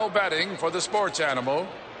Betting for the sports animal,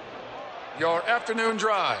 your afternoon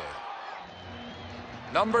drive.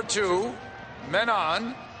 Number 2, men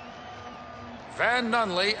on, Van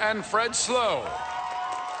Nunley and Fred Slow.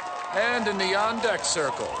 And in the on-deck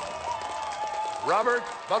circle, Robert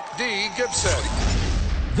Buck D. Gibson.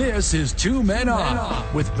 This is Two Men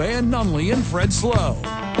On with Van Nunley and Fred Slow.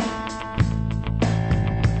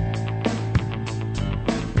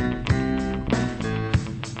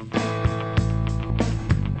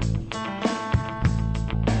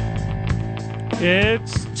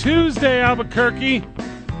 It's Tuesday, Albuquerque.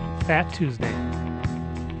 Fat Tuesday.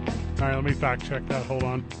 All right, let me fact check that. Hold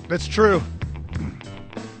on. That's true.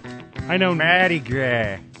 I know Mardi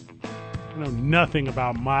Gras. I know nothing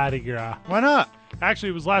about Mardi Gras. Why not? Actually,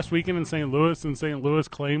 it was last weekend in St. Louis, and St. Louis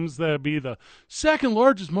claims that it'd be the second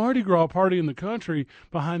largest Mardi Gras party in the country,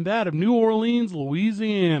 behind that of New Orleans,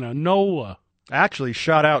 Louisiana, NOLA. Actually,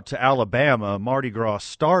 shout out to Alabama. Mardi Gras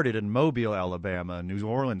started in Mobile, Alabama. New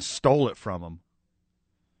Orleans stole it from them.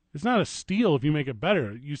 It's not a steal if you make it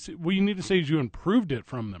better. What you need to say is you improved it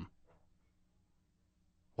from them.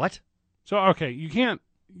 What? So, okay,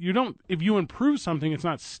 if you improve something, it's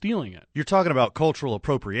not stealing it. You're talking about cultural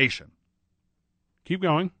appropriation. Keep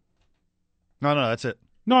going. No, that's it.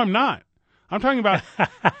 No, I'm not. I'm talking about,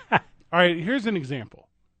 all right, here's an example.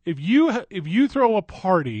 If you throw a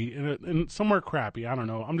party in somewhere crappy, I don't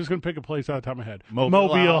know, I'm just going to pick a place out of the top of my head.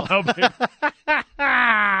 Mobile.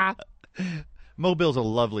 Alabama. Mobile's a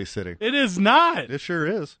lovely city. It is not. It sure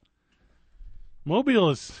is. Mobile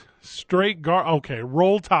is straight okay,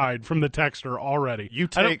 roll tide from the texter already.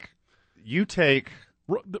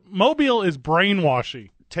 Mobile is brainwashy.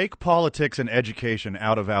 Take politics and education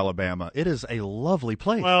out of Alabama. It is a lovely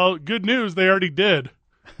place. Well, good news, they already did.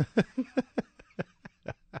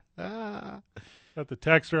 Got the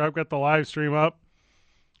texter. I've got the live stream up.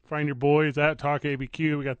 Find your boys at Talk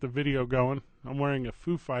ABQ. We got the video going. I'm wearing a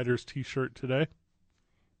Foo Fighters t-shirt today.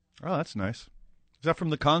 Oh, that's nice. Is that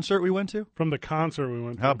from the concert we went to? From the concert we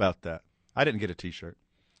went to. How about that? I didn't get a t-shirt.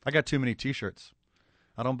 I got too many t-shirts.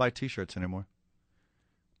 I don't buy t-shirts anymore.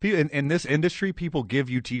 In this industry, people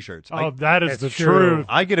give you t-shirts. Oh, that is the true. truth.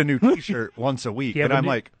 I get a new t-shirt once a week, and I'm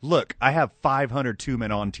like, look, I have 500 Two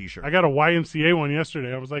Men On t-shirts. I got a YMCA one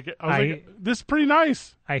yesterday. I was like, this is pretty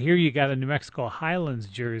nice. I hear you got a New Mexico Highlands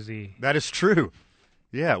jersey. That is true.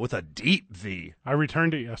 Yeah, with a deep V. I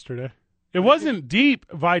returned it yesterday. It wasn't deep,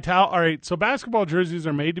 Vital. All right, so basketball jerseys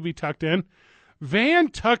are made to be tucked in. Van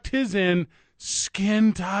tucked his in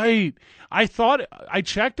skin tight. I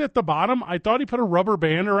checked at the bottom. I thought he put a rubber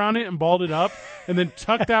band around it and balled it up and then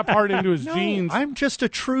tucked that part into his jeans. I'm just a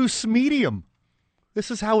true medium.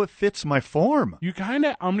 This is how it fits my form. I'm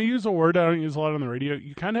going to use a word I don't use a lot on the radio.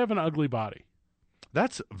 You kind of have an ugly body.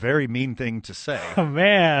 That's a very mean thing to say. Oh,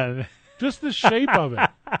 man. Just the shape of it.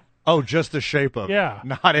 Oh, just the shape of it.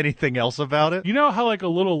 Not anything else about it? You know how like a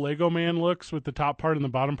little Lego man looks with the top part and the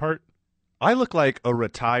bottom part? I look like a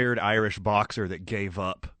retired Irish boxer that gave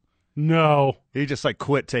up. No. He just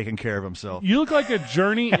quit taking care of himself. You look like a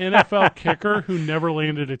journey NFL kicker who never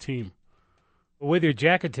landed a team. With your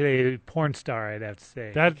jacket today, porn star, I'd have to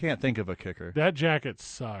say. I can't think of a kicker. That jacket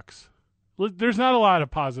sucks. There's not a lot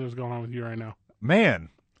of positives going on with you right now. Man,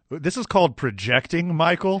 this is called projecting,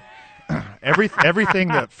 Michael. Everything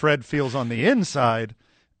that Fred feels on the inside,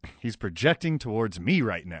 he's projecting towards me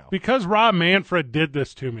right now. Because Rob Manfred did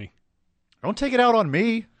this to me. Don't take it out on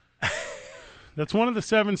me. That's one of the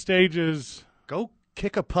 7 stages. Go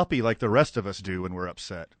kick a puppy like the rest of us do when we're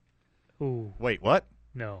upset. Ooh. Wait, what?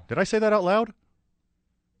 No. Did I say that out loud?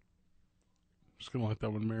 Just going to let that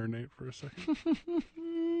one marinate for a second.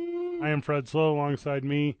 I am Fred Slow, alongside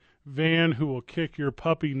me, Van, who will kick your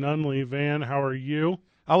puppy Nunley. Van, how are you?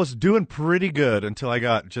 I was doing pretty good until I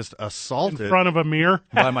got just assaulted. In front of a mirror?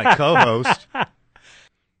 By my co-host.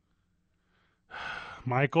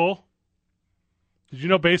 Michael, did you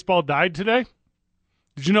know baseball died today?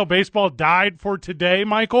 Did you know baseball died for today,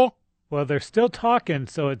 Michael? Well, they're still talking,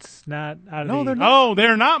 so it's not out of No, the... they're not. Oh,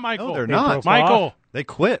 they're not, Michael. No, they're not. Michael. They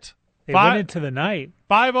quit. They went into the night.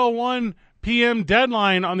 5:01 p.m.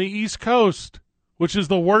 deadline on the East Coast, which is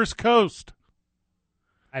the worst coast.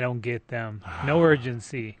 I don't get them. No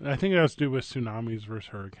urgency. I think it has to do with tsunamis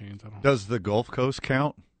versus hurricanes. Does the Gulf Coast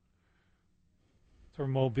count? That's where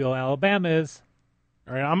Mobile, Alabama is.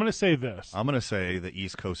 All right, I'm going to say this. I'm going to say the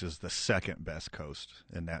East Coast is the second best coast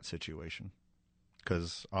in that situation,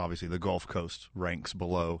 because obviously the Gulf Coast ranks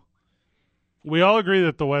below. We all agree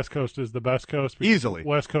that the West Coast is the best coast. Easily.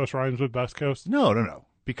 West Coast rhymes with best coast? No.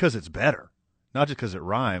 Because it's better. Not just because it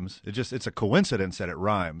rhymes. It's a coincidence that it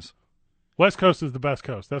rhymes. West Coast is the best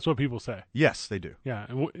coast. That's what people say. Yes, they do. Yeah,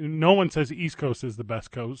 and no one says East Coast is the best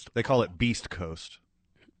coast. They call it Beast Coast.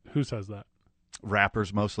 Who says that?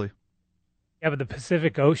 Rappers mostly. Yeah, but the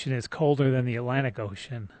Pacific Ocean is colder than the Atlantic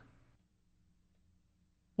Ocean.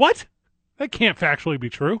 What? That can't factually be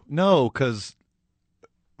true. No, because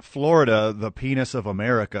Florida, the penis of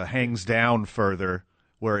America, hangs down further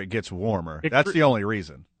where it gets warmer. That's the only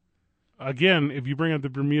reason. Again, if you bring up the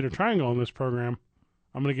Bermuda Triangle in this program,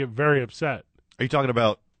 I'm going to get very upset. Are you talking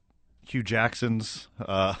about Hugh Jackson's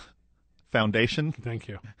foundation? Thank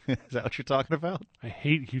you. Is that what you're talking about? I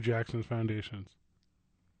hate Hugh Jackson's foundations.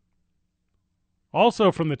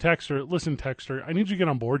 Also from the texter, listen, texter, I need you to get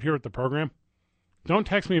on board here with the program. Don't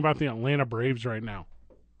text me about the Atlanta Braves right now.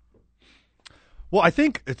 Well, I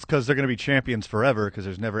think it's because they're going to be champions forever because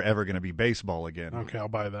there's never, ever going to be baseball again. Okay, I'll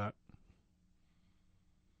buy that.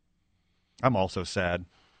 I'm also sad.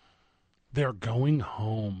 They're going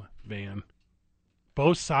home, Van.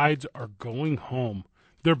 Both sides are going home.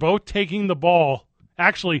 They're both taking the ball.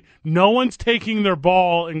 Actually, no one's taking their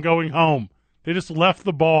ball and going home. They just left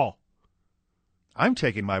the ball. I'm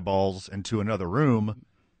taking my balls into another room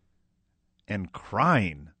and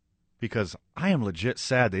crying because I am legit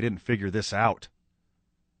sad they didn't figure this out.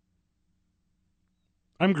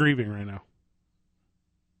 I'm grieving right now.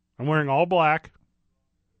 I'm wearing all black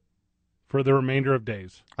for the remainder of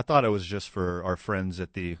days. I thought it was just for our friends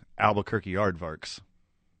at the Albuquerque Aardvarks.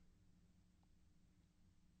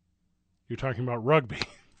 You're talking about rugby.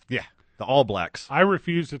 Yeah, the All Blacks. I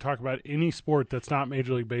refuse to talk about any sport that's not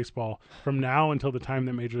Major League Baseball from now until the time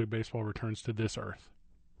that Major League Baseball returns to this earth.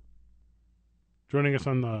 Joining us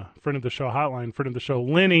on the friend of the show hotline, friend of the show,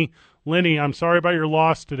 Lenny. Lenny, I'm sorry about your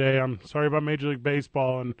loss today. I'm sorry about Major League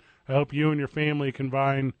Baseball, and I hope you and your family can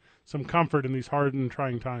find some comfort in these hard and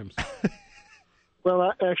trying times.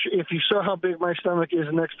 Well, actually, if you saw how big my stomach is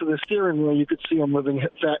next to the steering wheel, you could see I'm living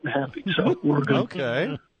fat and happy. So we're good.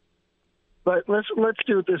 Okay. But let's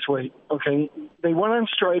do it this way, okay? They went on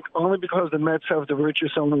strike only because the Mets have the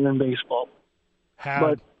richest owner in baseball.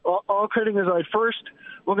 But all kidding aside, first,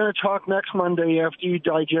 we're going to talk next Monday after you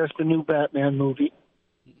digest the new Batman movie.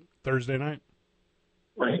 Thursday night.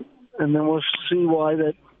 Right. And then we'll see why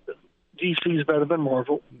that DC is better than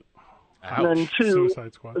Marvel. Ouch. And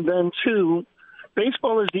Suicide Squad. then two,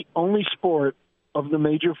 baseball is the only sport of the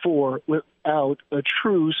major four without a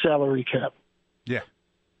true salary cap. Yeah.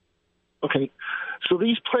 Okay, so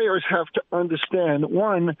these players have to understand,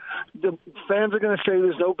 one, the fans are going to say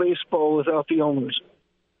there's no baseball without the owners.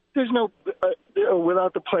 There's no,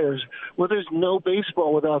 without the players. Well, there's no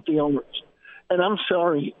baseball without the owners. And I'm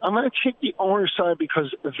sorry, I'm going to take the owner's side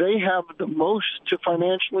because they have the most to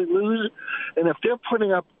financially lose. And if they're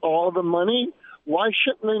putting up all the money, why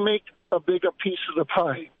shouldn't they make a bigger piece of the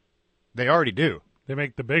pie? They already do. They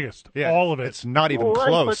make the biggest. Yeah, all of it. It's not even Right,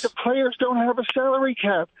 close. but the players don't have a salary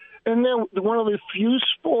cap. And they're one of the few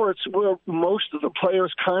sports where most of the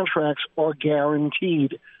players' contracts are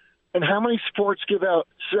guaranteed. And how many sports give out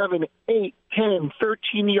 7, 8, 10,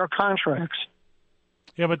 13-year contracts?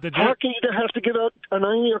 Yeah, but Hockey has to give out a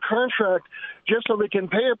 9-year contract just so they can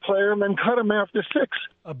pay a player and then cut him after 6.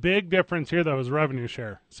 a big difference here, though, is revenue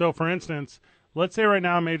share. So, for instance, let's say right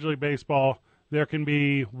now in Major League Baseball, there can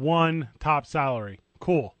be one top salary.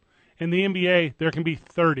 Cool. In the NBA, there can be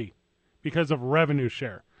 30 because of revenue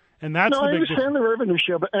share. And that's No, the I big understand the revenue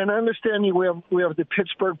share, and I understand we have the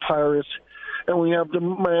Pittsburgh Pirates and we have the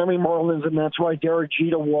Miami Marlins, and that's why Derek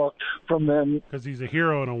Jeter walked from them. because he's a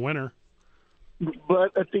hero and a winner.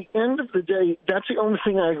 But at the end of the day, that's the only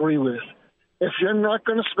thing I agree with. If you're not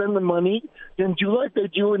going to spend the money, then do like they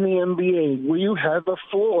do in the NBA, where you have a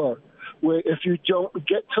floor, where if you don't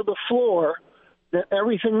get to the floor, then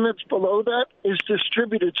everything that's below that is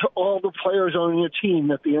distributed to all the players on your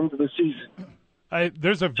team at the end of the season.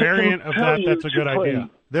 There's a variant of that that's a good idea.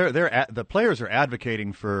 The players are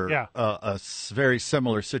advocating for Yeah. a very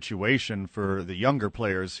similar situation for the younger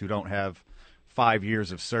players who don't have 5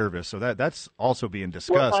 years of service. So that's also being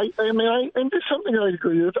discussed. Well, and there's something I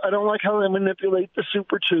agree with. I don't like how they manipulate the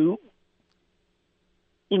Super 2.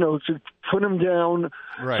 To put them down.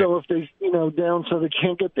 Right. So if they, down so they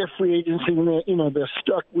can't get their free agency, and they're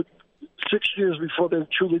stuck with 6 years before they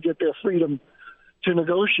truly get their freedom to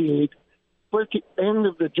negotiate. But at the end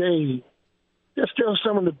of the day, they're still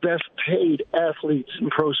some of the best paid athletes in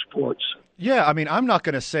pro sports. Yeah, I mean, I'm not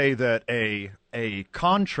going to say that a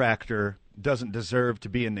contractor doesn't deserve to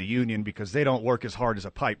be in the union because they don't work as hard as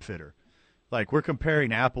a pipe fitter. Like, we're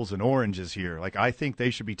comparing apples and oranges here. Like, I think they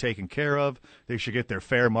should be taken care of. They should get their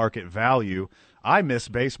fair market value. I miss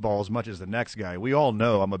baseball as much as the next guy. We all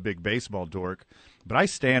know I'm a big baseball dork, but I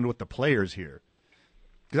stand with the players here.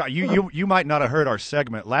 You might not have heard our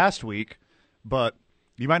segment last week, but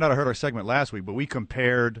we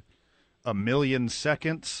compared 1,000,000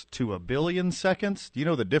 seconds to 1,000,000,000 seconds. Do you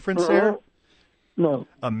know the difference there? No.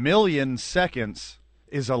 1,000,000 seconds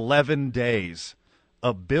is 11 days.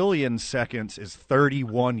 1,000,000,000 seconds is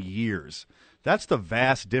 31 years. That's the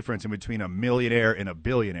vast difference in between a millionaire and a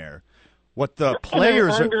billionaire. What the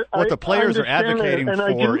players are advocating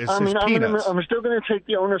for is peanuts. I'm still going to take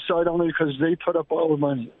the owner's side only because they put up all the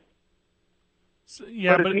money.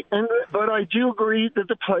 But I do agree that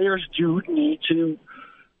the players do need to,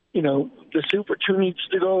 the Super 2 needs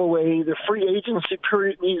to go away. The free agency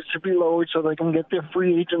period needs to be lowered so they can get their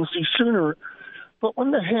free agency sooner. But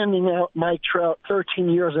when they're handing out Mike Trout 13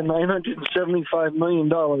 years and $975 million,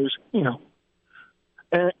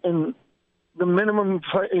 and the minimum,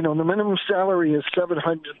 the minimum salary is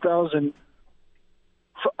 $700,000.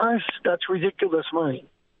 For us, that's ridiculous money.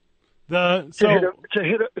 To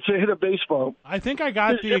hit a baseball. I think I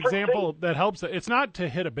got the example that helps it. It's not to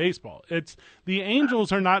hit a baseball. It's the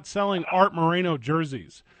Angels are not selling Art Moreno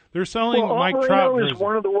jerseys. They're selling Mike Trout jerseys. Is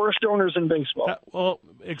one of the worst owners in baseball.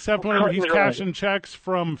 Except whenever he's cashing checks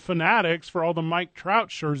from Fanatics for all the Mike Trout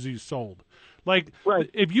jerseys sold.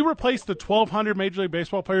 If you replace the 1,200 Major League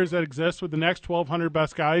Baseball players that exist with the next 1,200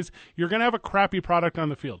 best guys, you're going to have a crappy product on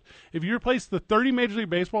the field. If you replace the 30 Major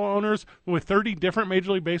League Baseball owners with 30 different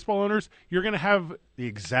Major League Baseball owners, you're going to have the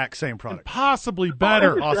exact same product. Possibly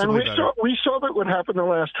better. We saw that what happened the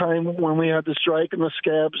last time when we had the strike and the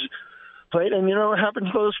Scabs played. And you know what happened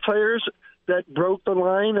to those players that broke the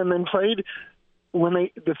line and then played?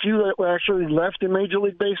 The few that were actually left in Major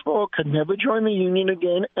League Baseball could never join the union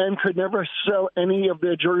again and could never sell any of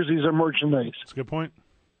their jerseys or merchandise. That's a good point.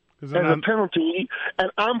 As a penalty,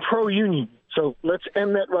 and I'm pro-union, so let's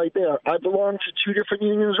end that right there. I belong to two different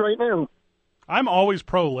unions right now. I'm always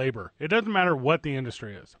pro-labor. It doesn't matter what the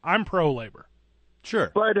industry is. I'm pro-labor.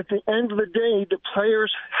 Sure. But at the end of the day, the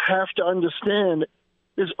players have to understand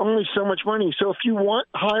there's only so much money. So if you want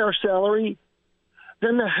higher salary,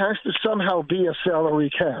 then there has to somehow be a salary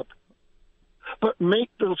cap. But make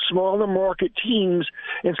the smaller market teams,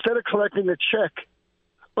 instead of collecting a check,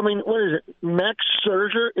 what is it? Max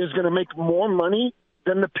Scherzer is going to make more money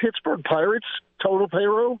than the Pittsburgh Pirates total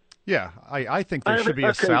payroll? Yeah, I think there should be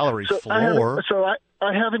a salary floor.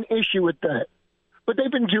 I have an issue with that. But they've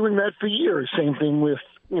been doing that for years. Same thing with,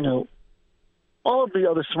 all of the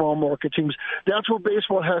other small market teams. That's what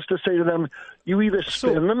baseball has to say to them. You either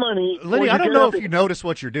spend the money. Lenny, I don't know if you notice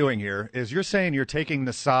what you're doing here. Is you're saying you're taking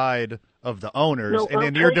the side of the owners, and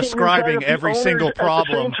then you're describing every single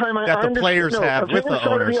problem that the players have with the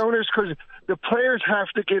owners. Because the players have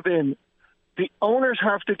to give in. The owners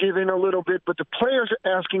have to give in a little bit, but the players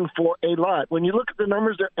are asking for a lot. When you look at the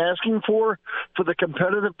numbers they're asking for the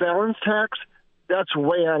competitive balance tax, that's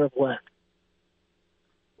way out of whack.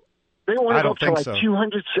 They want to go to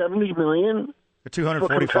 $270 million. $245 for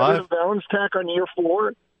competitive balance tax on year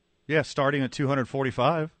 4. Yeah, starting at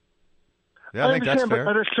 $245. Yeah, I think that's fair.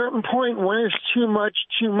 But at a certain point, when it's too much,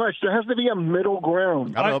 there has to be a middle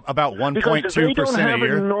ground. About 1.2% a year. Because they don't have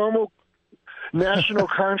a normal national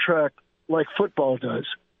contract like football does.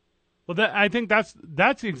 Well, I think that's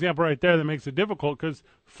the example right there that makes it difficult because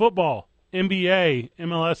football, NBA,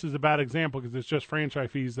 MLS is a bad example because it's just franchise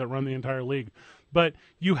fees that run the entire league. But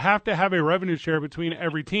you have to have a revenue share between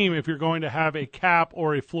every team if you're going to have a cap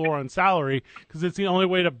or a floor on salary because it's the only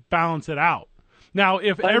way to balance it out. Now, so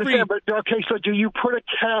do you put a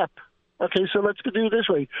cap? Okay, so let's do it this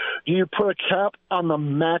way. Do you put a cap on the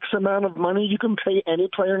max amount of money you can pay any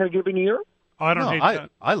player in a given year? Oh, I don't hate that.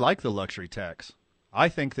 I like the luxury tax. I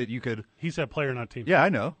think that you could. He said player, not team. Yeah, I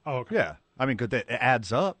know. Oh, okay. Yeah, it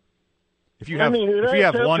adds up. If you have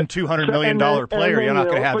one $200 million player, you're not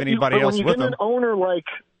going to have anybody else with them. When you get an owner like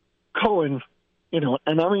Cohen, and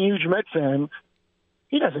I'm a huge Met fan,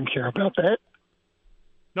 he doesn't care about that.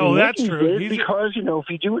 No, that's true. Because, if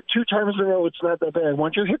you do it 2 times in a row, it's not that bad.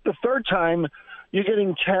 Once you hit the 3rd time, you're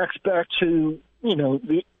getting taxed back to,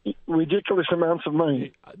 the ridiculous amounts of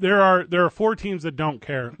money. There are 4 teams that don't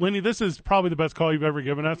care. Lenny, this is probably the best call you've ever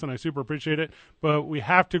given us, and I super appreciate it. But we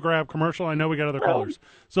have to grab commercial. I know we got other callers.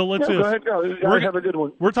 So let's go ahead. Go. Have a good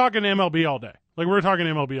one. We're talking MLB all day. We're talking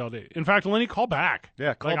MLB all day. In fact, Lenny, call back.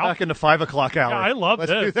 Yeah, call back in the 5 o'clock hour. Yeah, I love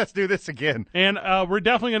this. Let's do this again. And we're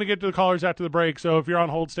definitely going to get to the callers after the break. So if you're on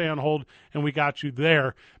hold, stay on hold, and we got you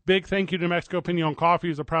there. Big thank you to Mexico Pinon Coffee,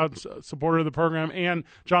 who's a proud supporter of the program, and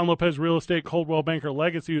John Lopez Real Estate, Coldwell Banker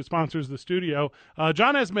Legacy, who sponsors the studio.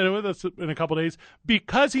 John has been with us in a couple days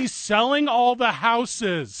because he's selling all the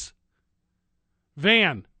houses.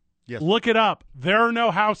 Van, yes. Look it up. There are no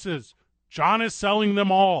houses. John is selling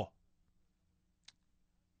them all.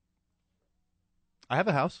 I have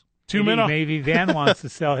a house. 2 men on. Maybe Van wants to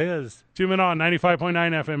sell his. 2 men on 95.9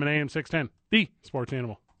 FM and AM 610. The Sports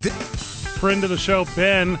Animal. Friend of the show,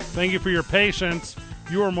 Ben, thank you for your patience.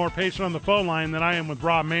 You are more patient on the phone line than I am with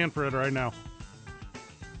Rob Manfred right now.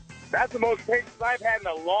 That's the most patience I've had in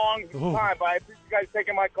a long time, but I appreciate you guys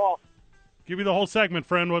taking my call. Give you the whole segment,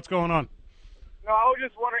 friend. What's going on? No, I was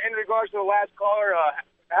just wondering in regards to the last caller,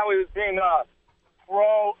 how he was being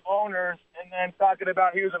pro-owners and then talking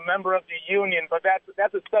about he was a member of the union, but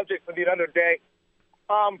that's a subject for the other day.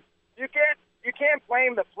 You can't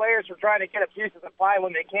blame the players for trying to get a piece of the pie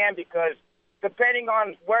when they can, because depending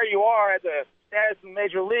on where you are as a status in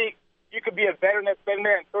Major League, you could be a veteran that's been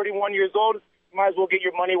there and 31 years old. You might as well get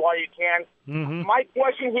your money while you can. Mm-hmm. My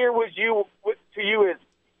question here to you is,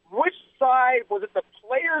 which side, was it the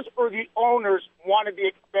players or the owners, wanted the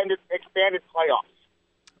expanded playoffs?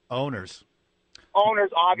 Owners. Owners,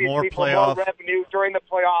 obviously, More for playoff. more revenue during the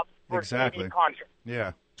playoffs for Exactly. TV contracts.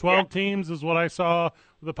 Yeah. 12 teams is what I saw,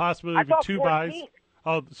 with the possibility I of saw 2 14. buys.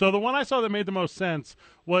 Oh, so the one I saw that made the most sense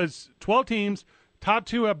was 12 teams, top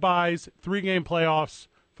 2 at buys, 3-game playoffs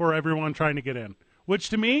for everyone trying to get in. Which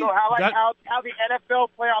to me, So how the NFL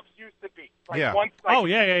playoffs used to be. Like Yeah. Once, like Oh,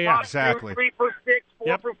 yeah. top Exactly. 2, 3 for 6, 4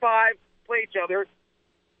 Yep. for 5, play each other.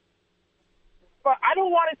 But I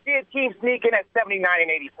don't want to see a team sneak in at 79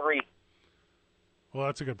 and 83. well,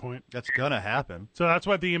 that's a good point. That's going to happen. So that's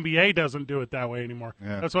why the NBA doesn't do it that way anymore.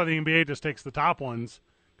 Yeah. That's why the NBA just takes the top ones,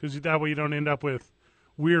 because that way you don't end up with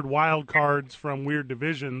weird wild cards from weird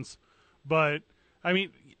divisions. But, I mean,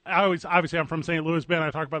 obviously I'm from St. Louis, Ben.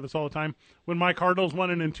 I talk about this all the time. When my Cardinals won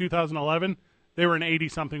it in 2011, they were an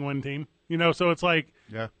 80-something win team. You know, so it's like,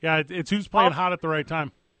 Yeah. it's who's playing hot at the right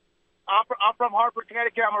time. I'm from Hartford,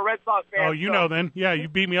 Connecticut. I'm a Red Sox fan. Oh, you know then. Yeah, you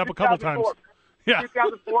beat me up a couple times. 2004, Yeah.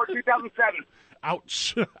 2004, 2007.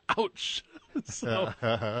 Ouch. Ouch. So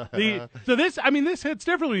this hits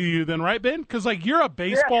differently to you then, right, Ben? Because like you're a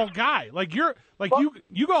baseball guy. Like you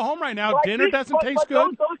go home right now, dinner doesn't taste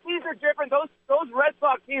good. Those teams are different. Those Red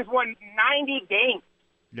Sox teams won 90 games.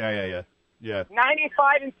 Yeah.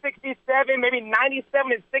 95 and 67, maybe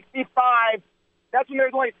 97 and 65. That's when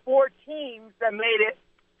there's only 4 teams that made it.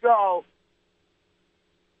 So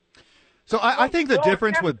I think the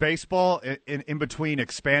difference with baseball in between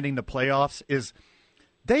expanding the playoffs is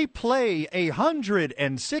they play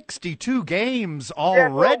 162 games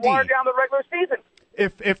already. Water down the regular season.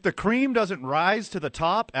 If the cream doesn't rise to the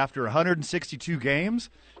top after 162 games,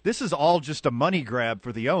 this is all just a money grab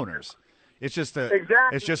for the owners. It's just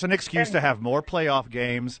it's just an excuse to have more playoff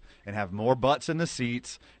games and have more butts in the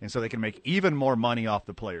seats, and so they can make even more money off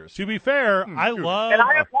the players. To be fair, I love. And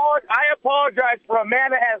I apologize for a man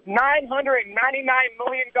that has $999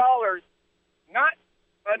 million, not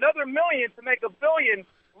another million to make $1 billion,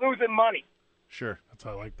 losing money. Sure.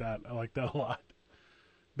 I like that. I like that a lot.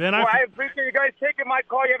 Ben, Well, I appreciate you guys taking my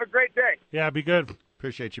call. You have a great day. Yeah, be good.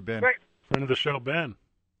 Appreciate you, Ben. Great. Friend of the show, Ben.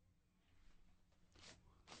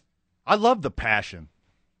 I love the passion.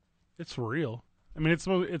 It's real. I mean, it's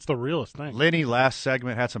the realest thing. Lenny last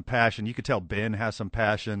segment had some passion. You could tell Ben has some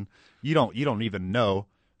passion. You don't even know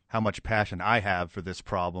how much passion I have for this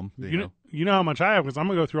problem. You know how much I have, because I'm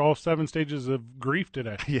going to go through all 7 stages of grief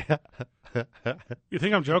today. Yeah. You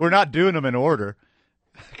think I'm joking? We're not doing them in order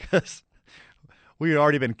because we had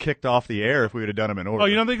already been kicked off the air if we would have done them in order. Oh,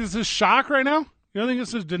 you don't think this is shock right now? You don't think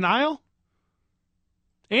this is denial?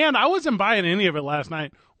 And I wasn't buying any of it last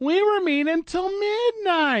night. We were meeting till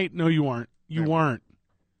midnight. No, you weren't. You weren't.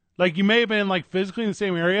 Like, you may have been, like, physically in the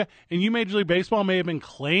same area, and you Major League Baseball may have been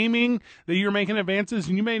claiming that you're making advances,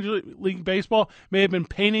 and you Major League Baseball may have been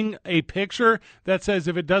painting a picture that says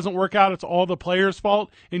if it doesn't work out, it's all the players' fault,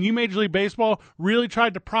 and you Major League Baseball really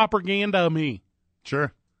tried to propaganda me.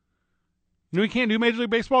 Sure. You know, you can't do Major League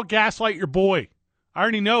Baseball? Gaslight your boy. I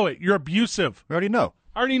already know it. You're abusive. We already know.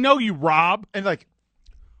 I already know you, Rob. And, like,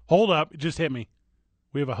 hold up. It just hit me.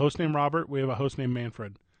 We have a host named Robert. We have a host named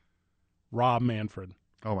Manfred. Rob Manfred.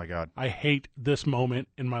 oh, my God. I hate this moment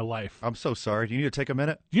in my life. I'm so sorry. Do you need to take a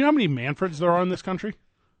minute? Do you know how many Manfreds there are in this country?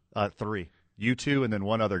 3. You 2 and then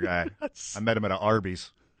one other guy. I met him at an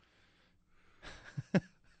Arby's.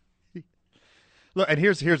 Look, and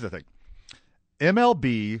here's the thing.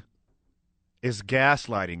 MLB is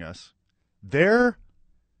gaslighting us.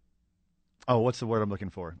 What's the word I'm looking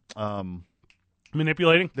for?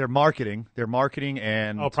 Manipulating? Their marketing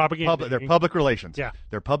and propaganda. Their public relations. Yeah.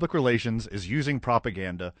 Their public relations is using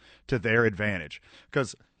propaganda to their advantage.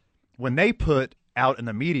 Because when they put out in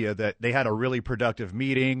the media that they had a really productive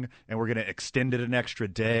meeting and we're going to extend it an extra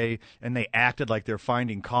day, and they acted like they're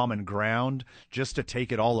finding common ground just to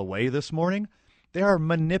take it all away this morning, they are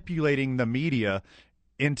manipulating the media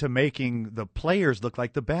into making the players look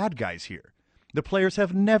like the bad guys here. The players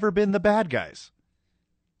have never been the bad guys.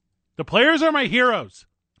 The players are my heroes.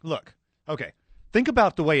 Look, okay, think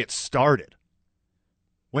about the way it started.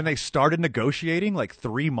 When they started negotiating like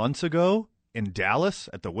 3 months ago in Dallas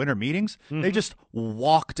at the winter meetings, they just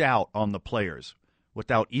walked out on the players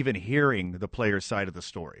without even hearing the players' side of the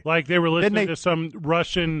story. Like they were listening to some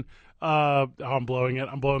Russian, I'm blowing it.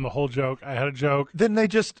 I'm blowing the whole joke. I had a joke. Then they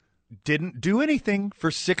just didn't do anything for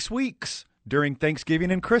 6 weeks during Thanksgiving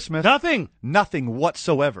and Christmas. Nothing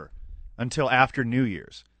whatsoever until after New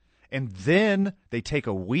Year's. And then they take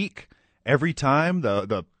a week every time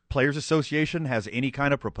the Players Association has any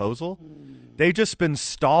kind of proposal. They've just been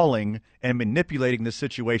stalling and manipulating the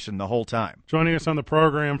situation the whole time. Joining us on the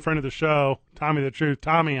program, friend of the show, Tommy the Truth.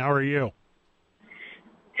 Tommy, how are you?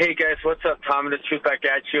 Hey, guys, what's up? Tommy the Truth back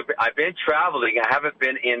at you. I've been traveling. I haven't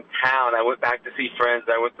been in town. I went back to see friends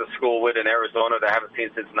I went to school with in Arizona that I haven't seen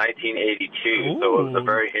since 1982. Ooh. So it was a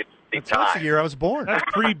very interesting time. That's the year I was born. That's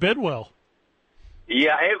pre-Bidwell.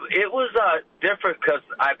 Yeah, it was different because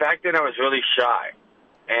back then I was really shy.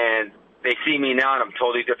 And they see me now, and I'm a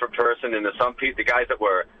totally different person. And some people, the guys that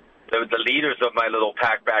were the leaders of my little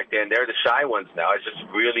pack back then, they're the shy ones now. It's just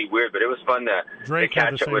really weird. But it was fun to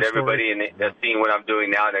catch up with everybody and seeing what I'm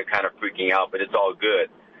doing now, and they're kind of freaking out. But it's all good.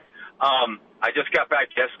 I just got back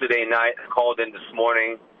yesterday night. I called in this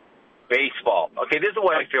morning. Baseball. Okay, this is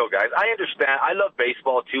what I feel, guys. I understand. I love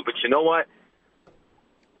baseball, too. But you know what?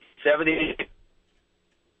 70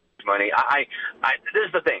 money. This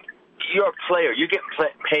is the thing. You're a player. You get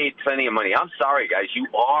paid plenty of money. I'm sorry, guys. You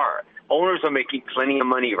are. Owners are making plenty of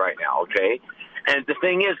money right now, okay? And the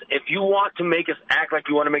thing is, if you want to make us act like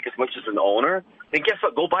you want to make as much as an owner, then guess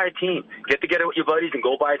what? Go buy a team. Get together with your buddies and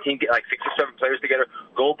go buy a team. Get like 6 or 7 players together.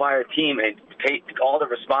 Go buy a team and take all the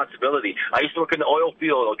responsibility. I used to work in the oil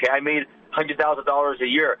field, okay? I made $100,000 a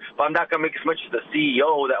year, but I'm not going to make as much as the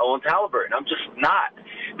CEO that owns Halliburton. I'm just not.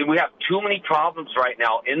 We have too many problems right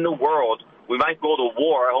now in the world. We might go to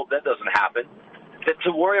war. I hope that doesn't happen.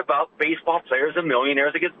 To worry about baseball players and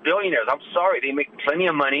millionaires against billionaires. I'm sorry. They make plenty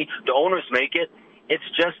of money. The owners make it. It's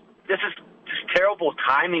just, this is just terrible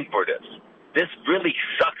timing for this. This really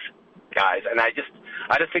sucks, guys. And I just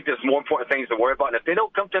think there's more important things to worry about. And if they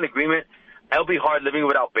don't come to an agreement, it'll be hard living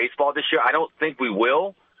without baseball this year. I don't think we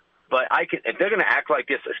will. But if they're going to act like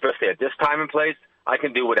this, especially at this time and place, I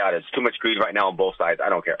can do without it. It's too much greed right now on both sides. I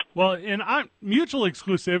don't care. Well, and mutual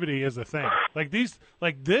exclusivity is a thing.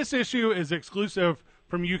 This issue is exclusive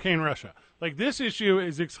from UK and Russia. Like this issue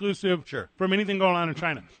is exclusive from anything going on in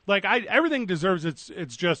China. Everything deserves its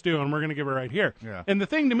just due, and we're going to give it right here. Yeah. And the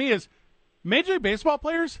thing to me is, Major League Baseball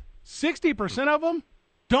players, 60% of them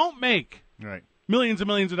don't make millions and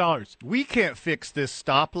millions of dollars. We can't fix this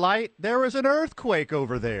stoplight. There was an earthquake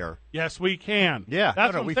over there. Yes, we can. Yeah,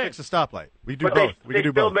 that's we fix the stoplight. We do but both. We can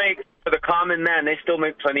do both. For the common man, they still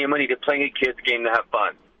make plenty of money. They're playing a kid's game to have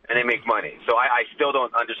fun, and they make money. So I still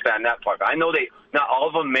don't understand that part. I know not all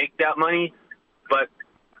of them make that money, but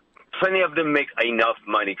plenty of them make enough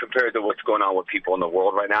money compared to what's going on with people in the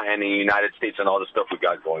world right now and in the United States and all the stuff we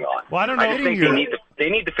got going on. Well, I don't know. I just think they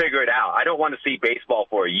need to figure it out. I don't want to see baseball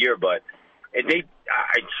for a year, but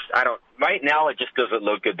I don't. Right now, it just doesn't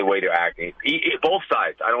look good the way they're acting. Both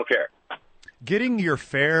sides. I don't care. Getting your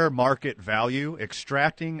fair market value,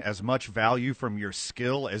 extracting as much value from your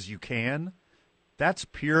skill as you can, that's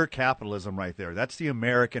pure capitalism right there. That's the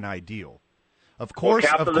American ideal. Of course,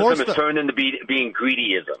 capitalism has turned into being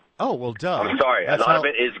greedyism. Oh, well, duh. I'm sorry. A lot of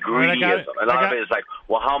it is greedyism. A lot of it is like,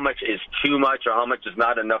 well, how much is too much or how much is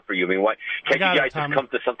not enough for you? I mean, can't you guys just come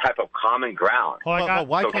to some type of common ground?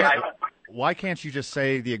 Why can't you just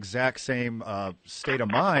say the exact same state of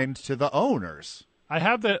mind to the owners? I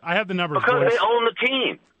have the numbers. Because they own the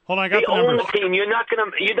team. Hold on, I got the numbers. They own the team.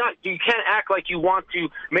 You can't act like you want to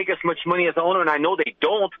make as much money as the owner, and I know they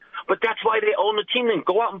don't, but that's why they own the team. Then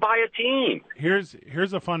go out and buy a team.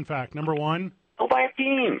 Here's a fun fact. Number one. Go buy a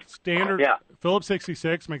team. Standard. Yeah. Phillips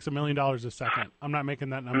 66 makes $1 million a second. I'm not making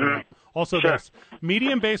that number up. Also, this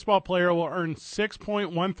median baseball player will earn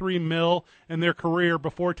 $6.13 million in their career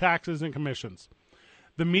before taxes and commissions.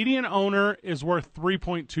 The median owner is worth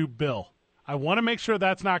 $3.2 billion. I want to make sure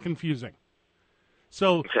that's not confusing.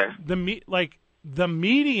 So the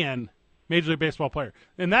median Major League Baseball player,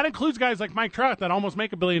 and that includes guys like Mike Trout that almost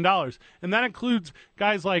make $1 billion, and that includes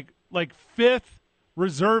guys like fifth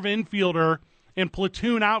reserve infielder and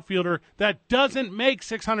platoon outfielder that doesn't make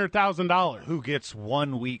 $600,000. Who gets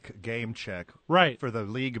 1 week game check for the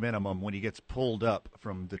league minimum when he gets pulled up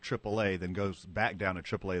from the AAA, then goes back down to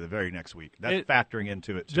AAA the very next week. That's factoring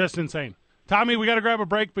into it, too. Just insane. Tommy, we got to grab a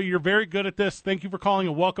break, but you're very good at this. Thank you for calling,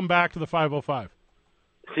 and welcome back to the 505.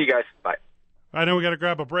 See you guys. Bye. I know we got to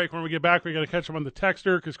grab a break. When we get back, we got to catch him on the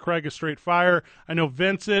texter because Craig is straight fire. I know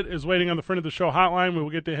Vincent is waiting on the front of the show hotline. We will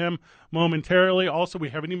get to him momentarily. Also, we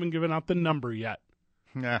haven't even given out the number yet.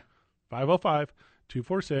 Nah.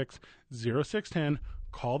 505-246-0610.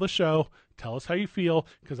 Call the show. Tell us how you feel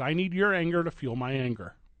because I need your anger to fuel my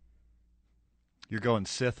anger. You're going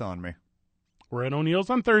Sith on me. We're at O'Neill's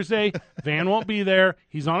on Thursday. Van won't be there.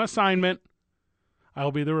 He's on assignment. I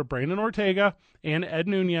will be there with Brandon Ortega and Ed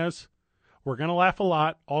Nunez. We're going to laugh a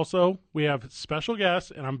lot. Also, we have special guests,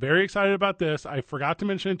 and I'm very excited about this. I forgot to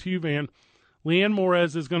mention it to you, Van. Leanne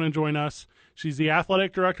Morez is going to join us. She's the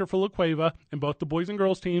athletic director for La Cueva, and both the boys and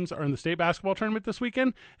girls teams are in the state basketball tournament this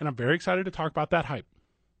weekend, and I'm very excited to talk about that hype.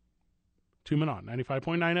 2 Men On,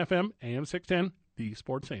 95.9 FM, AM 610, the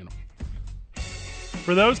Sports Animal.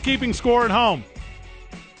 For those keeping score at home,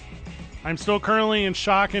 I'm still currently in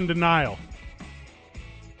shock and denial.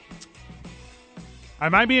 I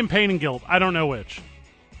might be in pain and guilt. I don't know which.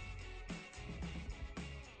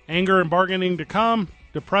 Anger and bargaining to come.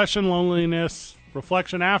 Depression, loneliness,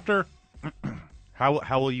 reflection after.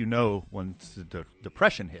 How will you know when the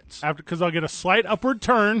depression hits? After, because I'll get a slight upward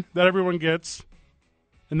turn that everyone gets,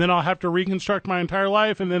 and then I'll have to reconstruct my entire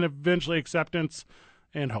life, and then eventually acceptance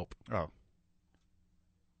and hope. Oh.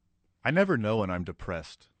 I never know when I'm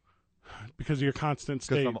depressed. Because of your constant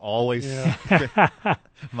state. Because I'm always... Yeah.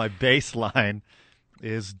 My baseline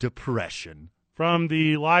is depression. From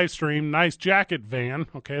the live stream, nice jacket, Van.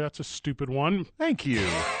 Okay, that's a stupid one. Thank you.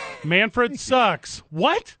 Manfred sucks.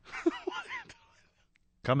 What?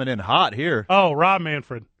 Coming in hot here. Oh, Rob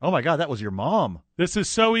Manfred. Oh, my God, that was your mom. This is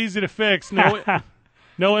so easy to fix. No,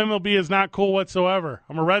 no MLB is not cool whatsoever.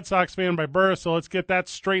 I'm a Red Sox fan by birth, so let's get that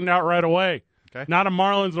straightened out right away. Okay. Not a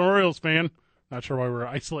Marlins or Orioles fan. Not sure why we're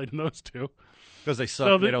isolating those two. Because they suck.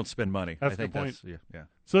 So They don't spend money. That's I think the point. That's, yeah.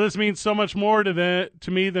 So this means so much more to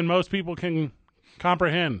me than most people can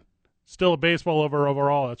comprehend. Still a baseball lover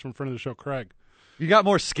overall. That's from friend of the show, Craig. You got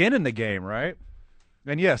more skin in the game, right?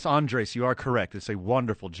 And yes, Andres, you are correct. It's a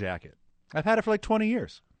wonderful jacket. I've had it for like 20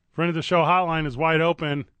 years. Friend of the show hotline is wide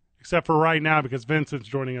open, except for right now because Vincent's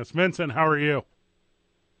joining us. Vincent, how are you?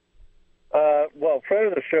 Well, friend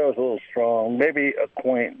of the show is a little strong. Maybe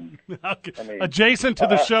acquaintance. Okay. I mean, adjacent to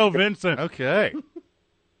the show, Vincent. Okay.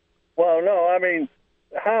 Well, no, I mean,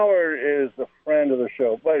 Howard is the friend of the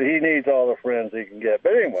show, but he needs all the friends he can get.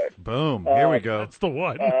 But anyway. Boom. Here we go. That's the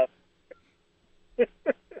one.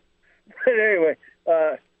 But anyway,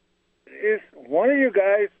 is one of you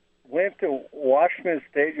guys went to Washington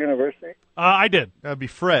State University? I did. That'd be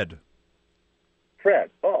Fred. Fred.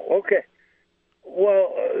 Oh, okay.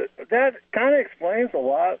 Well, that kind of explains a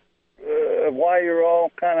lot of why you're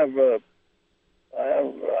all kind of,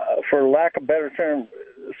 for lack of a better term,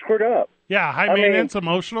 screwed up. Yeah, high maintenance,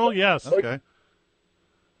 emotional, yes. Okay.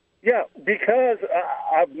 Yeah, because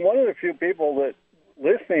I'm one of the few people that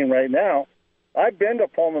listening right now. I've been to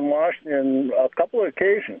Pullman, Washington a couple of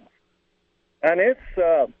occasions, and it's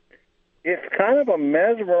kind of a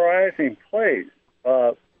mesmerizing place.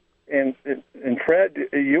 And Fred,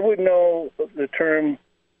 you would know the term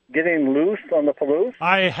 "getting loose on the Palouse."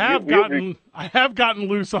 I have gotten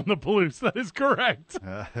loose on the Palouse. That is correct.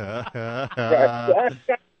 Right.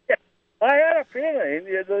 I had a feeling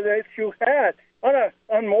that you had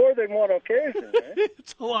on more than one occasion. Right?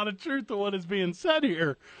 It's a lot of truth to what is being said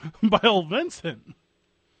here by old Vincent.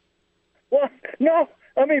 Well, no,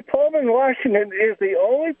 I mean Pullman, Washington is the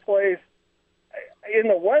only place in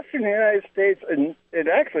the western United States and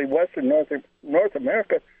actually western North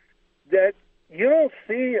America that you don't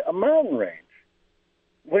see a mountain range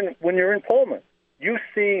when you're in Pullman. You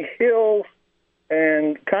see hills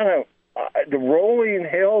and kind of the rolling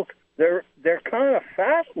hills. They're kind of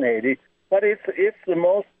fascinating, but it's the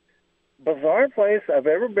most bizarre place I've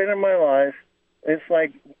ever been in my life. It's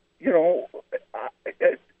like,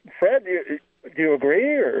 Fred, do you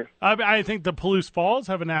agree? Or I think the Palouse Falls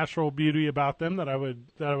have a natural beauty about them that I would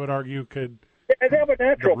argue could. They have a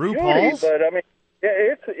natural the beauty, Falls? but I mean,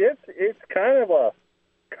 yeah, it's kind of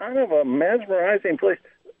a mesmerizing place.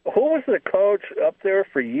 Who was the coach up there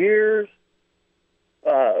for years?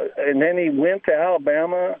 And then he went to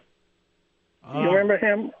Alabama. You remember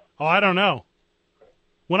him? Oh, I don't know.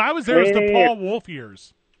 When I was there, it was the Paul Wolf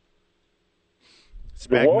years.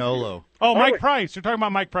 Spagnolo. Oh, Mike Price. You're talking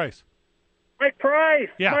about Mike Price. Mike Price.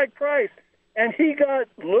 Yeah. Mike Price. And he got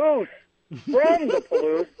loose from the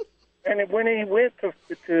Palouse. And when he went to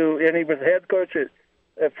and he was head coach at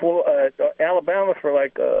Alabama for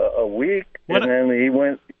like a week. And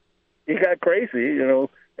then he got crazy, and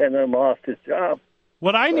then lost his job.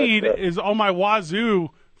 What I need is all my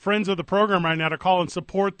Wazoo friends of the program right now to call and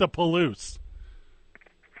support the Palouse.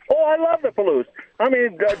 Oh, I love the Palouse. I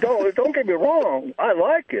mean, don't get me wrong. I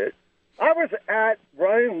like it. I was at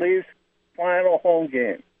Brian Lee's final home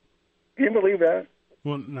game. Can you believe that?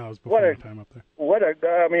 Well, no, it was before my time up there.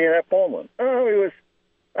 I mean, at Pullman. Oh, it was.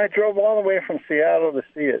 I drove all the way from Seattle to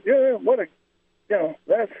see it.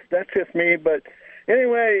 That's just me. But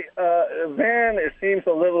anyway, Van, it seems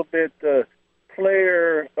a little bit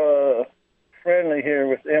player friendly here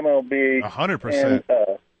with MLB.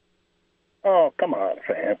 100%. Oh, come on,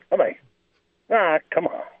 Van. Come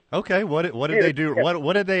on. Okay, what did they do?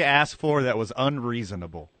 What did they ask for that was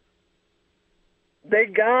unreasonable? They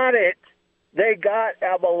got it. They got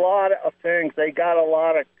a lot of things. They got a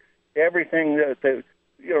lot of everything that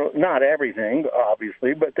not everything,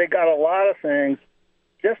 obviously, but they got a lot of things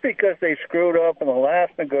just because they screwed up in the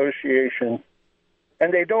last negotiation.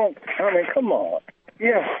 And they don't, I mean, come on.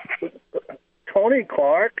 Yeah. Tony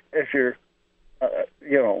Clark as your,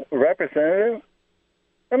 representative.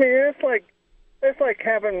 I mean, it's like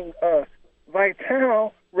having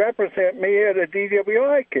Vital represent me at a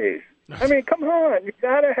DWI case. I mean, come on. You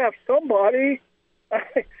got to have somebody.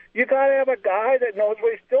 You got to have a guy that knows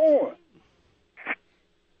what he's doing. I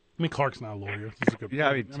mean, Clark's not a lawyer. This is a good Yeah,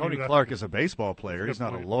 I mean, Tony Clark is a baseball player. He's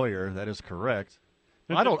not a lawyer. That is correct.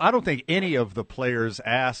 I don't think any of the players'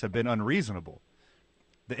 asks have been unreasonable.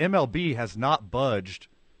 The MLB has not budged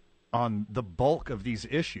on the bulk of these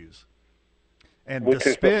issues. And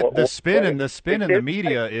the spin in the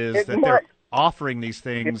media is that they're offering these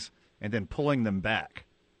things and then pulling them back,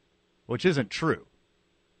 which isn't true.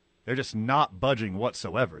 They're just not budging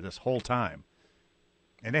whatsoever this whole time.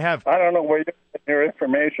 And they have. I don't know where you get your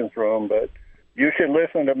information from, but you should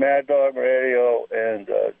listen to Mad Dog Radio, and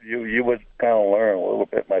you would kind of learn a little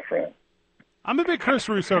bit, my friend. I'm a big Chris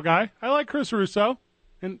Russo guy. I like Chris Russo.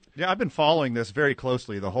 And yeah, I've been following this very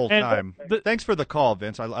closely the whole time. Thanks for the call,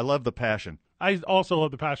 Vince. I love the passion. I also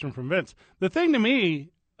love the passion from Vince. The thing to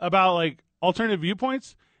me about like alternative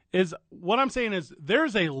viewpoints is what I'm saying is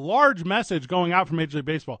there's a large message going out from Major League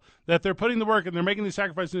Baseball that they're putting the work and they're making these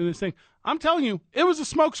sacrifices and this thing. I'm telling you, it was a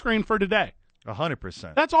smokescreen for today.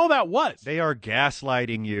 100%. That's all that was. They are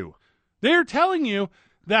gaslighting you. They're telling you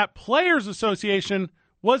that Players Association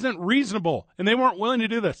wasn't reasonable and they weren't willing to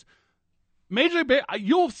do this.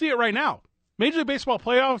 You'll see it right now. Major League Baseball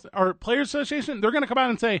playoffs or Players Association, they're going to come out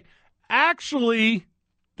and say, actually,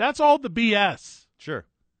 that's all the BS. Sure.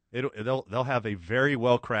 They'll have a very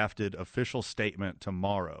well-crafted official statement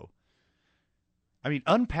tomorrow. I mean,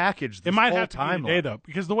 unpackage this it might whole have to be today, though,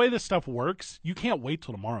 because the way this stuff works, you can't wait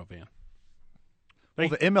till tomorrow, Van. Well,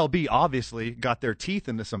 the MLB obviously got their teeth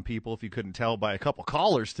into some people, if you couldn't tell by a couple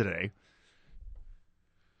callers today.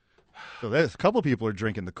 So there's a couple people are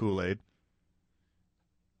drinking the Kool-Aid.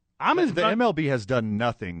 The MLB has done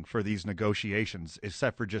nothing for these negotiations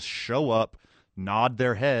except for just show up, nod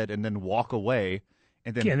their head, and then walk away.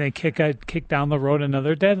 And then kick down the road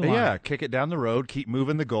another deadline. Yeah, kick it down the road, keep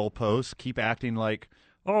moving the goalposts, keep acting like,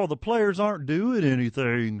 oh, the players aren't doing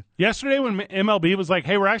anything. Yesterday when MLB was like,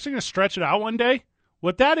 hey, we're actually going to stretch it out one day,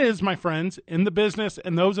 what that is, my friends, in the business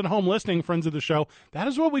and those at home listening, friends of the show, that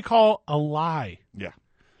is what we call a lie. Yeah.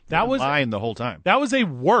 That was lying the whole time. That was a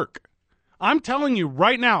work. I'm telling you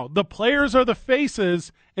right now, the players are the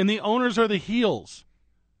faces and the owners are the heels.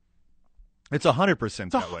 It's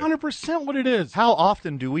 100% that way. It's 100% what it is. How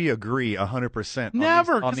often do we agree 100%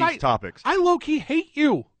 Never, on these topics? I low-key hate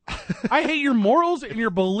you. I hate your morals and your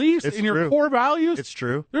beliefs and your core values. It's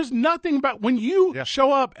true. There's nothing about when you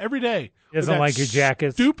show up every day. He doesn't like your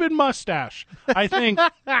jackets. Stupid mustache. I think,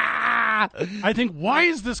 why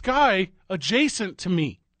is this guy adjacent to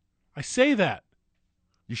me? I say that.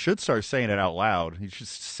 You should start saying it out loud. You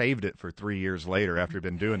just saved it for 3 years later after you've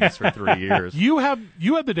been doing this for 3 years. You had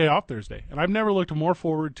the day off Thursday, and I've never looked more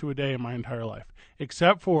forward to a day in my entire life,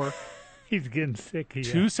 except for he's getting sick here.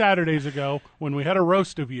 2 Saturdays ago when we had a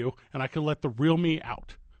roast of you, and I could let the real me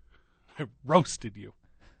out. I roasted you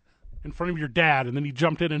in front of your dad, and then he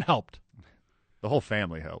jumped in and helped. The whole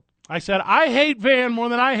family helped. I said, I hate Van more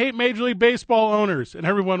than I hate Major League Baseball owners, and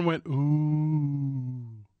everyone went, ooh.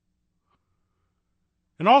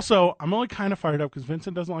 And also, I'm only kind of fired up because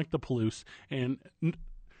Vincent doesn't like the Palouse, and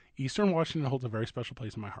Eastern Washington holds a very special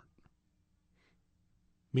place in my heart.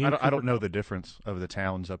 I don't know the difference of the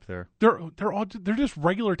towns up there. They're just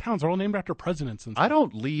regular towns. They're all named after presidents and stuff. I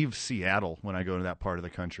don't leave Seattle when I go to that part of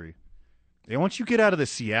the country. And once you get out of the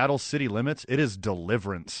Seattle city limits, it is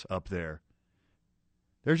deliverance up there.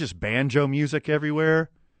 There's just banjo music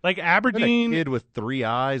everywhere. Like Aberdeen. A kid with 3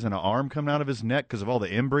 eyes and an arm coming out of his neck because of all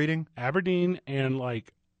the inbreeding. Aberdeen and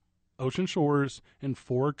like Ocean Shores and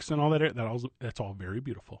Forks and all that. That's all very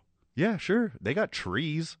beautiful. Yeah, sure. They got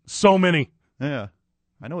trees. So many. Yeah.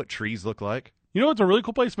 I know what trees look like. You know what's a really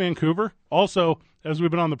cool place? Vancouver. Also, as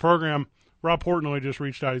we've been on the program, Rob Portnoy just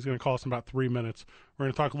reached out. He's going to call us in about 3 minutes. We're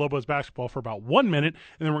going to talk Lobos basketball for about 1 minute,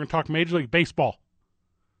 and then we're going to talk Major League Baseball.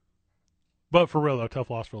 But for real, though, tough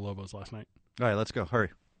loss for the Lobos last night. All right, let's go. Hurry.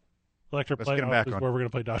 Electric Let's get 'em Playhouse back is on. where we're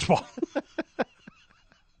going to play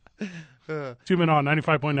dodgeball. 2 Men On,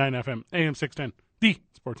 95.9 FM, AM 610, the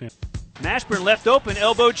Sports Answer. Mashburn left open,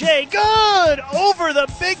 elbow J. Good! Over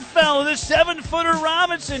the big fella, the 7-footer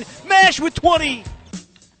Robinson. Mash with 20.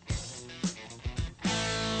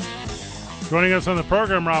 Joining us on the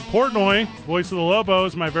program, Rob Portnoy, voice of the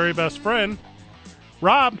Lobos, my very best friend.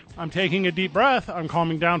 Rob, I'm taking a deep breath. I'm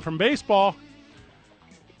calming down from baseball.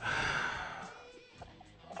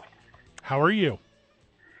 How are you?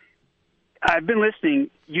 I've been listening.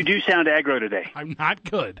 You do sound aggro today. I'm not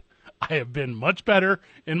good. I have been much better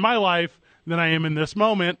in my life than I am in this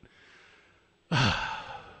moment.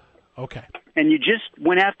 Okay. And you just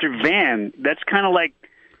went after Van. That's kind of like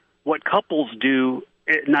what couples do.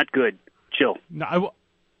 Not good. Chill. No,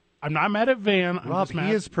 I'm not mad at Van. I'm Rob, just mad.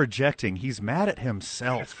 he is projecting. He's mad at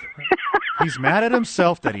himself. He's mad at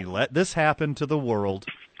himself that he let this happen to the world,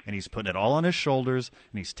 and he's putting it all on his shoulders,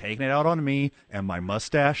 and he's taking it out on me and my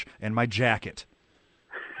mustache and my jacket.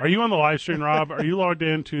 Are you on the live stream, Rob? Are you logged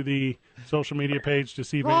into the social media page to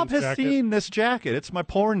see Rob Van's has jacket? seen this jacket. It's my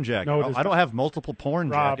porn jacket. No, it is I don't not. have multiple porn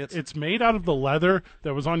Rob, jackets. it's made out of the leather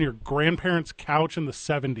that was on your grandparents' couch in the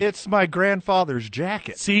 70s. It's my grandfather's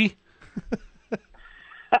jacket. See?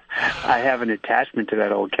 I have an attachment to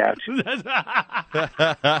that old couch.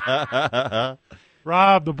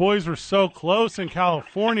 Rob, the boys were so close in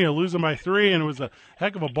California, losing by 3, and it was a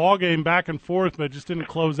heck of a ball game back and forth, but it just didn't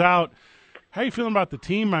close out. How you feeling about the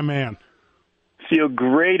team, my man? Feel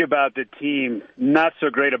great about the team, not so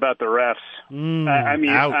great about the refs. I mean,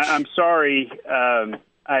 I'm sorry.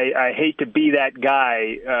 I hate to be that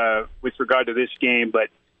guy with regard to this game, but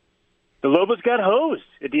the Lobos got hosed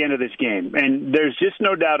at the end of this game, and there's just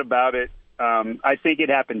no doubt about it. I think it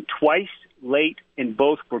happened twice late, and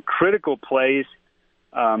both were critical plays.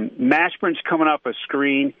 Mashburn's coming off a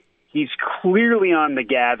screen. He's clearly on the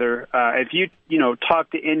gather. If you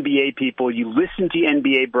talk to NBA people, you listen to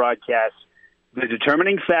NBA broadcasts, the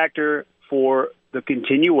determining factor for the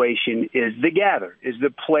continuation is the gather, is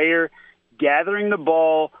the player gathering the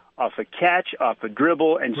ball off a catch, off a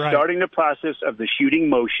dribble, and starting the process of the shooting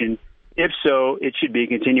motion. If so, it should be a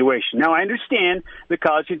continuation. Now, I understand the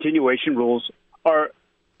college continuation rules are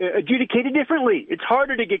adjudicated differently. It's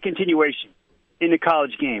harder to get continuation in the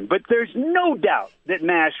college game. But there's no doubt that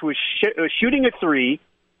Mash was shooting a 3,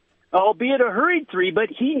 albeit a hurried 3, but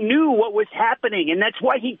he knew what was happening, and that's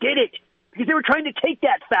why he did it, because they were trying to take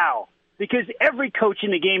that foul. Because every coach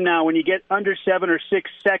in the game now, when you get under 7 or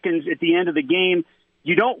 6 seconds at the end of the game,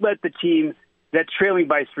 you don't let the team that's trailing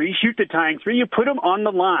by 3 shoot the tying 3. You put them on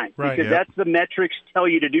the line, because that's the metrics tell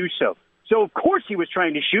you to do so. So, of course, he was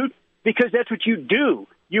trying to shoot, because that's what you do.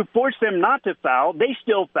 You force them not to foul. They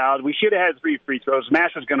still fouled. We should have had 3 free throws.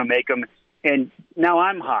 Mash was going to make them, and now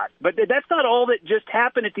I'm hot. But that's not all that just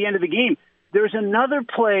happened at the end of the game. There's another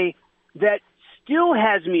play that still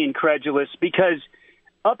has me incredulous, because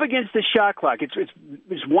up against the shot clock,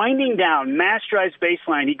 it's winding down. Mash drives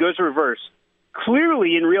baseline. He goes reverse.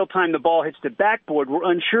 Clearly, in real time, the ball hits the backboard. We're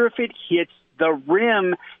unsure if it hits the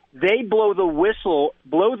rim. They blow the whistle,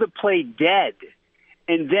 blow the play dead.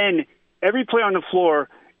 And then every player on the floor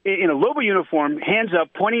in a Lobo uniform, hands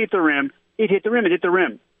up, pointing at the rim. It hit the rim. It hit the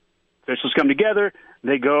rim. Officials come together.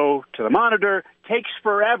 They go to the monitor. Takes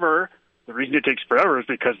forever. The reason it takes forever is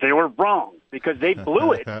because they were wrong, because they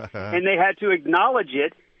blew it, and they had to acknowledge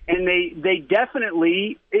it, and they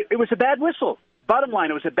definitely – it was a bad whistle. Bottom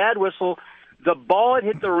line, it was a bad whistle. The ball had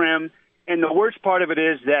hit the rim, and the worst part of it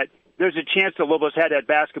is that there's a chance the Lobos had that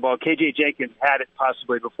basketball. KJ Jenkins had it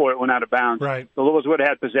possibly before it went out of bounds. Right. The Lobos would have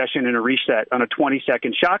had possession and a reset on a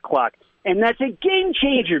 20-second shot clock, and that's a game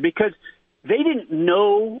changer because they didn't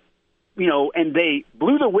know, and they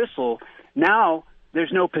blew the whistle. Now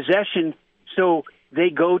there's no possession, so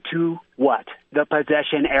they go to what? The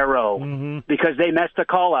possession arrow, because they messed the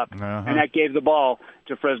call up, and that gave the ball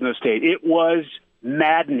to Fresno State. It was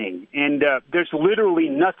maddening, and there's literally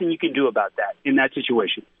nothing you can do about that in that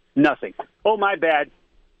situation. Nothing. Oh, my bad.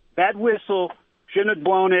 Bad whistle. Shouldn't have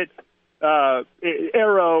blown it.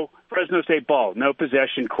 Arrow, Fresno State ball. No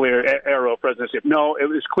possession, clear. Arrow, Fresno State. No, it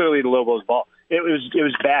was clearly the Lobos' ball. It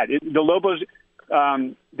was bad. The Lobos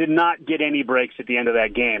did not get any breaks at the end of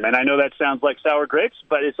that game. And I know that sounds like sour grapes,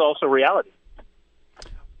 but it's also reality.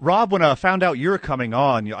 Rob, when I found out you were coming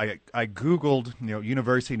on, I Googled,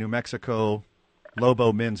 University of New Mexico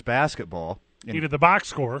Lobo men's basketball, Needed the box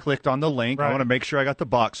score. Clicked on the link. Right. I want to make sure I got the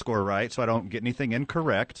box score right so I don't get anything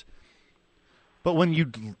incorrect. But when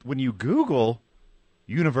you Google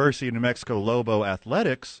University of New Mexico Lobo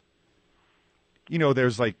Athletics,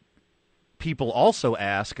 there's like people also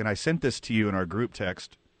ask, and I sent this to you in our group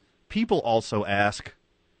text, people also ask,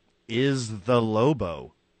 is the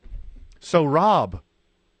Lobo? So, Rob,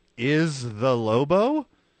 is the Lobo?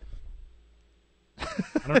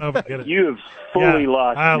 I don't know if I get it. You have fully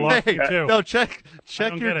lost I me. lost you too. No, check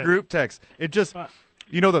your group text. It just,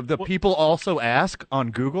 the people also ask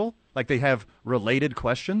on Google, like they have related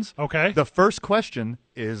questions. Okay. The first question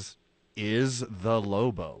is the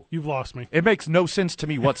Lobo? You've lost me. It makes no sense to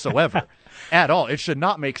me whatsoever at all. It should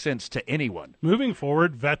not make sense to anyone. Moving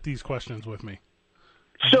forward, vet these questions with me.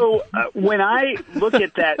 So when I look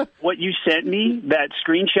at that, what you sent me, that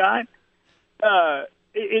screenshot,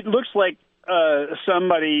 it looks like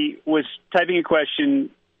somebody was typing a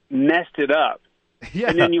question, messed it up. Yeah.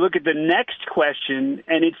 And then you look at the next question,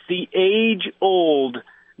 and it's the age-old,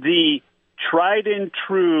 the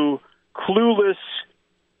tried-and-true, clueless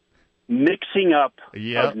mixing up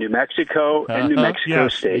of New Mexico and New Mexico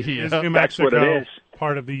State. Is New That's what Mexico it is.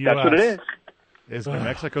 part of the U.S.? That's what it is. Is New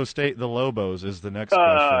Mexico State the Lobos is the next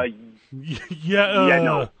question.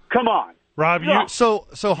 No. Come on. Rob, No.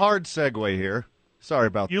 So hard segue here. Sorry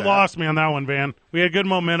about that. You lost me on that one, Van. We had good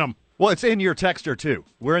momentum. Well, it's in your texter, too.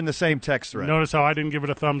 We're in the same text thread. Notice how I didn't give it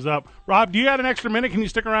a thumbs up. Rob, do you have an extra minute? Can you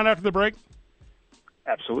stick around after the break?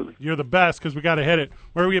 Absolutely. You're the best because we got to hit it.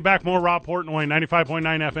 Where we get back, more Rob Portnoy,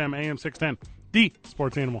 95.9 FM, AM 610, the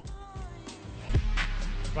Sports Animal.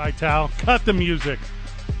 Vital, cut the music.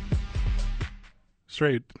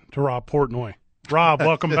 Straight to Rob Portnoy. Rob,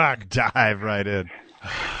 welcome back. Dive right in.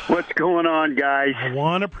 What's going on, guys? I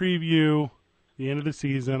want to preview the end of the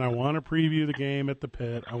season. I want to preview the game at the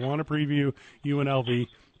pit. I want to preview UNLV.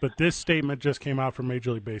 But this statement just came out from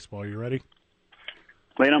Major League Baseball. You ready?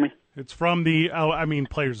 Lay it on me. It's from the,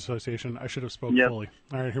 Players Association. I should have spoken fully.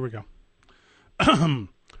 All right, here we go.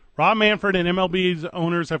 Rob Manfred and MLB's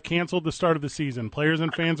owners have canceled the start of the season. Players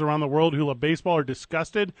and fans around the world who love baseball are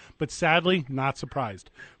disgusted, but sadly not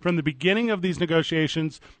surprised. From the beginning of these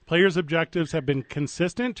negotiations, players' objectives have been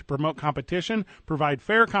consistent: to promote competition, provide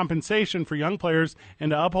fair compensation for young players,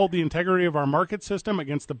 and to uphold the integrity of our market system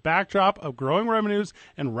against the backdrop of growing revenues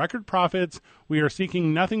and record profits. We are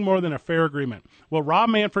seeking nothing more than a fair agreement. What Rob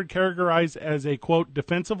Manfred characterized as a, quote,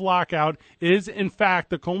 defensive lockout is, in fact,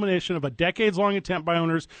 the culmination of a decades-long attempt by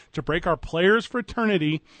owners to break our players'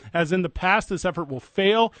 fraternity. As in the past, this effort will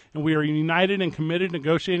fail, and we are united and committed to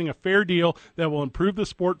negotiating a fair deal that will improve the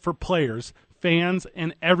sport for players, fans,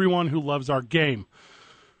 and everyone who loves our game.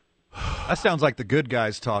 That sounds like the good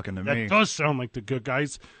guys talking to me. That does sound like the good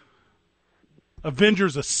guys.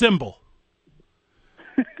 Avengers Assemble.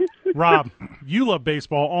 Rob, you love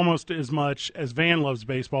baseball almost as much as Van loves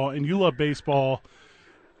baseball, and you love baseball,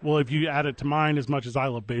 well, if you add it to mine, as much as I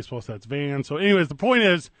love baseball, so that's Van. So anyways, the point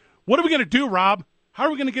is, what are we going to do, Rob? How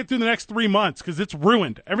are we going to get through the next 3 months? Because it's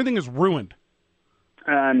ruined. Everything is ruined.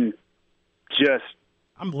 I'm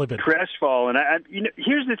livid. Crestfallen.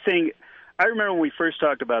 Here's the thing. I remember when we first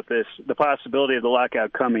talked about this, the possibility of the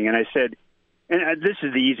lockout coming, and I said, and this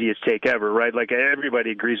is the easiest take ever, right? Like,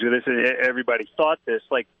 everybody agrees with this, and everybody thought this.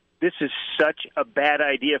 Like, this is such a bad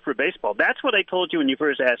idea for baseball. That's what I told you when you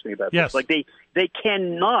first asked me about this. Like, they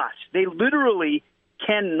literally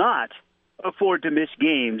cannot afford to miss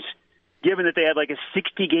games, given that they had like a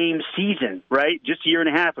 60-game season, right, just a year and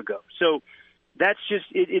a half ago. So that's just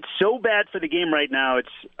it's so bad for the game right now.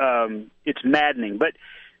 It's maddening. But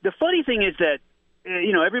the funny thing is that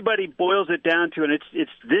everybody boils it down to, and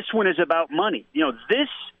it's this one is about money. This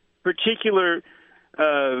particular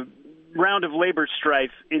round of labor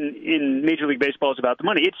strife in Major League Baseball is about the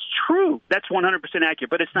money. It's true. That's 100%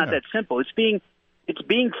 accurate, but it's not that simple. It's being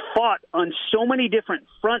fought on so many different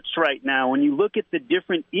fronts right now when you look at the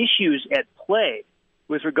different issues at play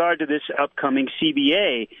with regard to this upcoming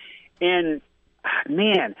CBA. And,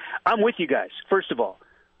 man, I'm with you guys. First of all,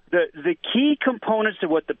 the key components of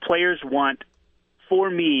what the players want for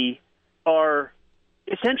me are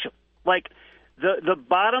essential. Like the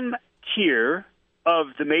bottom tier of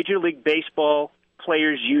the Major League Baseball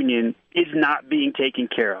Players Union is not being taken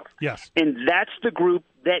care of. Yes. And that's the group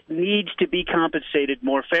that needs to be compensated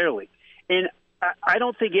more fairly. And I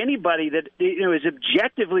don't think anybody that is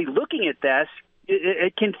objectively looking at this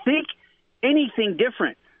it can think anything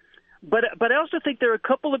different. But I also think there are a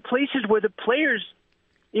couple of places where the players,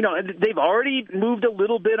 they've already moved a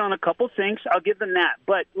little bit on a couple things. I'll give them that.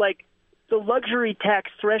 But, like, the luxury tax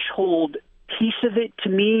threshold piece of it to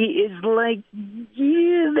me is like,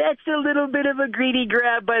 yeah, that's a little bit of a greedy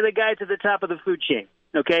grab by the guys at the top of the food chain.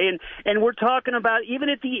 Okay, and we're talking about even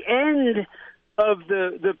at the end of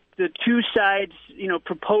the two sides,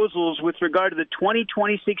 proposals with regard to the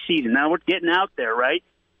 2026 season. Now we're getting out there, right?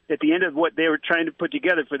 At the end of what they were trying to put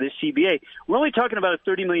together for this CBA, we're only talking about a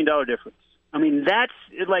 $30 million difference. I mean, that's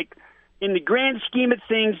like, in the grand scheme of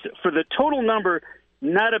things, for the total number,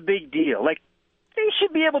 not a big deal. Like, they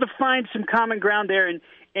should be able to find some common ground there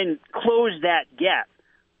and close that gap.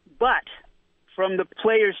 But from the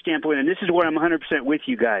player's standpoint, and this is where I'm 100% with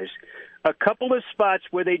you guys, a couple of spots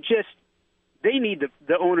where they need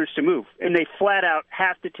the owners to move, and they flat out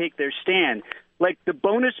have to take their stand. Like the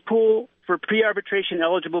bonus pool for pre-arbitration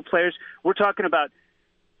eligible players, we're talking about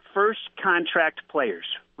first contract players,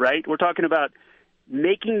 right? We're talking about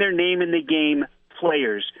making their name in the game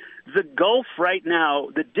players. The gulf right now,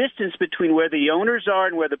 the distance between where the owners are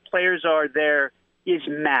and where the players are there is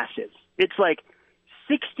massive. It's like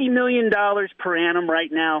 $60 million per annum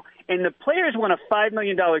right now, and the players want a $5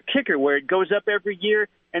 million kicker where it goes up every year,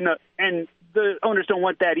 and the owners don't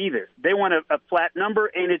want that either. They want a flat number,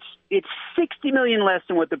 and it's $60 million less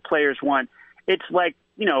than what the players want. It's like,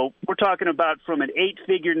 we're talking about from an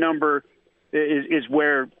 8-figure number is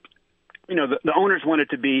where, the owners want it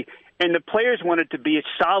to be, and the players want it to be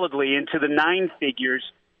solidly into the 9 figures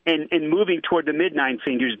and moving toward the mid 9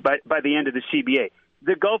 figures by the end of the CBA.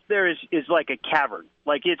 The gulf there is like a cavern.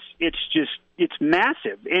 Like it's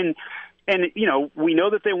massive. And we know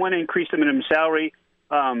that they want to increase the minimum salary.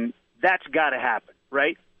 That's got to happen,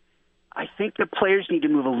 right? I think the players need to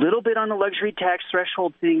move a little bit on the luxury tax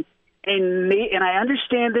threshold thing. And I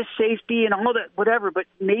understand this safety and all that, whatever, but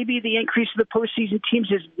maybe the increase of the postseason teams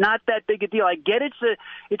is not that big a deal. I get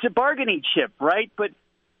it's a bargaining chip, right? But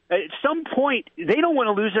at some point, they don't want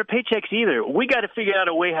to lose their paychecks either. We got to figure out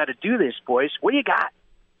a way how to do this, boys. What do you got?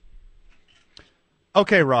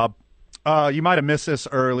 Okay, Rob. You might have missed this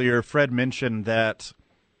earlier. Fred mentioned that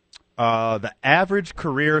the average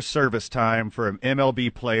career service time for an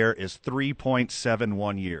MLB player is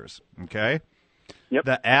 3.71 years. Okay? Yep.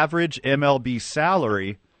 The average MLB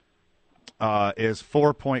salary is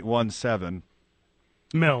 4.17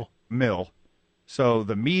 mil. So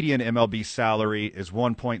the median MLB salary is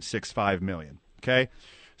 1.65 million. Okay?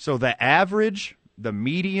 So the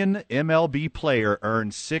median MLB player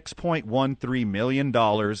earns $6.13 million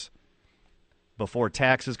before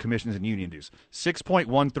taxes, commissions, and union dues.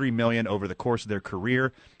 $6.13 million over the course of their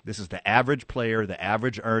career. This is the average player, the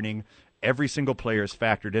average earning. Every single player is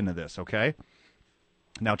factored into this, okay?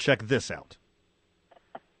 Now check this out.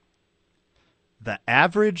 The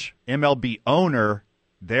average MLB owner,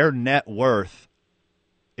 their net worth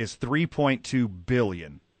is $3.2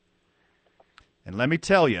 billion. And let me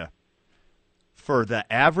tell you, for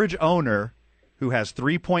the average owner who has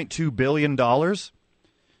 $3.2 billion,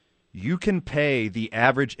 you can pay the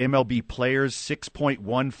average MLB player's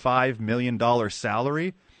 $6.15 million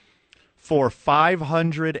salary for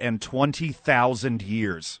 520,000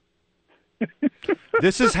 years.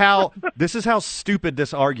 This is how stupid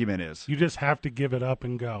this argument is. You just have to give it up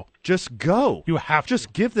and go. Just go. You have to.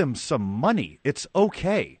 Just give them some money. It's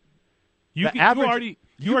okay. You already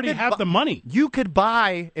have the money. You could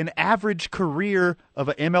buy an average career of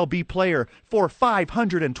an MLB player for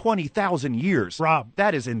 520,000 years. Rob,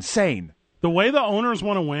 that is insane. The way the owners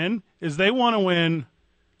want to win is they want to win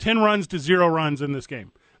 10 runs to 0 runs in this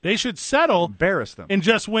game. They should settle, embarrass them, and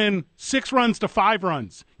just win 6 runs to 5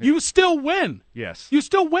 runs. You still win. Yes, you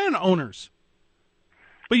still win, owners.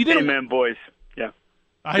 But you didn't. Amen, boys. Yeah.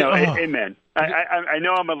 Amen. I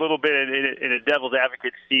know I'm a little bit in a devil's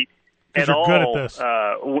advocate seat at all good at this.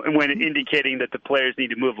 When indicating that the players need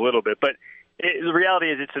to move a little bit, but the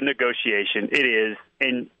reality is it's a negotiation. It is,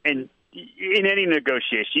 and in any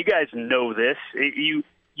negotiation, you guys know this. You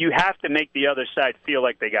have to make the other side feel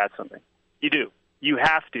like they got something. You do. You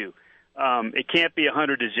have to. It can't be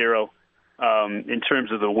 100-0 in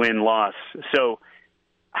terms of the win-loss. So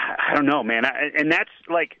I don't know, man. And that's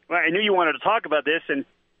like, I knew you wanted to talk about this, and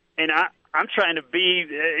I'm trying to be,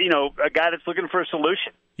 a guy that's looking for a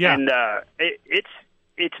solution. Yeah. And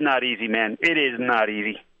it's not easy, man. It is not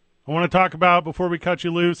easy. I want to talk about, before we cut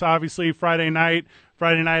you loose, obviously Friday night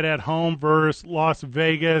at home versus Las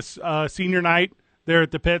Vegas, senior night there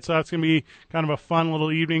at the pit, so that's going to be kind of a fun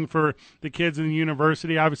little evening for the kids in the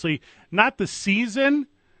university. Obviously, not the season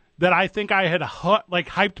that I think I had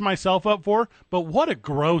hyped myself up for, but what a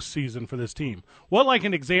gross season for this team. What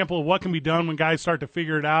an example of what can be done when guys start to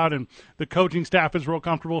figure it out and the coaching staff is real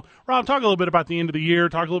comfortable. Rob, talk a little bit about the end of the year,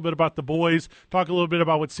 talk a little bit about the boys, talk a little bit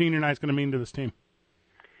about what senior night is going to mean to this team.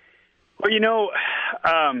 Well,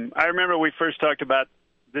 I remember we first talked about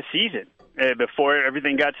the season before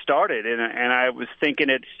everything got started, and I was thinking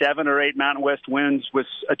that 7 or 8 Mountain West wins was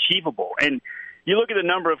achievable. And you look at the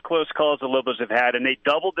number of close calls the Lobos have had, and they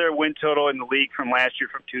doubled their win total in the league from last year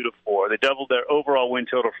from 2 to 4. They doubled their overall win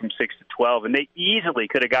total from 6 to 12, and they easily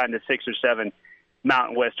could have gotten to 6 or 7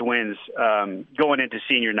 Mountain West wins going into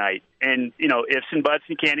senior night. And, ifs and buts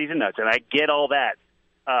and candies and nuts, and I get all that.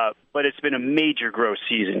 But it's been a major growth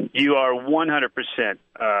season. You are 100%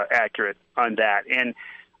 accurate on that. And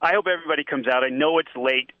I hope everybody comes out. I know it's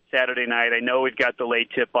late Saturday night. I know we've got the late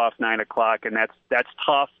tip-off, 9 o'clock, and that's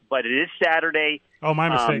tough, but it is Saturday. Oh, my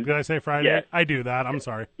mistake. Did I say Friday? Yeah. I do that. I'm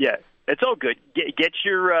sorry. Yeah, it's all good. Get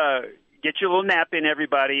your little nap in,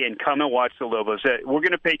 everybody, and come and watch the Lobos. We're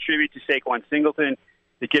going to pay tribute to Saquon Singleton,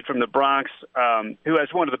 the kid from the Bronx, who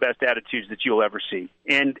has one of the best attitudes that you'll ever see.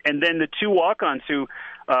 And then the 2 walk-ons who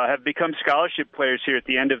have become scholarship players here at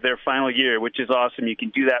the end of their final year, which is awesome. You can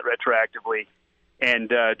do that retroactively.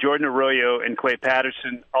 And Jordan Arroyo and Clay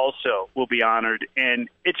Patterson also will be honored. And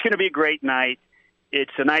it's going to be a great night.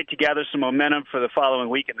 It's a night to gather some momentum for the following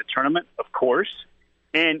week in the tournament, of course.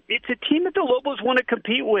 And it's a team that the Lobos want to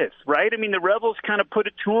compete with, right? I mean, the Rebels kind of put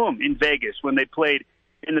it to them in Vegas when they played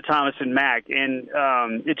in the Thomas and Mack. And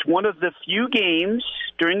it's one of the few games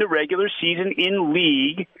during the regular season in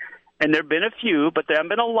league, and there have been a few, but there haven't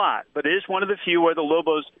been a lot. But it is one of the few where the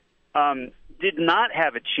Lobos did not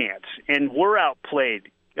have a chance and were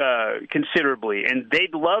outplayed considerably. And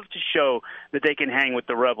they'd love to show that they can hang with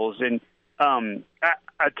the Rebels. And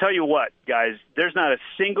I tell you what, guys, there's not a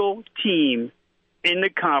single team in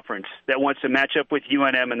the conference that wants to match up with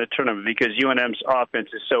UNM in the tournament because UNM's offense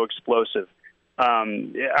is so explosive.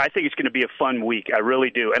 I think it's going to be a fun week. I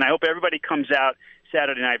really do. And I hope everybody comes out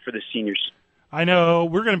Saturday night for the seniors. I know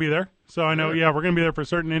we're going to be there. So I know, we're going to be there for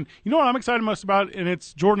certain. And you know what I'm excited most about? And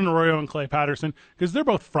it's Jordan Arroyo and Clay Patterson because they're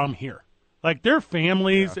both from here. Like their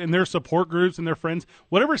families and their support groups and their friends,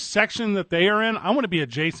 whatever section that they are in, I want to be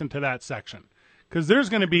adjacent to that section because there's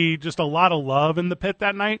going to be just a lot of love in the pit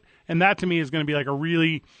that night. And that to me is going to be like a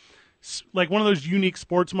really, like one of those unique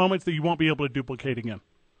sports moments that you won't be able to duplicate again.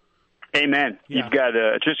 Amen. Yeah. You've got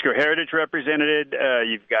Atrisco Heritage represented.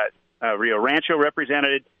 You've got Rio Rancho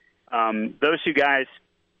represented. Those 2 guys,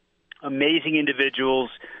 amazing individuals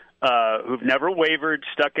who've never wavered,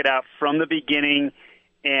 stuck it out from the beginning,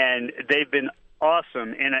 and they've been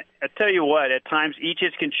awesome. And I tell you what, at times each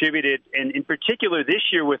has contributed, and in particular this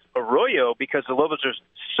year with Arroyo, because the Lobos are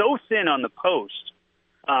so thin on the post.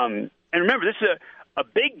 And remember, this is a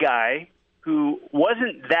big guy who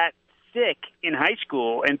wasn't that thick in high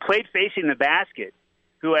school and played facing the basket,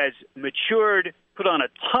 who has matured, put on a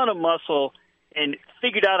ton of muscle, and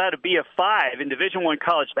figured out how to be a 5 in Division I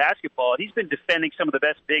college basketball. And he's been defending some of the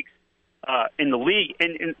best bigs in the league.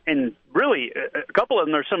 And really, a couple of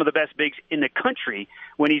them are some of the best bigs in the country.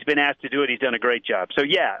 When he's been asked to do it, he's done a great job. So,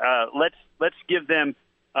 let's give them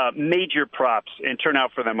major props and turn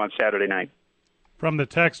out for them on Saturday night. From the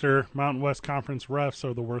texter, Mountain West Conference refs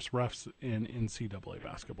are the worst refs in NCAA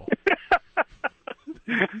basketball.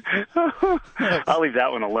 I'll leave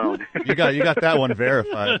that one alone. You got that one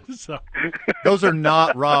verified. Those are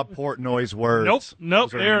not Rob Portnoy's words.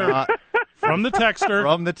 Nope. They're not from the texter.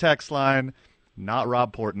 From the text line, not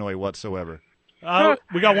Rob Portnoy whatsoever.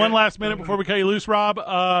 We got one last minute before we cut you loose, Rob.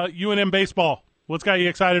 UNM baseball. What's got you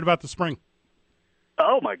excited about the spring?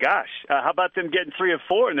 Oh, my gosh. How about them getting 3 of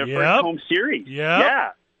 4 in their first home series?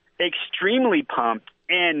 Yeah. Extremely pumped.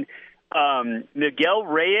 And Miguel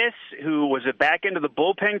Reyes, who was a back end of the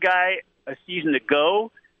bullpen guy a season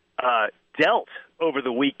ago, dealt over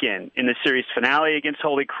the weekend in the series finale against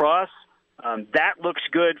Holy Cross. That looks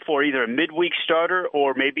good for either a midweek starter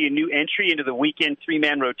or maybe a new entry into the weekend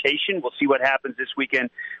 3-man rotation. We'll see what happens this weekend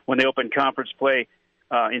when they open conference play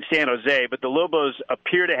in San Jose. But the Lobos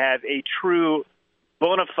appear to have a true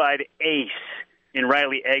bona fide ace in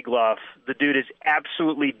Riley Egloff. The dude is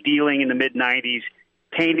absolutely dealing in the mid-90s,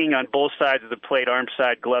 painting on both sides of the plate, arm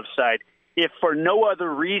side, glove side. If for no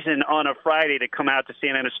other reason on a Friday to come out to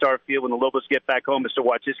Santa Ana Starfield when the Lobos get back home is to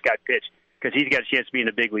watch this guy pitch because he's got a chance to be in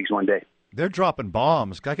the big leagues one day. They're dropping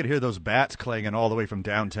bombs. I could hear those bats clanging all the way from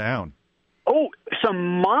downtown. Oh,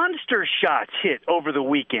 some monster shots hit over the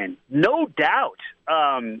weekend, no doubt.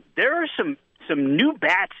 There are some new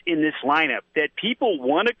bats in this lineup that people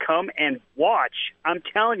want to come and watch. I'm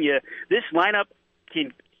telling you, this lineup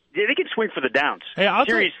they can swing for the downs. Hey,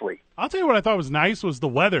 seriously. I'll tell you what I thought was nice was the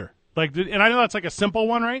weather. And I know that's like a simple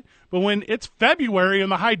one, right? But when it's February in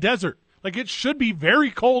the high desert, it should be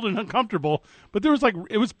very cold and uncomfortable. But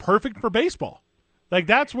it was perfect for baseball. Like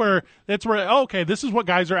that's where okay, this is what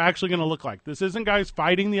guys are actually going to look like. This isn't guys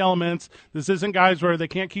fighting the elements. This isn't guys where they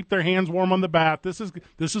can't keep their hands warm on the bat. This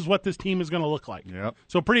is what this team is going to look like. Yep.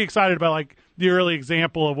 So pretty excited about like the early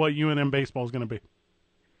example of what UNM baseball is going to be.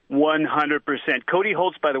 100%. Cody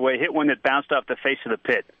Holtz, by the way, hit one that bounced off the face of the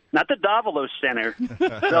pit. Not the Davalos Center,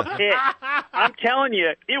 the pit. I'm telling you,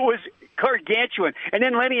 it was gargantuan. And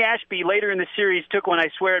then Lenny Ashby later in the series took one, I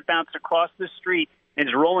swear it bounced across the street and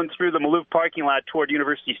is rolling through the Maloof parking lot toward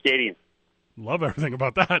University Stadium. Love everything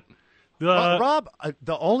about that. Rob,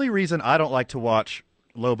 the only reason I don't like to watch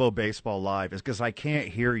Lobo baseball live is because I can't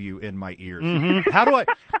hear you in my ears. Mm-hmm.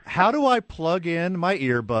 How do I plug in my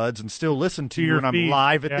earbuds and still listen to you when I'm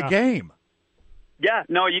live at the game? Yeah,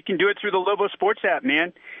 no, you can do it through the Lobo Sports app,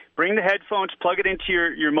 man. Bring the headphones, plug it into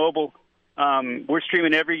your mobile. We're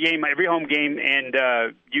streaming every game, every home game,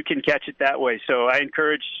 and you can catch it that way. So I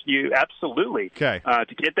encourage you absolutely to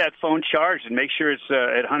get that phone charged and make sure it's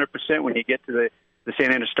at 100% when you get to the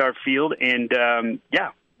Santa Ana Star Field. And,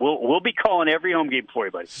 we'll be calling every home game for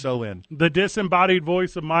you, buddy. So in. The disembodied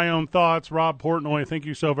voice of my own thoughts, Rob Portnoy, thank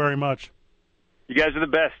you so very much. You guys are the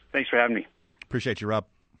best. Thanks for having me. Appreciate you, Rob.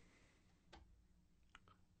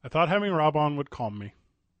 I thought having Rob on would calm me.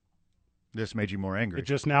 This made you more angry. It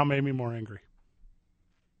just now made me more angry.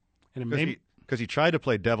 And because he tried to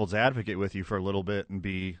play devil's advocate with you for a little bit and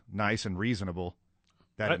be nice and reasonable.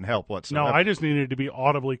 That didn't help whatsoever. No, I just needed to be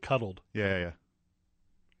audibly cuddled. Yeah.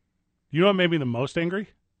 You know what made me the most angry?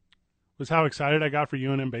 Was how excited I got for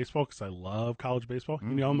UNM baseball because I love college baseball.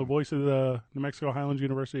 Mm-hmm. You know, I'm the voice of the New Mexico Highlands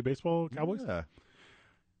University baseball Cowboys. Yeah.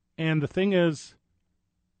 And the thing is,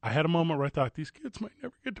 I had a moment where I thought, these kids might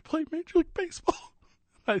never get to play Major League Baseball.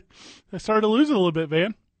 I started to lose it a little bit,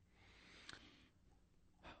 Van.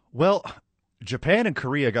 Well, Japan and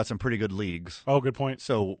Korea got some pretty good leagues. Oh, good point.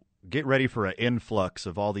 So get ready for an influx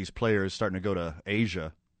of all these players starting to go to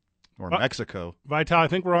Asia or Mexico. Vital, I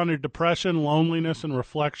think we're under depression, loneliness, and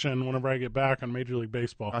reflection whenever I get back on Major League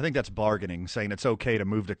Baseball. I think that's bargaining, saying it's okay to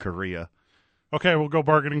move to Korea. Okay, we'll go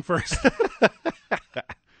bargaining first.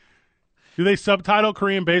 Do they subtitle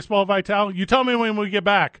Korean baseball, Vital? You tell me when we get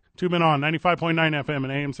back. 2 Men On, 95.9 FM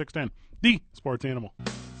and AM 610. The Sports Animal.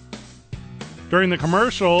 During the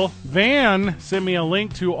commercial, Van sent me a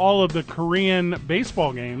link to all of the Korean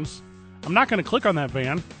baseball games. I'm not going to click on that,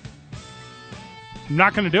 Van. I'm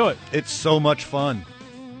not going to do it. It's so much fun.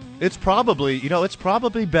 It's probably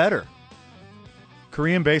better.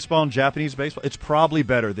 Korean baseball and Japanese baseball, it's probably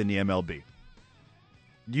better than the MLB.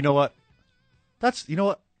 You know what?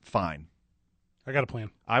 Fine. I got a plan.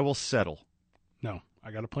 I will settle. No, I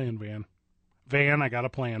got a plan, Van. Van, I got a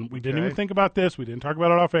plan. We didn't even think about this. We didn't talk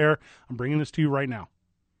about it off air. I'm bringing this to you right now.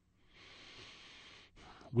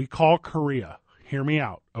 We call Korea. Hear me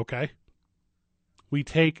out, okay? We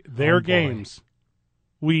take their games.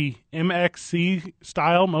 We MXC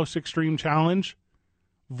style, Most Extreme Challenge,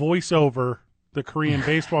 voice over the Korean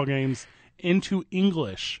baseball games into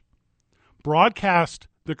English. Broadcast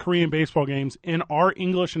the Korean baseball games in our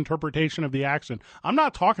English interpretation of the action. I'm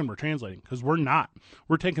not talking we're translating, because we're not.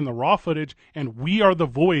 We're taking the raw footage, and we are the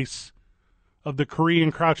voice of the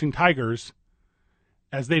Korean Crouching Tigers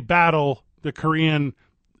as they battle the Korean,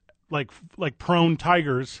 like prone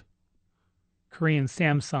tigers. Korean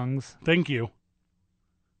Samsungs. Thank you.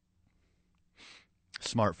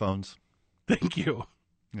 Smartphones. Thank you.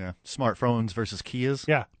 Yeah, smartphones versus Kias.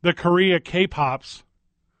 Yeah, the Korea K-pops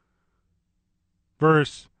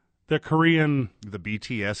versus the Korean... The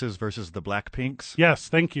BTSs versus the Blackpinks. Yes,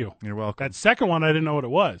 thank you. You're welcome. That second one, I didn't know what it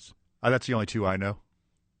was. That's the only two I know.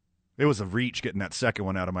 It was a reach getting that second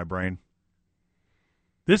one out of my brain.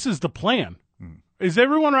 This is the plan. Is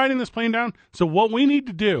everyone writing this plan down? So what we need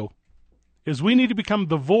to do is we need to become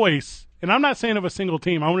the voice, and I'm not saying of a single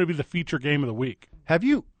team. I want to be the feature game of the week. Have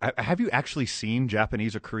you actually seen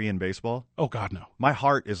Japanese or Korean baseball? Oh, God, no. My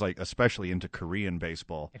heart is especially into Korean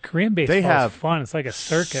baseball. Korean baseball is fun. It's like a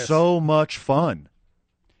circus. So much fun.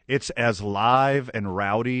 It's as live and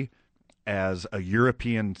rowdy as a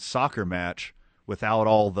European soccer match without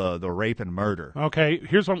all the rape and murder. Okay,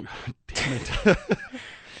 here's what damn it.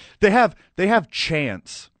 They have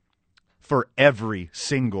chants for every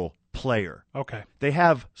single player. Okay. They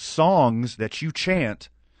have songs that you chant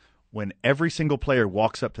when every single player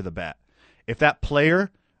walks up to the bat. If that player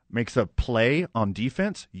makes a play on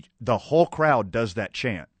defense, the whole crowd does that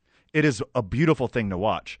chant. It is a beautiful thing to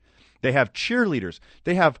watch. They have cheerleaders.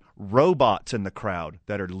 They have robots in the crowd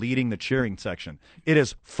that are leading the cheering section. It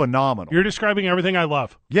is phenomenal. You're describing everything I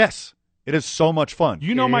love. Yes. It is so much fun.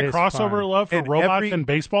 You know my crossover love for robots in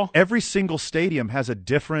baseball? Every single stadium has a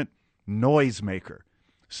different noise maker.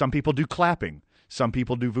 Some people do clapping. Some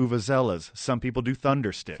people do vuvuzelas. Some people do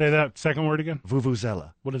thundersticks. Say that second word again.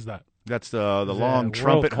 Vuvuzela. What is that? That's the long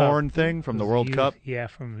trumpet horn thing from the World Cup. Yeah,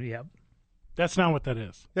 That's not what that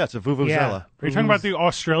is. Yeah, it's a vuvuzela. Yeah. Are you talking about the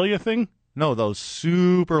Australia thing? No, those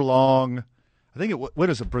super long. I think what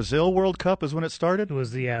is it? Brazil World Cup is when it started. It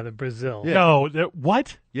was the Brazil. Yeah. No,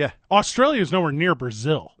 what? Yeah, Australia is nowhere near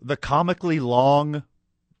Brazil. the comically long,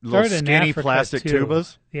 little Started in skinny Africa, plastic too.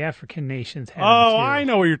 tubas. The African nations have Oh, them, too. I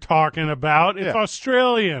know what you're talking about. It's Yeah.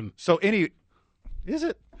 Australian. So is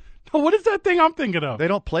it? No, what is that thing I'm thinking of? They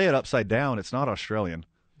don't play it upside down. It's not Australian.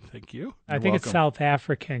 Thank you. I think it's welcome. South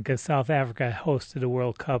African because South Africa hosted the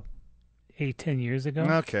World Cup 10 years ago.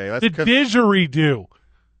 Okay, that's The didgeridoo.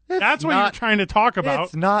 That's what you're not- trying to talk about.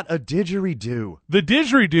 It's not a didgeridoo. The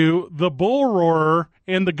didgeridoo, the bull roarer,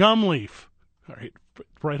 and the gum leaf. All right,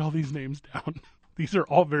 write all these names down. These are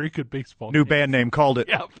all very good baseball New names. band name, called it.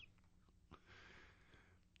 Yep.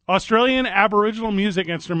 Australian Aboriginal music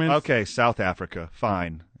instruments. Okay, South Africa.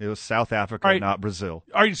 Fine. It was South Africa, All right. not Brazil.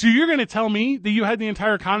 All right, so you're going to tell me that you had the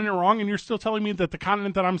entire continent wrong, and you're still telling me that the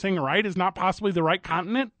continent that I'm saying right is not possibly the right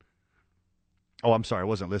continent? Oh, I'm sorry. I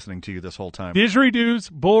wasn't listening to you this whole time.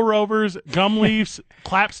 Didgeridoos, bull rovers, gum leafs,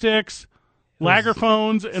 clapsticks,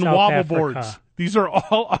 lagerphones, and South wobble Africa. boards. These are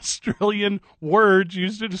all Australian words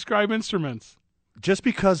used to describe instruments. Just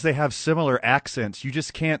because they have similar accents, you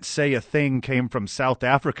just can't say a thing came from South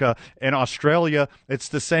Africa and Australia. It's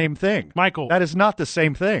the same thing. Michael. That is not the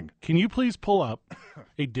same thing. Can you please pull up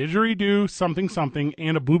a didgeridoo something something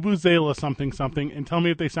and a vuvuzela something something and tell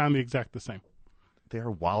me if they sound the exact the same? They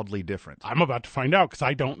are wildly different. I'm about to find out because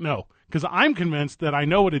I don't know. Because I'm convinced that I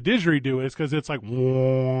know what a didgeridoo is because it's like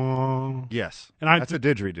wong. Yes. And that's a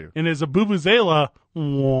didgeridoo. And as a vuvuzela,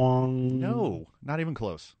 wong. No, not even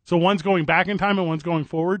close. So one's going back in time and one's going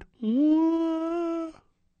forward. Wah.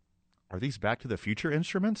 Are these Back to the Future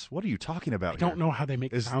instruments? What are you talking about I don't know how they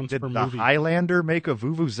make sounds did for the movies. Highlander make a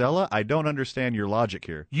vuvuzela? I don't understand your logic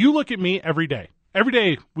here. You look at me every day. Every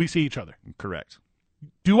day we see each other. Correct.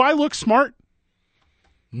 Do I look smart?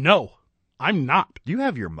 No, I'm not. You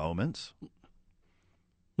have your moments.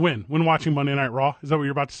 When watching Monday Night Raw? Is that what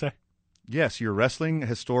you're about to say? Yes, your wrestling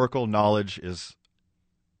historical knowledge is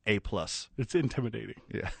A+. It's intimidating.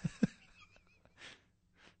 Yeah.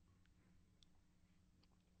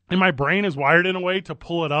 And my brain is wired in a way to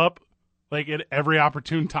pull it up like at every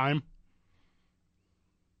opportune time.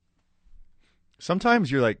 Sometimes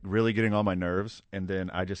you're like really getting on my nerves, and then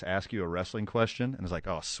I just ask you a wrestling question, and it's like,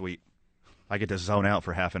 oh, sweet. I get to zone out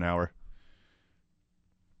for half an hour.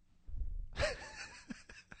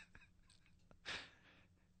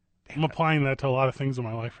 I'm applying that to a lot of things in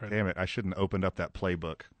my life right now. Damn it, I shouldn't have opened up that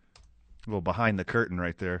playbook. A little behind the curtain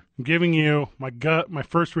right there. I'm giving you my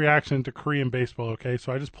first reaction to Korean baseball, okay?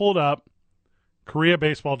 So I just pulled up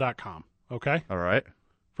KoreaBaseball.com, okay? All right.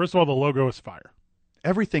 First of all, the logo is fire.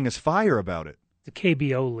 Everything is fire about it. The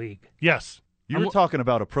KBO League. Yes. You were talking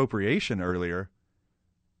about appropriation earlier.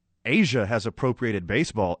 Asia has appropriated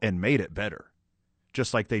baseball and made it better.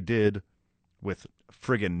 Just like they did with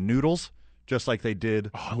friggin' noodles. Just like they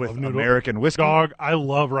did with American whiskey. Dog, I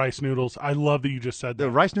love rice noodles. I love that you just said that. The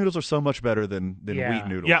rice noodles are so much better than wheat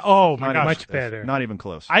noodles. Yeah, oh my gosh. Much better. Not even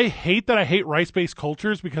close. I hate that I hate rice-based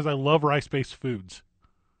cultures because I love rice-based foods.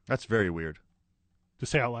 That's very weird. To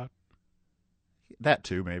say out loud. That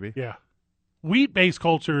too, maybe. Yeah. Wheat-based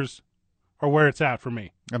cultures are where it's at for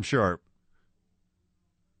me. I'm sure our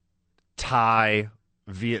Thai,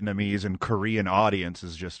 Vietnamese, and Korean audience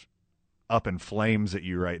is just up in flames at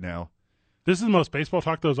you right now. This is the most baseball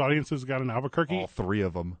talk those audiences got in Albuquerque. All three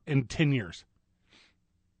of them. In 10 years.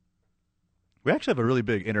 We actually have a really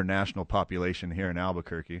big international population here in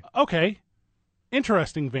Albuquerque. Okay.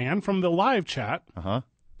 Interesting, Van, from the live chat. Uh-huh.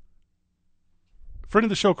 Friend of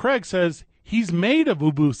the show, Craig, says he's made a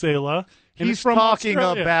vuvuzela. and He's it's from talking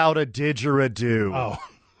Australia. about a didgeridoo. Oh.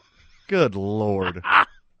 Good Lord. All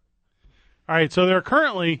right, so they're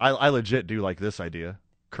currently... I legit do like this idea.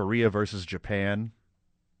 Korea versus Japan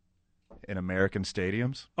in American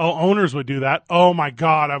stadiums. Oh, owners would do that. Oh, my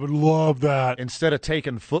God, I would love that. Instead of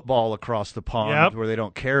taking football across the pond where they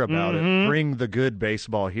don't care about it, bring the good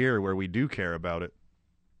baseball here where we do care about it.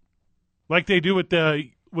 Like they do with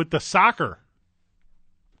the soccer.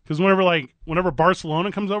 Because whenever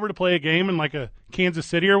Barcelona comes over to play a game in like a Kansas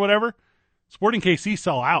City or whatever, Sporting KC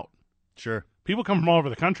sell out. Sure. People come from all over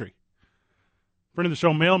the country. Friend of the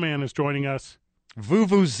show, Mailman, is joining us.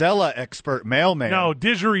 Vuvuzela expert Mailman. No,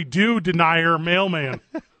 didgeridoo denier Mailman.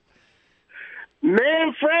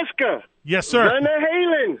 Man Fresca. Yes, sir. Van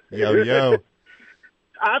Halen. Yo.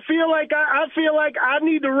 I feel like I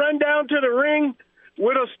need to run down to the ring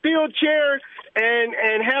with a steel chair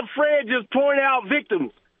and have Fred just point out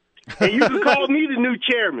victims. And you can call me the new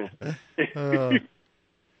chairman.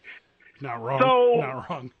 Not wrong. So, not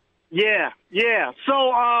wrong. Yeah.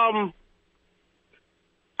 So I'm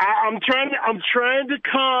trying to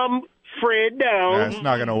calm Fred down. That's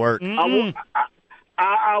not going to work.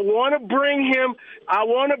 I want to bring him. I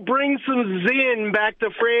want to bring some zen back to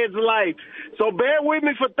Fred's life. So bear with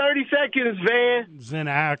me for 30 seconds, Van. Zen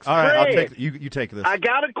acts. All right, I'll Fred, take you take this. I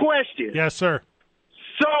got a question. Yes, sir.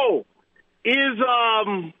 So is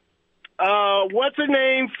what's her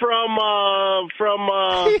name from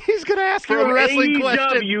He's going to ask you a wrestling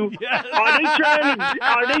AEW, question.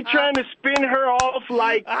 Are they trying to spin her off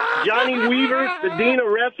like Johnny Weaver, the Dean of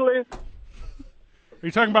Wrestling? Are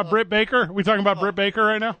you talking about Britt Baker? Are we talking about Britt Baker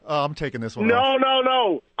right now? Oh, I'm taking this one.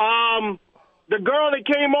 No. The girl that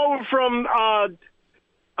came over from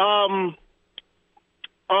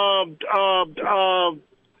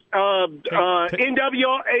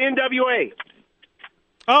NWA.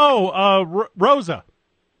 Oh, Rosa.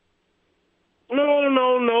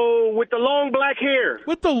 No, with the long black hair.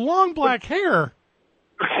 With the long black hair?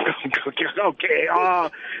 Okay.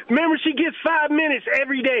 Remember, she gets 5 minutes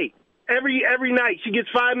every day. Every night she gets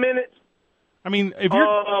 5 minutes. I mean, if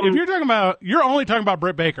you're talking about, you're only talking about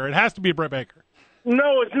Britt Baker. It has to be Britt Baker.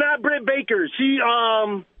 No, it's not Britt Baker. She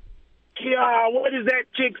what is that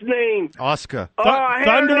chick's name? Oscar. I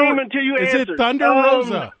had her name until you answered. Is it Thunder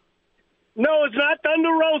Rosa? No, it's not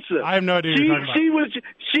Thunder Rosa. I have no idea. She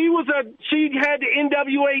had the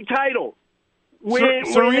NWA title when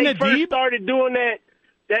Serena they first Deeb started doing that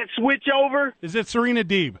switch over. Is it Serena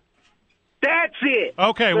Deeb? That's it.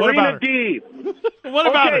 Okay, Serena what about her? Deeb. What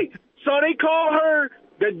about her? So they call her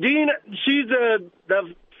the Dean. She's the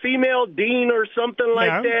female Dean or something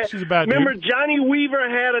like that. She's a bad Remember, dude. Johnny Weaver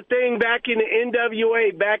had a thing back in the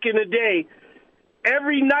NWA back in the day.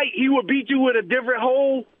 Every night he would beat you with a different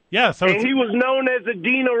hole. Yeah, so and he was known as the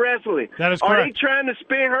Dean of Wrestling. That is Are correct. they trying to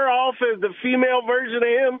spin her off as the female version of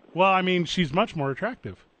him? Well, I mean, she's much more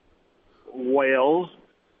attractive. Well,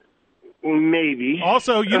 maybe.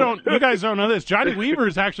 Also, you guys don't know this. Johnny Weaver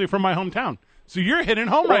is actually from my hometown. So you're hitting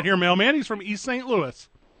home right here, mailman. He's from East St. Louis.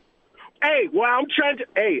 Hey, well, I'm trying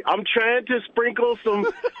to sprinkle some.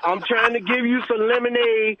 I'm trying to give you some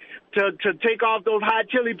lemonade to take off those hot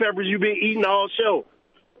chili peppers you've been eating all show.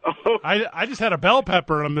 I just had a bell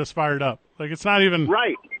pepper and I'm this fired up. Like, it's not even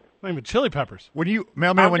right. Not even chili peppers. When you,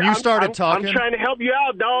 mailman, when you started talking, I'm trying to help you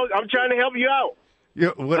out, dog. I'm trying to help you out.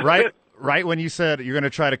 Right when you said you're going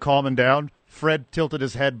to try to calm him down, Fred tilted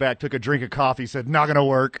his head back, took a drink of coffee, said, "Not going to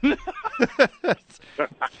work."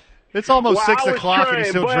 It's almost 6 o'clock and he's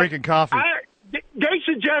still drinking coffee. They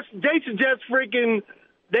should just freaking.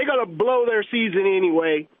 They're gonna blow their season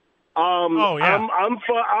anyway. I'm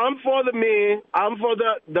for the men. I'm for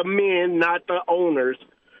the men, not the owners,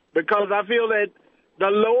 because I feel that the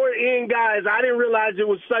lower end guys. I didn't realize it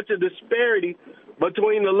was such a disparity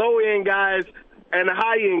between the low end guys and the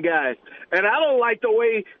high end guys, and I don't like the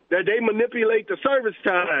way that they manipulate the service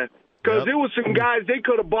time, because there was some guys they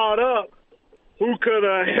could have bought up who could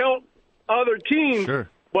have helped other teams,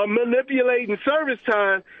 but manipulating service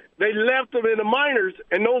time, they left them in the minors,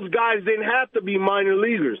 and those guys didn't have to be minor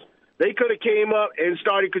leaguers. They could have came up and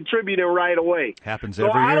started contributing right away. Happens so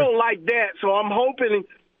every year. I don't like that. So I'm hoping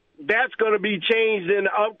that's going to be changed in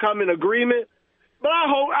the upcoming agreement. But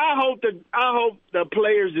I hope the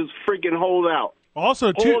players just freaking hold out.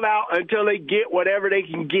 Also, hold out until they get whatever they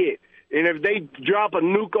can get. And if they drop a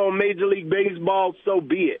nuke on Major League Baseball, so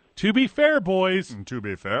be it. To be fair, boys. To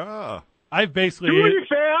be fair. I've basically... To be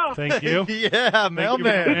fair. Thank you. Yeah,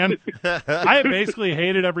 mailman. I have basically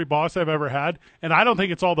hated every boss I've ever had, and I don't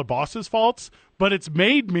think it's all the boss's faults, but it's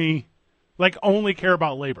made me, only care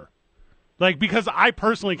about labor. Because I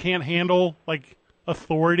personally can't handle,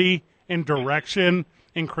 authority and direction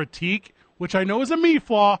and critique, which I know is a me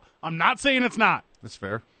flaw. I'm not saying it's not. That's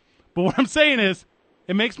fair. But what I'm saying is,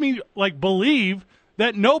 it makes me, believe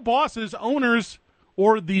that no bosses, owners,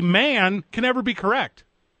 or the man can ever be correct.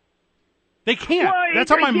 They can't. Well, that's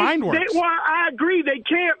how my mind works. I agree. They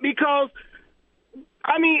can't because,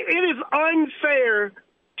 it is unfair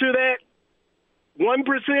to that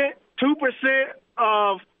 1%, 2%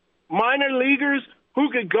 of minor leaguers who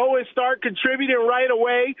could go and start contributing right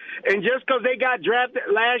away, and just because they got drafted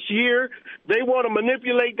last year, they want to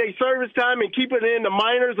manipulate their service time and keep it in the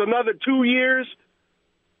minors another 2 years.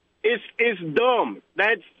 It's dumb.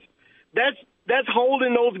 That's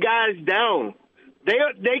holding those guys down.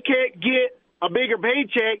 They can't get a bigger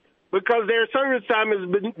paycheck because their service time is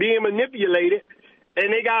being manipulated,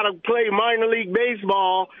 and they got to play minor league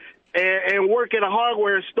baseball and work at a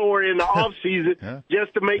hardware store in the off season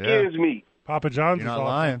just to make ends meet. Papa John's. You're not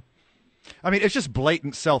lying. I mean, it's just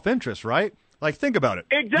blatant self-interest, right? Like, think about it.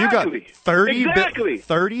 Exactly. You got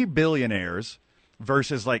 30 billionaires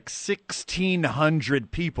versus like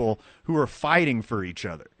 1,600 people who are fighting for each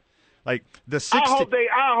other. Like I hope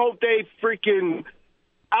they freaking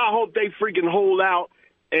hold out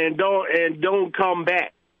and don't come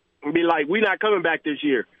back and be like, we're not coming back this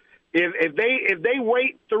year. If they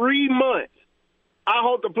wait 3 months, I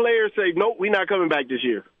hope the players say, nope, we're not coming back this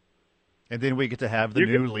year. And then we get to have the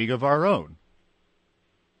new league of our own.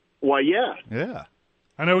 Well, yeah. Yeah.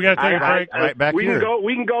 I know we got to take a break. Right back we here.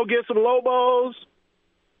 We can go get some Lobos.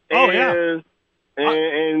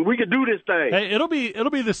 And we could do this thing. Hey, it'll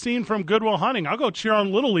be the scene from Good Will Hunting. I'll go cheer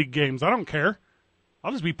on Little League games. I don't care.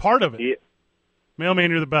 I'll just be part of it. Yeah.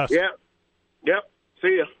 Mailman, you're the best. Yep.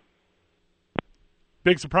 See ya.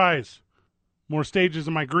 Big surprise. More stages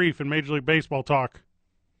of my grief in Major League Baseball talk.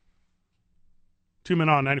 2 Men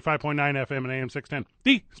On, 95.9 FM and AM 610.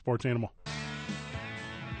 The Sports Animal.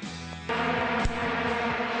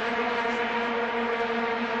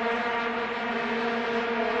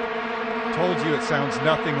 Told you it sounds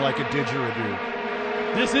nothing like a didgeridoo.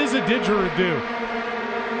 This is a didgeridoo.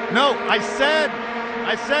 No, I said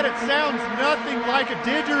it sounds nothing like a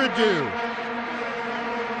didgeridoo.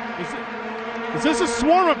 Is this a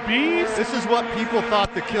swarm of bees? This is what people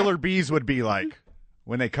thought the killer bees would be like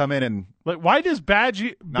when they come in and... Like, why does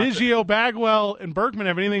Biggio, Bagwell, and Berkman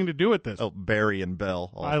have anything to do with this? Oh, Barry and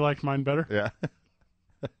Bell. I liked mine better. Yeah.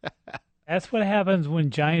 That's what happens when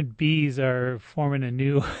giant bees are forming a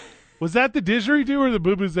new... Was that the didgeridoo or the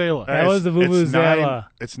Vuvuzela? That was the Vuvuzela.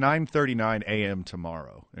 It's 9:39 a.m.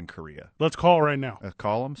 tomorrow in Korea. Let's call right now.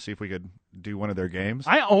 Call them, see if we could do one of their games.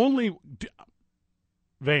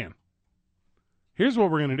 Van, here's what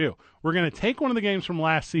we're going to do. We're going to take one of the games from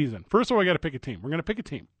last season. First of all, we got to pick a team. We're going to pick a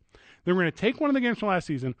team. Then we're going to take one of the games from last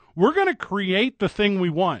season. We're going to create the thing we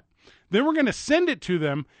want. Then we're going to send it to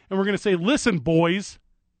them, and we're going to say, listen, boys.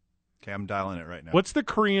 Okay, I'm dialing it right now. What's the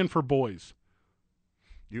Korean for boys?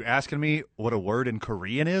 You asking me what a word in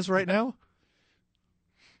Korean is right now?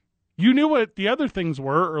 You knew what the other things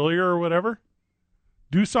were earlier or whatever.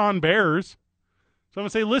 Doosan Bears. So I'm going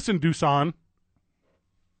to say, listen, Doosan.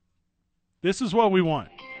 This is what we want.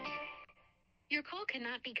 Your call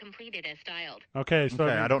cannot be completed as dialed. Okay, so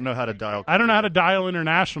I don't know how to dial. I don't know how to dial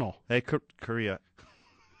international. Hey, Korea.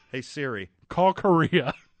 Hey, Siri. Call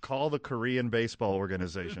Korea. Call the Korean Baseball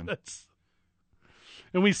Organization.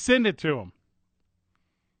 And we send it to them.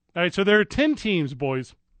 All right, so there are 10 teams,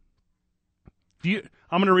 boys. I'm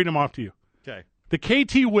going to read them off to you. Okay. The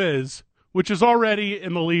KT Wiz, which is already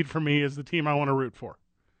in the lead for me, is the team I want to root for.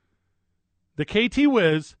 The KT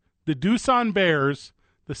Wiz, the Doosan Bears,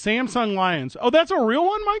 the Samsung Lions. Oh, that's a real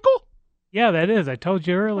one, Michael? Yeah, that is. I told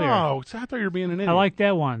you earlier. Oh, I thought you were being an idiot. I like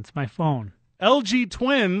that one. It's my phone. LG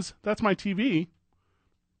Twins, that's my TV.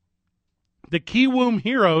 The Kiwoom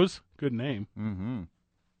Heroes, good name. Mm-hmm.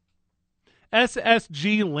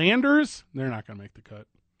 SSG Landers, they're not going to make the cut.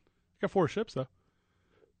 Got 4 ships, though.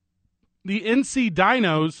 The NC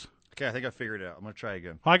Dinos. Okay, I think I figured it out. I'm going to try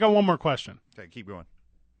again. I got one more question. Okay, keep going.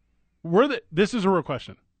 This is a real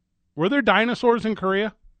question. Were there dinosaurs in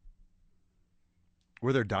Korea?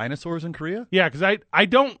 Were there dinosaurs in Korea? Yeah, because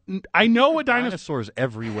I know what dinosaurs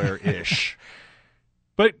everywhere-ish.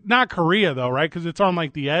 But not Korea, though, right? Because it's on,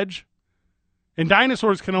 like, the edge. And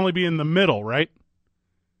dinosaurs can only be in the middle, right?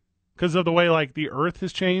 Because of the way, like, the Earth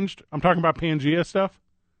has changed. I'm talking about Pangea stuff.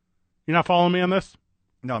 You're not following me on this?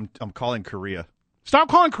 No, I'm calling Korea. Stop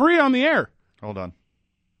calling Korea on the air. Hold on.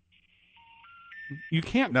 You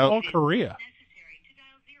can't call Korea.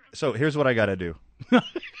 So here's what I got to do.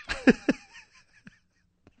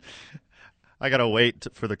 I got to wait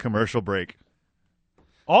for the commercial break.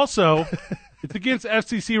 Also, it's against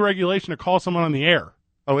FCC regulation to call someone on the air.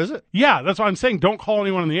 Oh, is it? Yeah, that's what I'm saying. Don't call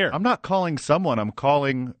anyone on the air. I'm not calling someone. I'm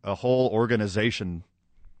calling a whole organization.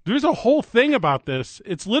 There's a whole thing about this.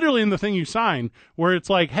 It's literally in the thing you sign where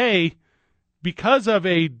it's like, hey, because of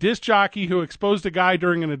a disc jockey who exposed a guy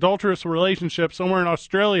during an adulterous relationship somewhere in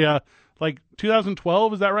Australia, like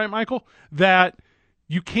 2012, is that right, Michael? That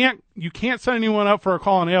you can't sign anyone up for a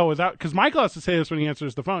call on air without, because Michael has to say this when he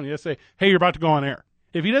answers the phone. He has to say, hey, you're about to go on air.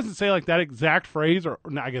 If he doesn't say like that exact phrase, or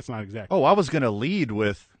no, I guess not exact. Oh, I was going to lead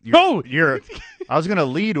with I was going to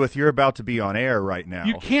lead with you're about to be on air right now.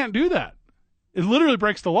 You can't do that. It literally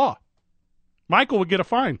breaks the law. Michael would get a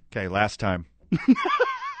fine. Okay, last time.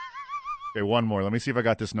 Okay, one more. Let me see if I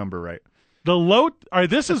got this number right. All right,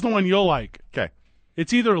 this is the one you'll like. Okay.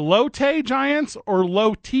 It's either Lotte Giants or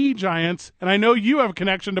Low T Giants, and I know you have a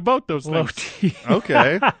connection to both those Low things. T.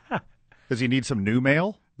 Okay. Does he need some new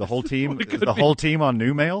mail? The whole team? It Is could the be. whole team on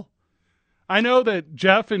new mail? I know that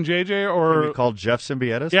Jeff and JJ Can we are call Jeff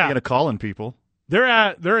Symbiotis? Yeah. You're gonna calling people.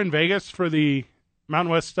 they're in Vegas for the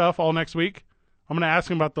Mountain West stuff all next week. I'm going to ask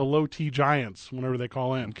them about the Low T Giants whenever they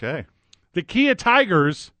call in. Okay. The Kia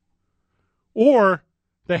Tigers or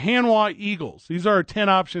the Hanwha Eagles. These are our 10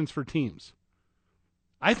 options for teams.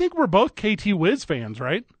 I think we're both KT Wiz fans,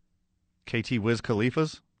 right? KT Wiz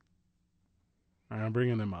Khalifas. All right, I'm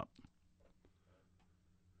bringing them up.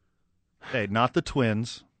 Hey, not the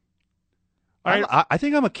Twins. All right. I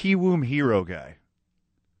think I'm a Kiwoom hero guy.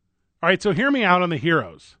 All right, so hear me out on the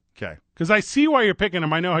heroes. Okay. Because I see why you're picking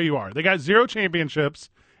them. I know how you are. They got 0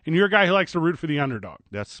 championships, and you're a guy who likes to root for the underdog.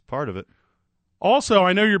 That's part of it. Also,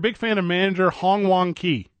 I know you're a big fan of manager Hong Wong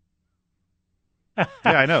Ki. Yeah,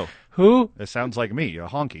 I know. Who? It sounds like me, a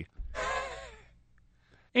honky.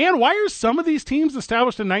 And why are some of these teams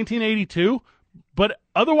established in 1982, but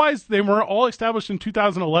otherwise they were all established in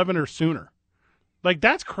 2011 or sooner? Like,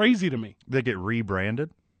 that's crazy to me. They get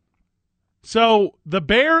rebranded. So the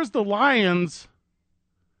Bears, the Lions,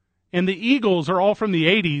 and the Eagles are all from the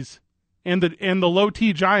 80s, and the Low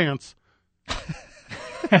T Giants.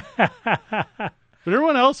 But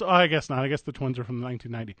everyone else, I guess not. I guess the Twins are from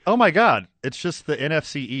 1990. Oh, my God. It's just the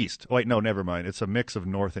NFC East. Wait, no, never mind. It's a mix of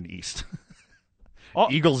North and East.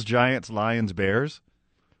 Eagles, Giants, Lions, Bears.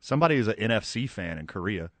 Somebody is an NFC fan in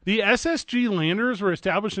Korea. The SSG Landers were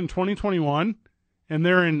established in 2021, and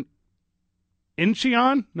they're in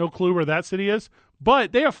Incheon. No clue where that city is.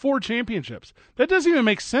 But they have 4 championships. That doesn't even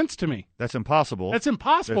make sense to me. That's impossible. That's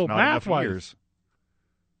impossible There's not enough math-wise. years.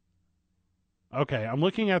 Okay, I'm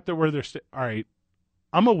looking at where they're all right.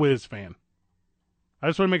 I'm a Wiz fan. I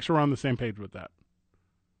just want to make sure we're on the same page with that.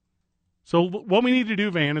 So what we need to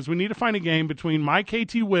do, Van, is we need to find a game between my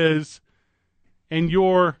KT Wiz and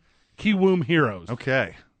your Kiwoom Heroes.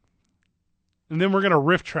 Okay. And then we're going to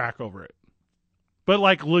riff track over it. But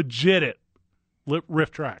like legit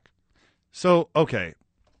riff track. So, okay.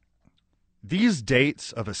 These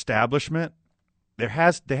dates of establishment, they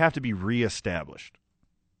have to be reestablished.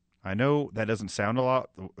 I know that doesn't sound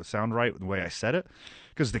right the way I said it,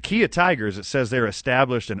 because the Kia Tigers, it says they're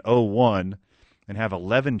established in 2001 and have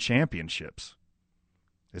 11 championships.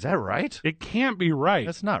 Is that right? It can't be right.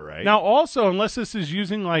 That's not right. Now, also, unless this is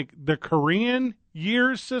using like the Korean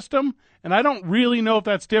years system, and I don't really know if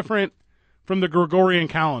that's different from the Gregorian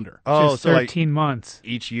calendar. Oh, Just so 13 months.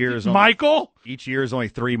 Each year is Michael? Each year is only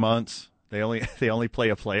 3 months. They only play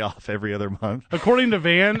a playoff every other month. According to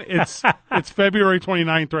Van, it's February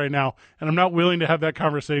 29th right now, and I'm not willing to have that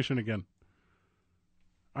conversation again.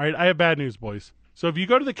 All right, I have bad news, boys. So if you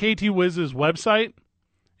go to the KT Wiz's website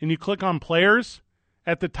and you click on players,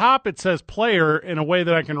 at the top it says player in a way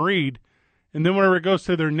that I can read, and then whenever it goes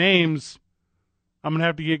to their names, I'm going to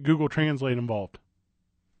have to get Google Translate involved.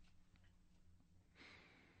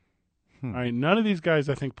 All right, none of these guys,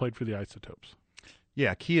 I think, played for the Isotopes.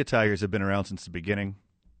 Yeah, Kia Tigers have been around since the beginning.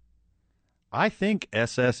 I think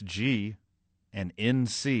SSG and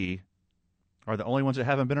NC are the only ones that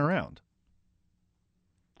haven't been around.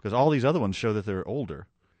 Because all these other ones show that they're older.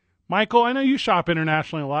 Michael, I know you shop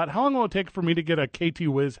internationally a lot. How long will it take for me to get a KT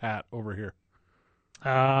Wiz hat over here?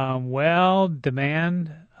 Well,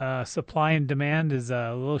 demand, supply and demand is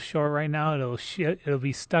a little short right now. It'll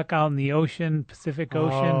be stuck out in the ocean, Pacific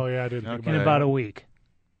Ocean. Oh, yeah, I didn't think in about about a week.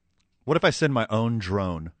 What if I send my own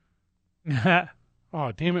drone?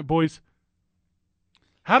 Oh, damn it, boys.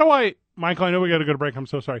 How do I, Michael, I know we got to go to break. I'm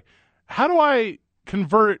so sorry. How do I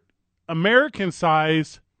convert American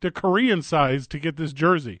size to Korean size to get this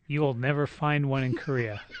jersey? You will never find one in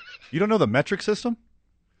Korea. You don't know the metric system?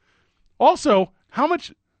 Also, how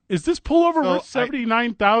much is this pullover worth?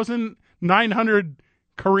 79,900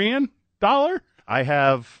 Korean dollar? I'm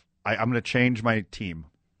going to change my team.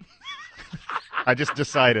 I just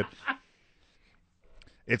decided.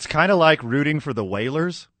 It's kind of like rooting for the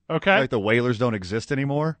Whalers. Okay. Like the Whalers don't exist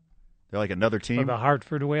anymore. They're like another team. For the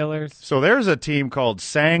Hartford Whalers. So there's a team called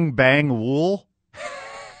Sang Bang Wool.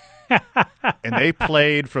 And they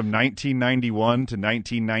played from 1991 to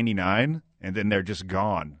 1999, and then they're just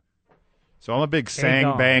gone. So I'm a big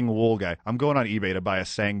Sang Bang Wool guy. I'm going on eBay to buy a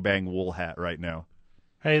Sang Bang Wool hat right now.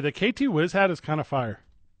 Hey, the KT Wiz hat is kind of fire.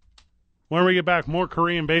 When we get back, more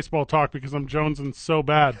Korean baseball talk because I'm jonesing so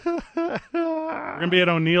bad. We're going to be at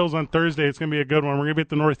O'Neill's on Thursday. It's going to be a good one. We're going to be at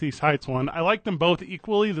the Northeast Heights one. I like them both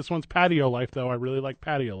equally. This one's Patio Life, though. I really like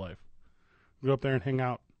Patio Life. We'll go up there and hang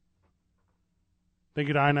out. Thank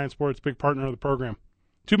you to I-9 Sports, big partner of the program.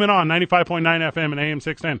 2 Men On, 95.9 FM and AM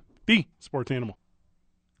 610, the Sports Animal.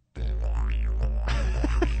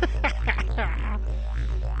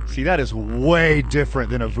 See, that is way different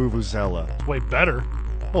than a vuvuzela. It's way better.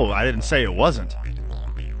 Oh, I didn't say it wasn't.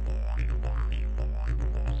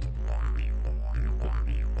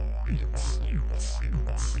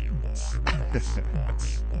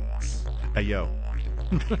 Hey, yo.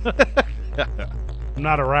 I'm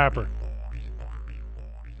not a rapper.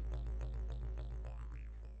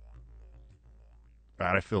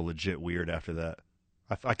 God, I feel legit weird after that.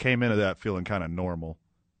 I came into that feeling kind of normal.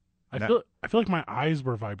 I feel like my eyes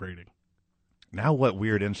were vibrating. Now what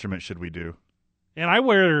weird instrument should we do? And I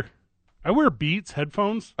wear Beats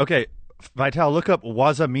headphones. Okay, Vital, look up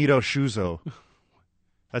Wasamito Shuzo.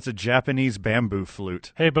 That's a Japanese bamboo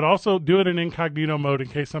flute. Hey, but also do it in incognito mode in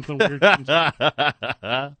case something weird comes up.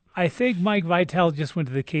 I think Mike Vitale just went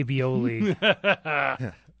to the KBO League.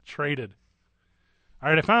 Traded. All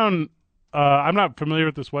right, I found, I'm not familiar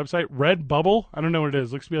with this website, Redbubble. I don't know what it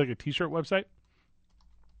is. Looks to be like a t-shirt website.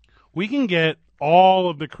 We can get all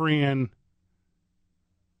of the Korean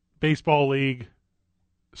Baseball League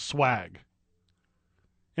swag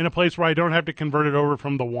in a place where I don't have to convert it over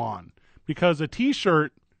from the won. Because a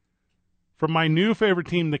t-shirt from my new favorite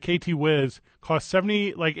team, the KT Wiz, costs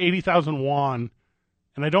 80,000 won,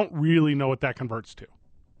 and I don't really know what that converts to.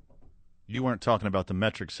 You weren't talking about the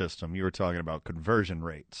metric system. You were talking about conversion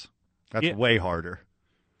rates. That's way harder.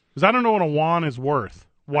 Because I don't know what a won is worth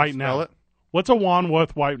right now. It? What's a won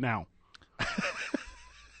worth right now?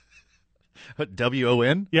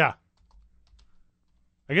 WON? Yeah.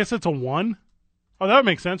 I guess it's a 1. Oh, that would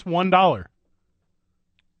make sense. $1.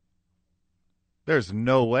 There's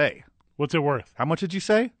no way. What's it worth? How much did you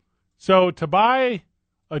say? So to buy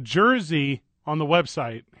a jersey on the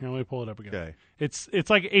website, here, let me pull it up again. Okay. It's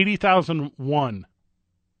like 80,000 won.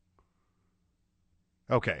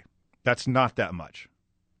 Okay. That's not that much.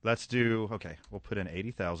 Let's do, we'll put in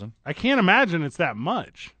 80,000. I can't imagine it's that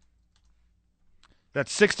much.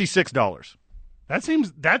 That's $66. That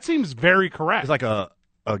seems very correct. It's like a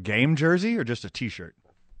game jersey or just a t-shirt?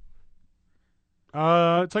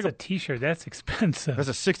 It's like a t-shirt. That's expensive. That's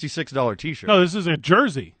a $66 t-shirt. No, this is a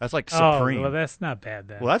jersey. That's like Supreme. Oh, well, that's not bad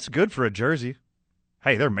then. Well, that's good for a jersey.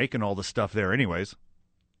 Hey, they're making all the stuff there anyways.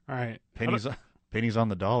 All right. Pennies on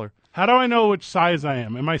the dollar. How do I know which size I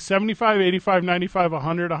am? Am I 75, 85, 95,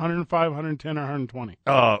 100, 105, 110, or 120?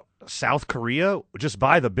 South Korea? Just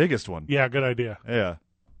buy the biggest one. Yeah, good idea. Yeah.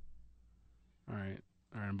 All right,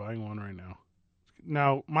 I'm buying one right now.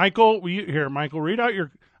 Now, Michael, Michael, read out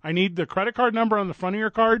I need the credit card number on the front of your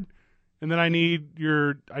card, and then I need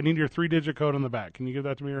your 3-digit code on the back. Can you give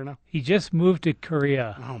that to me right now? He just moved to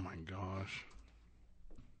Korea. Oh my gosh.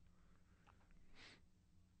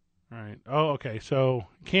 All right. Oh, okay. So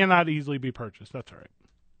cannot easily be purchased. That's all right.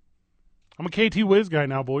 I'm a KT Wiz guy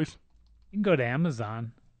now, boys. You can go to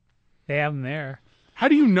Amazon. They have them there. How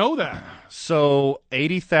do you know that? So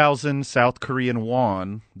 80,000 South Korean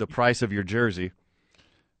won, the price of your jersey,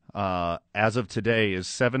 as of today is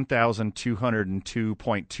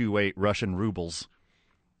 7,202.28 Russian rubles.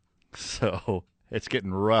 So it's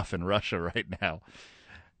getting rough in Russia right now.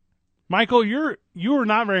 Michael, you were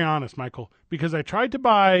not very honest, Michael, because I tried to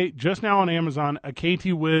buy just now on Amazon a KT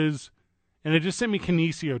Wiz, and it just sent me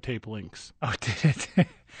Kinesio tape links. Oh, did it?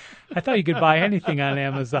 I thought you could buy anything on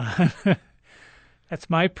Amazon. That's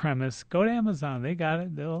my premise. Go to Amazon. They got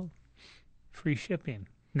it. They'll free shipping.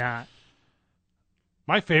 Not.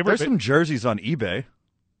 My favorite. There's some jerseys on eBay.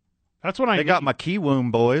 That's what I need. They got my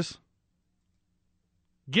Kiwoom boys.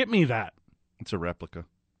 Get me that. It's a replica.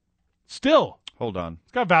 Still. Hold on.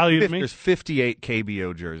 It's got value to me. There's 58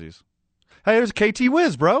 KBO jerseys. Hey, there's a KT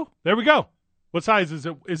Wiz, bro. There we go. What size is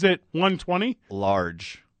it? Is it 120?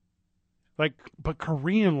 Large. But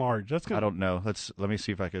Korean large. That's gonna. I don't know. Let me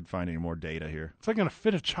see if I could find any more data here. It's like gonna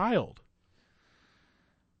fit a child.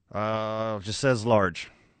 Just says large.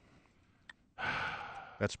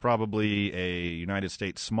 That's probably a United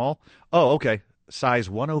States small. Oh, okay. Size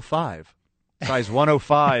 105. Size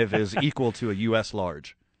 105 is equal to a U.S.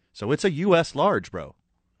 large. So it's a U.S. large, bro.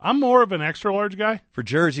 I'm more of an extra large guy. For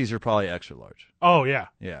jerseys, you're probably extra large. Oh, yeah.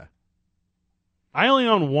 Yeah. I only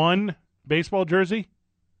own one baseball jersey,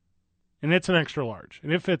 and it's an extra large,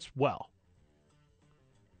 and it fits well.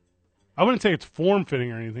 I wouldn't say it's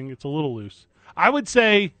form-fitting or anything. It's a little loose. I would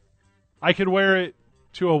say I could wear it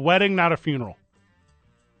to a wedding, not a funeral.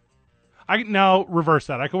 Now, reverse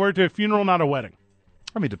that. I could wear it to a funeral, not a wedding.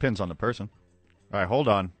 I mean, it depends on the person. All right, hold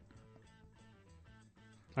on.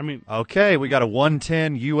 Okay, we got a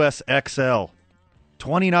 110 US XL. $29,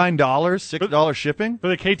 $6 shipping. For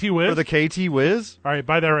the KT Wiz? For the KT Wiz. All right,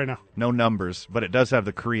 buy that right now. No numbers, but it does have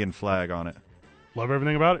the Korean flag on it. Love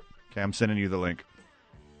everything about it. Okay, I'm sending you the link.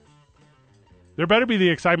 There better be the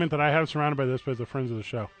excitement that I have surrounded by this by the friends of the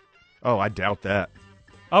show. Oh, I doubt that.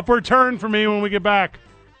 Upward turn for me when we get back.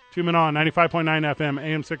 2 Men On, 95.9 FM,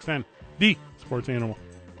 AM 610, the Sports Animal.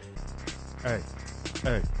 Hey,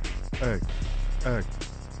 hey, hey, hey,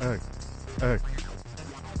 hey, hey.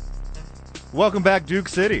 Welcome back, Duke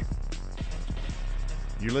City.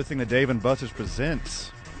 You're listening to Dave and Buster's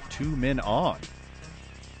Presents 2 Men On.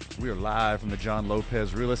 We are live from the John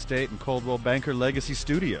Lopez Real Estate and Coldwell Banker Legacy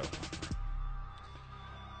Studio.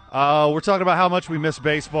 We're talking about how much we miss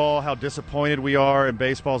baseball, how disappointed we are in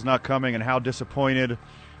baseball's not coming, and how disappointed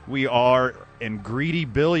we are in greedy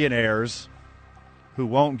billionaires who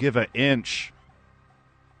won't give an inch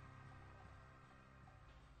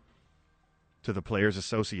to the Players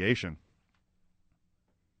Association.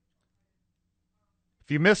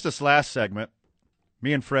 If you missed us last segment,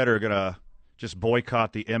 me and Fred are going to just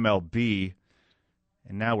boycott the MLB,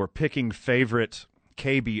 and now we're picking favorite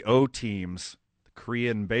KBO teams, the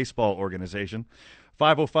Korean Baseball Organization.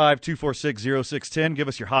 505-246-0610. Give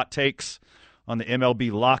us your hot takes on the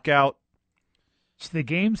MLB lockout. So the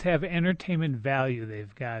games have entertainment value.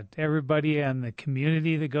 They've got everybody and the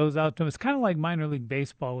community that goes out to them. It's kind of like minor league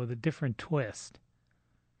baseball with a different twist.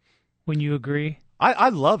 Wouldn't you agree? I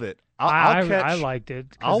love it. I liked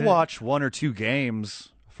it. I'll watch 1 or 2 games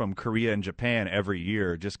from Korea and Japan every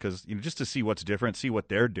year just because, just to see what's different, see what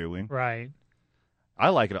they're doing. Right. I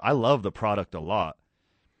like it. I love the product a lot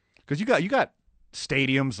because you got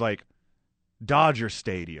stadiums like Dodger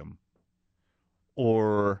Stadium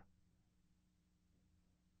or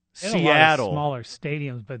Seattle. A lot of smaller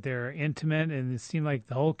stadiums, but they're intimate, and it seemed like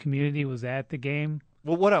the whole community was at the game.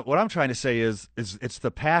 Well, what I'm trying to say is it's the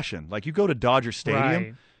passion. Like you go to Dodger Stadium,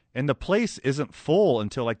 right, and the place isn't full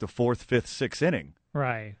until like the 4th, 5th, 6th inning.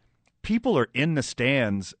 Right. People are in the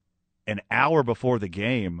stands an hour before the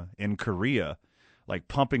game in Korea, like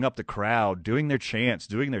pumping up the crowd, doing their chants,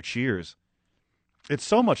 doing their cheers. It's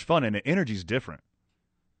so much fun, and the energy's different.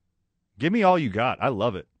 Give me all you got. I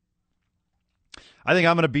love it. I think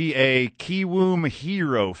I'm going to be a Kiwoom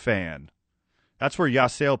Hero fan. That's where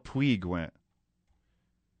Yasiel Puig went.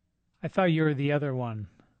 I thought you were the other one.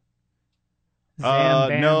 Zam,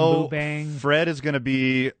 bam, no, boo, bang. Fred is going to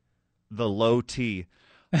be the low T.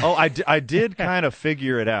 Oh, I did kind of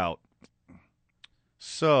figure it out.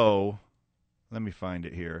 So, let me find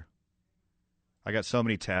it here. I got so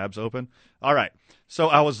many tabs open. All right. So,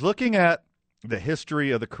 I was looking at the history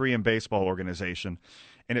of the Korean Baseball Organization,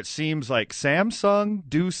 and it seems like Samsung,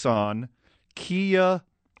 Doosan, Kia,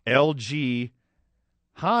 LG,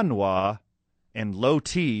 Hanwha, and Low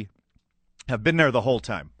T have been there the whole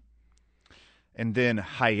time. And then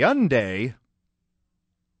Hyundai,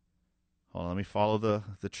 hold on, let me follow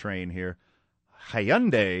the train here.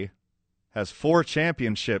 Hyundai has 4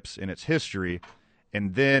 championships in its history,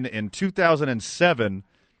 and then in 2007,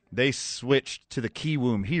 they switched to the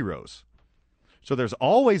Kiwoom Heroes. So there's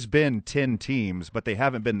always been 10 teams, but they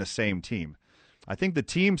haven't been the same team. I think the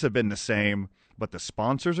teams have been the same, but the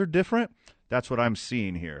sponsors are different. That's what I'm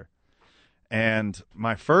seeing here. And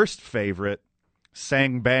my first favorite,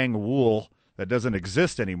 Sangbang Wool, that doesn't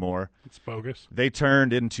exist anymore. It's bogus. They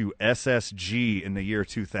turned into SSG in the year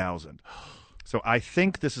 2000. So I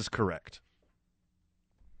think this is correct.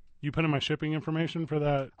 You put in my shipping information for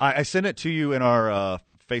that? I sent it to you in our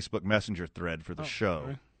Facebook Messenger thread for the show.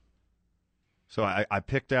 Okay. So I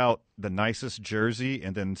picked out the nicest jersey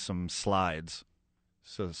and then some slides.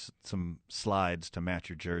 So some slides to match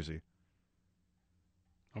your jersey.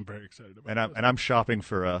 I'm very excited about it. And I'm shopping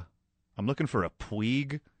for I'm looking for a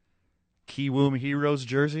Puig Kiwoom Heroes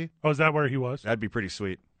jersey. Oh, is that where he was? That'd be pretty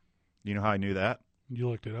sweet. You know how I knew that? You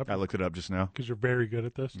looked it up? I looked it up just now. Because you're very good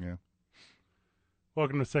at this? Yeah.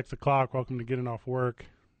 Welcome to 6 o'clock. Welcome to Getting Off Work.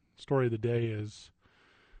 Story of the day is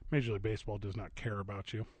Major League Baseball does not care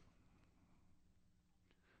about you.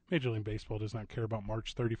 Major League Baseball does not care about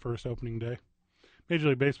March 31st opening day. Major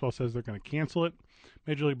League Baseball says they're going to cancel it.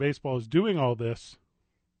 Major League Baseball is doing all this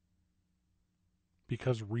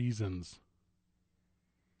because reasons.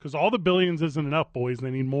 Because all the billions isn't enough, boys. They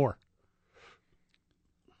need more.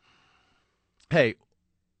 Hey,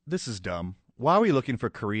 this is dumb. Why are we looking for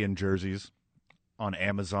Korean jerseys on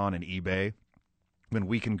Amazon and eBay when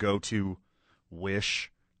we can go to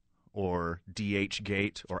Wish or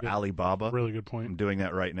DHgate or Alibaba? Really good point. I'm doing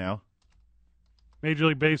that right now. Major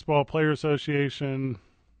League Baseball Player Association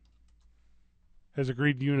has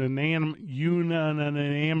agreed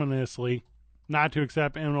unanimously not to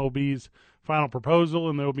accept MLB's final proposal,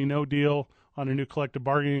 and there will be no deal on a new collective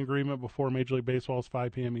bargaining agreement before Major League Baseball's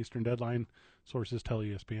 5 p.m. Eastern deadline, sources tell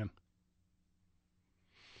ESPN.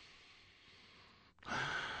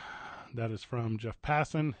 That is from Jeff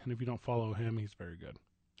Passan, and if you don't follow him, he's very good.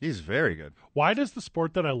 He's very good. Why does the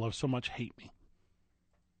sport that I love so much hate me?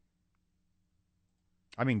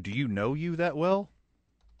 I mean, do you know you that well?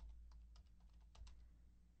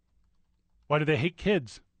 Why do they hate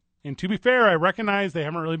kids? And to be fair, I recognize they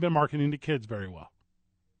haven't really been marketing to kids very well.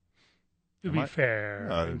 To be fair.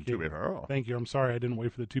 To be fair. Thank you. I'm sorry I didn't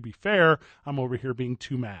wait for the to be fair. I'm over here being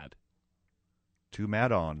too mad. Too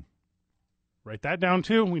mad on. Write that down,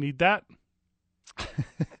 too. We need that.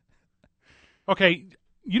 Okay.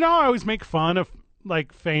 You know how I always make fun of,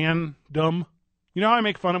 like, fandom? You know how I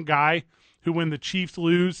make fun of Guy who, when the Chiefs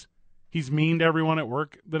lose, he's mean to everyone at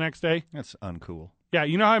work the next day? That's uncool. Yeah,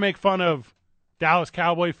 you know how I make fun of Dallas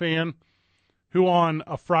Cowboy fan who on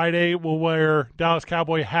a Friday will wear Dallas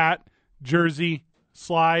Cowboy hat, jersey,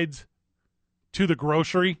 slides to the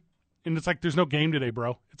grocery, and it's like, there's no game today,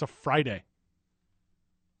 bro. It's a Friday.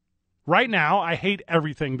 Right now, I hate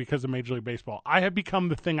everything because of Major League Baseball. I have become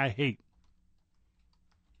the thing I hate.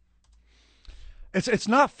 It's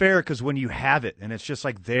not fair because when you have it and it's just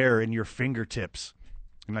like there in your fingertips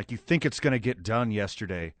and like you think it's going to get done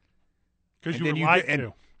yesterday. Because you were lied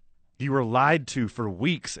to. You were lied to for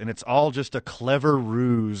weeks, and it's all just a clever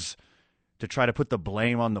ruse to try to put the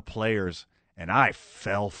blame on the players, and I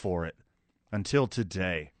fell for it until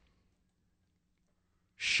today.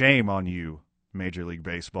 Shame on you, Major League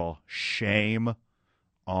Baseball. Shame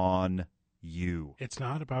on you. It's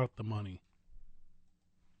not about the money.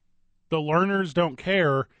 The learners don't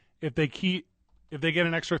care if they get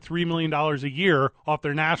an extra $3 million a year off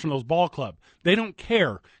their Nationals ball club. They don't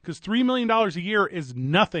care because $3 million a year is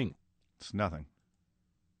nothing. It's nothing.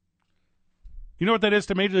 You know what that is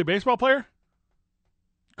to a Major League Baseball player?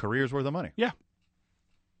 Career's worth of money. Yeah.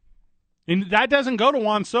 And that doesn't go to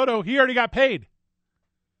Juan Soto. He already got paid.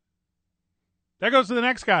 That goes to the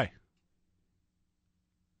next guy.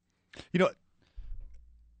 You know,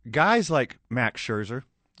 guys like Max Scherzer,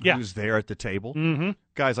 who's there at the table. Mm-hmm.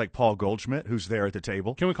 Guys like Paul Goldschmidt, who's there at the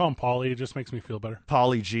table. Can we call him Paulie? It just makes me feel better.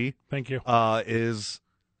 Paulie G. Thank you. Is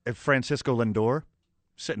Francisco Lindor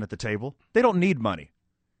sitting at the table. They don't need money.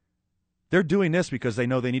 They're doing this because they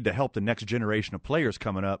know they need to help the next generation of players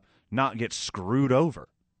coming up not get screwed over.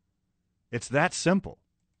 It's that simple.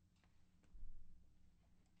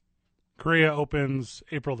 Korea opens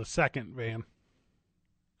April the 2nd, Van.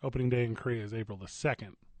 Opening day in Korea is April the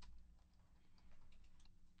 2nd.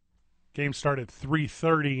 Game started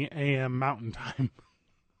 3:30 a.m. Mountain Time.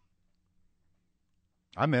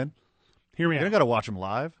 I'm in. Hear me out. You got to watch them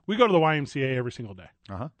live. We go to the YMCA every single day.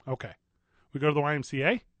 Uh-huh. Okay. We go to the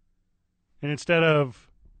YMCA, and instead of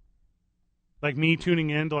like me tuning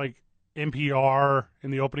in to like NPR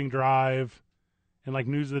and the opening drive and like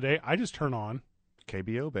news of the day, I just turn on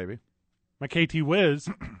KBO, baby. My KT Wiz,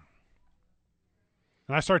 and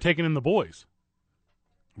I start taking in the boys.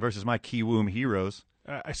 Versus my Kiwoom Heroes.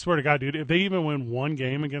 I swear to God, dude, if they even win one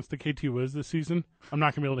game against the KT Wiz this season, I'm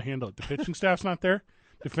not going to be able to handle it. The pitching staff's not there.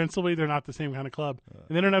 Defensively, they're not the same kind of club.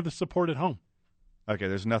 And they don't have the support at home. Okay,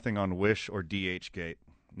 there's nothing on Wish or DH Gate.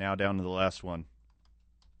 Now down to the last one.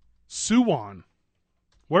 Suwon.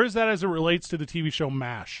 Where is that as it relates to the TV show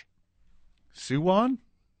MASH? Suwon?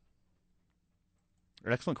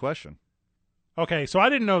 Excellent question. Okay, so I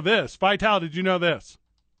didn't know this. Vital, did you know this?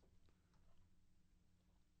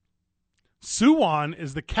 Suwon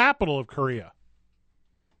is the capital of Korea.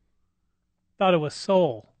 Thought it was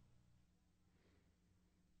Seoul.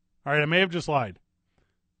 All right, I may have just lied.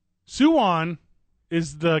 Suwon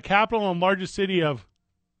is the capital and largest city of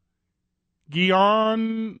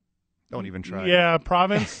Gyeong. Don't even try. Yeah,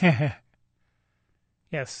 province.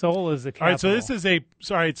 Yeah, Seoul is the capital. All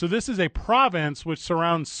right, so this is a province which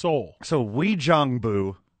surrounds Seoul. So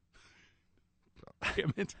Uijeongbu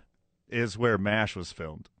Damn it. is where MASH was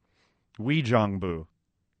filmed. Uijeongbu.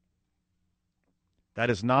 That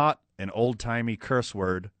is not an old-timey curse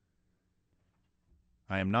word.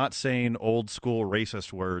 I am not saying old-school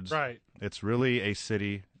racist words. Right. It's really a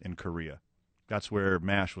city in Korea. That's where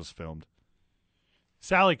MASH was filmed.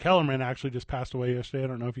 Sally Kellerman actually just passed away yesterday. I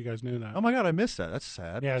don't know if you guys knew that. Oh, my God, I missed that. That's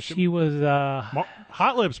sad. Yeah, she was...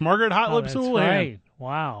 Hot Lips, Margaret Hot Lips that's Houlihan. right.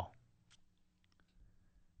 Wow.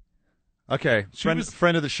 Okay,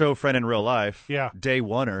 friend of the show, friend in real life. Yeah. Day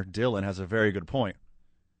oneer, Dylan, has a very good point.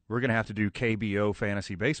 We're going to have to do KBO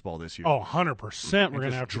fantasy baseball this year. Oh, 100%. We're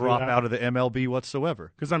going to have to drop out of the MLB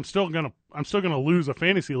whatsoever. Because I'm still gonna lose a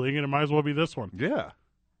fantasy league, and it might as well be this one. Yeah,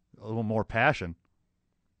 a little more passion.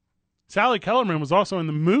 Sally Kellerman was also in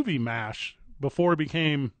the movie MASH before it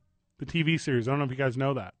became the TV series. I don't know if you guys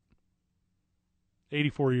know that.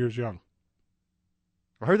 84 years young.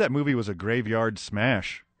 I heard that movie was a graveyard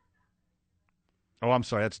smash. Oh, I'm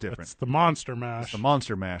sorry. That's different. It's the Monster Mash. It's the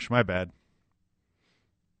Monster Mash. My bad.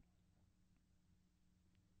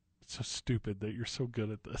 It's so stupid that you're so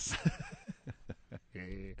good at this.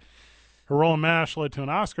 Her role in MASH led to an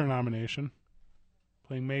Oscar nomination,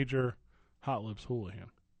 playing Major Hot Lips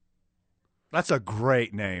Houlihan. That's a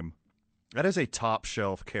great name. That is a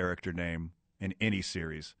top-shelf character name in any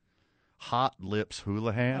series. Hot Lips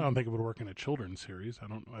Houlihan. I don't think it would work in a children's series.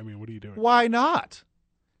 I mean, what are you doing? Why not?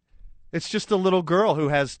 It's just a little girl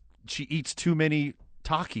she eats too many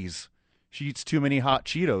Takis. She eats too many hot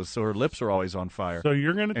Cheetos, so her lips are always on fire. So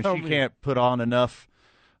you're going to tell me... And she can't put on enough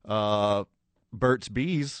Burt's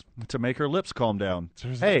Bees to make her lips calm down.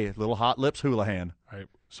 Hey, little Hot Lips Houlihan. All right.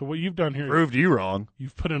 So what you've done here... Proved you wrong.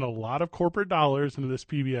 You've put in a lot of corporate dollars into this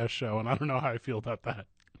PBS show, and I don't know how I feel about that.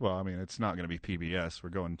 Well, I mean, it's not going to be PBS. We're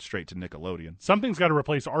going straight to Nickelodeon. Something's got to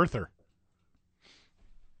replace Arthur.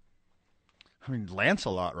 I mean,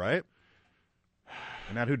 Lancelot, right?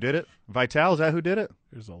 Isn't that who did it? Vital, is that who did it?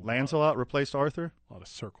 Lancelot replaced Arthur? A lot of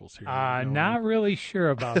circles here. Not really sure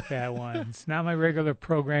about that one. It's not my regular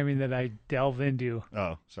programming that I delve into.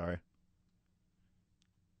 Oh, sorry.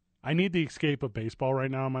 I need the escape of baseball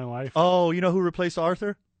right now in my life. Oh, you know who replaced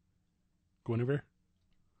Arthur? Guinevere?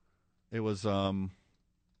 It was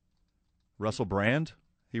Russell Brand.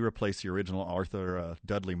 He replaced the original Arthur,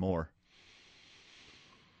 Dudley Moore.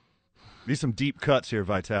 These some deep cuts here,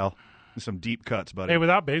 Vital. Some deep cuts, buddy. Hey,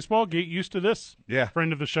 without baseball, get used to this. Yeah.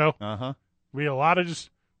 Friend of the show. Uh-huh. We had a lot of just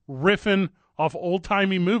riffing off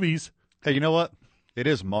old-timey movies. Hey, you know what? It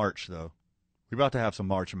is March, though. We're about to have some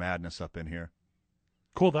March Madness up in here.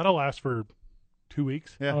 Cool. That'll last for 2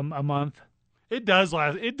 weeks. Yeah. A month. It does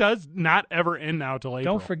last. It does not ever end now till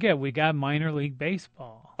April. Don't forget, we got minor league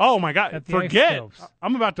baseball. Oh, my God. Forget.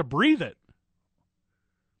 I'm about to breathe it.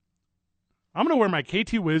 I'm going to wear my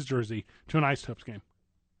KT Wiz jersey to an Ice Tips game.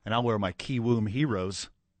 And I'll wear my Kiwoom Heroes.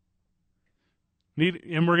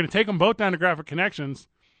 And we're going to take them both down to Graphic Connections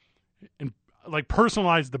and, like,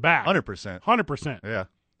 personalize the back. 100%. 100%. Yeah.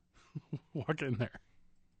 Walk in there.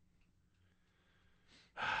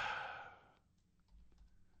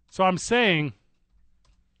 So I'm saying,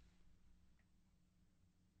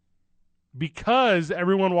 because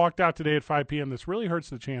everyone walked out today at 5 p.m., this really hurts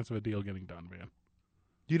the chance of a deal getting done, man.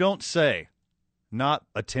 You don't say. Not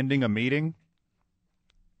attending a meeting?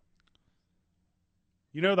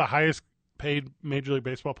 You know the highest paid Major League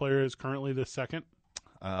Baseball player is currently this second?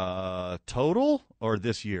 Total or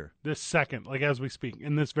this year? This second, like as we speak,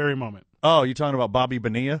 in this very moment. Oh, you talking about Bobby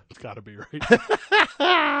Bonilla? It's got to be,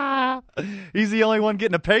 right? He's the only one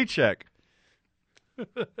getting a paycheck.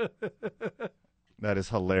 That is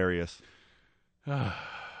hilarious.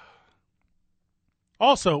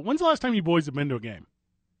 Also, when's the last time you boys have been to a game?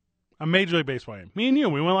 A Major League Baseball game? Me and you,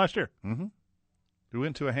 we went last year. Mm-hmm. We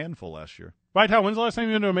went to a handful last year. Vital, when's the last time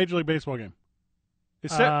you went to a Major League Baseball game?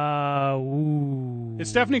 Is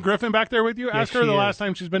Stephanie Griffin back there with you? Yes, Ask her the she last is.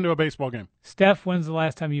 time she's been to a baseball game. Steph, when's the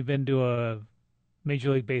last time you've been to a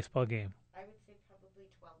Major League Baseball game? I would say probably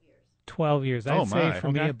 12 years. 12 years. I'd say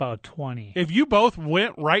for me about 20. If you both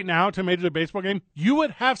went right now to a Major League Baseball game, you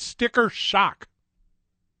would have sticker shock.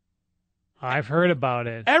 I've heard about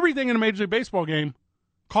it. Everything in a Major League Baseball game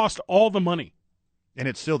cost all the money. And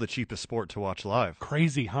it's still the cheapest sport to watch live.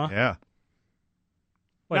 Crazy, huh? Yeah.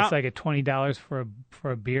 What, Now- it's like at $20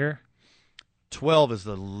 for a beer? 12 is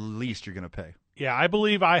the least you're going to pay. Yeah, I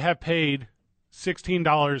believe I have paid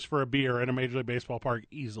 $16 for a beer at a Major League Baseball park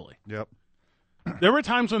easily. Yep. There were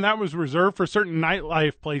times when that was reserved for certain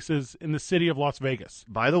nightlife places in the city of Las Vegas.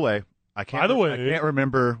 By the way, I can't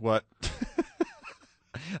remember what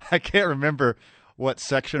I can't remember what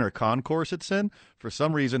section or concourse it's in. For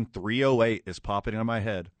some reason, 308 is popping in my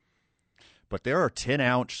head. But there are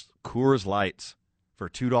 10-ounce Coors Lights for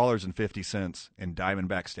 $2.50 in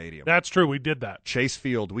Diamondback Stadium. That's true. We did that. Chase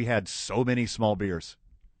Field, we had so many small beers.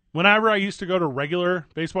 Whenever I used to go to regular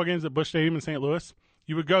baseball games at Busch Stadium in St. Louis,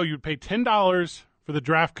 you would pay $10 for the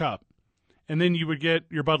draft cup, and then you would get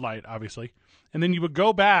your Bud Light, obviously. And then you would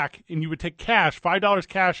go back and you would take cash, $5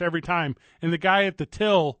 cash every time, and the guy at the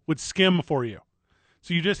till would skim for you.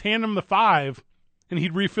 So you just hand him the $5, and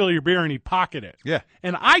he'd refill your beer and he'd pocket it. Yeah.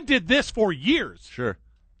 And I did this for years. Sure.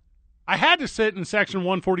 I had to sit in section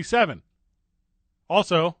 147.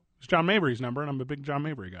 Also, it's John Mabry's number, and I'm a big John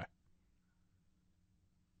Mabry guy.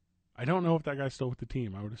 I don't know if that guy's still with the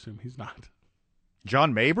team. I would assume he's not.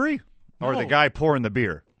 John Mabry? Or No. the guy pouring the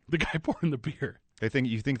beer? The guy pouring the beer.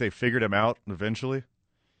 You think they figured him out eventually?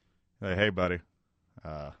 Hey, buddy.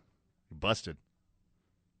 You busted.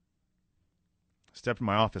 Stepped in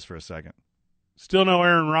my office for a second. Still no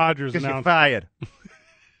Aaron Rodgers Guess you're announced. fired.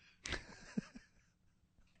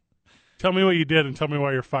 Tell me what you did and tell me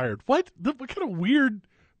why you're fired. What? What kind of weird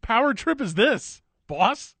power trip is this,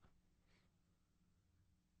 boss?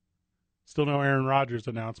 Still no Aaron Rodgers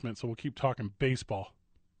announcement, so we'll keep talking baseball.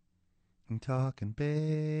 I'm talking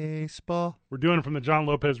baseball. We're doing it from the John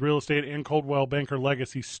Lopez Real Estate and Coldwell Banker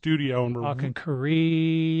Legacy Studio. And we're talking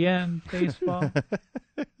Korean baseball.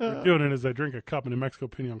 We're doing it as I drink a cup of New Mexico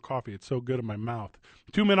Pinion coffee. It's so good in my mouth.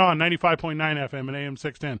 2 Men On, 95.9 FM and AM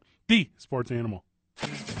 610. The Sports Animal.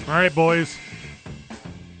 All right, boys.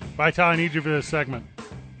 Vital, I need you for this segment.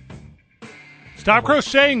 Stop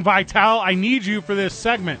crocheting, Vital. I need you for this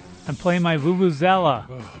segment. I'm playing my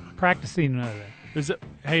Vuvuzela. Practicing with it.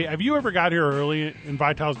 Hey, have you ever got here early and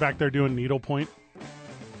Vital's back there doing needlepoint?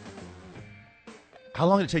 How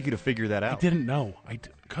long did it take you to figure that out? I didn't know.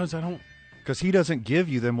 Because he doesn't give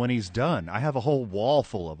you them when he's done. I have a whole wall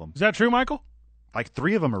full of them. Is that true, Michael? Like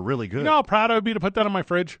 3 of them are really good. You know how proud I would be to put that on my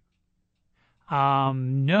fridge?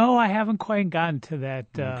 No, I haven't quite gotten to that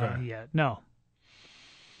yet. No.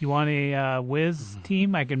 You want a Whiz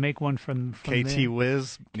team? I can make one from KT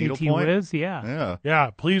Whiz needlepoint. KT Whiz, yeah. Yeah,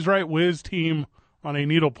 please write Whiz team on a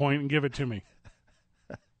needlepoint and give it to me.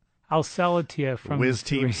 I'll sell it to you from Whiz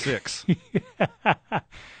Team 6.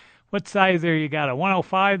 What size there you got? A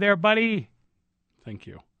 105 there, buddy? Thank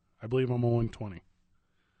you. I believe I'm a 120.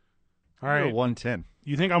 All right. You're 110.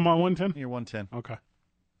 You think I'm on 110? You're 110. Okay.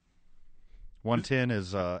 110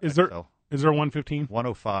 is Is there 115?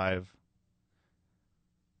 105.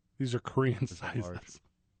 These are Korean sizes.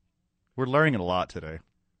 We're learning a lot today.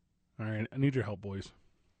 All right. I need your help, boys.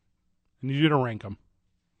 I need you to rank them.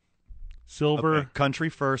 Silver. Okay. Country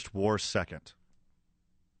first, war second.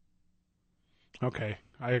 Okay.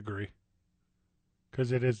 I agree.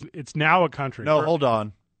 Because it's now a country. No, hold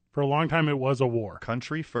on. For a long time, it was a war.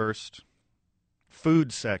 Country first,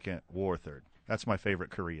 food second, war third. That's my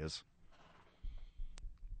favorite Koreas.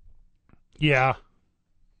 Yeah.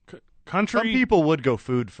 Country. Some people would go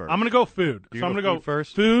food first. I'm going to go food. So I'm going to go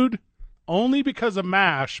first. Food only because of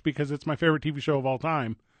MASH, because it's my favorite TV show of all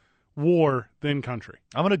time. War, then country.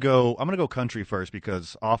 I'm gonna go country first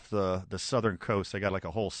because off the southern coast they got like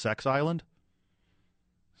a whole sex island.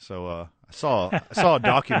 So I saw a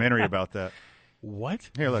documentary about that. What?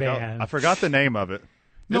 Here, look, I forgot the name of it.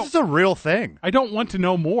 This No. is a real thing. I don't want to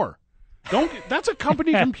know more. That's a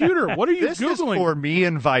company computer. What are you This Googling? is for me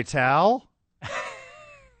and Vital.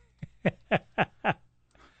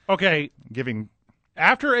 Okay. Giving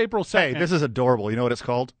after April 2nd. Hey, this is adorable. You know what it's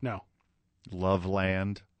called? No.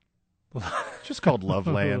 Loveland. Just called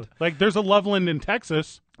Loveland. Like there's a Loveland in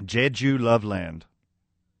Texas. Jeju Loveland.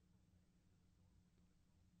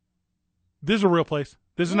 This is a real place.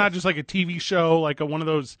 This is not just like a TV show, like one of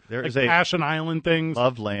those Passion Island things.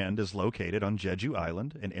 Loveland is located on Jeju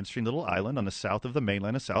Island, an interesting little island on the south of the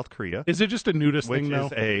mainland of South Korea. Is it just a nudist thing, though?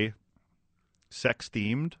 Which is a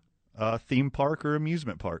sex-themed theme park or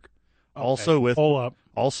amusement park. Okay.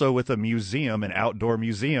 Also with a museum, an outdoor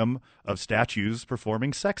museum of statues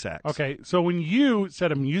performing sex acts. Okay, so when you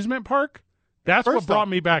said amusement park, that's what brought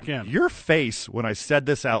me back in. Your face when I said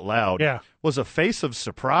this out loud was a face of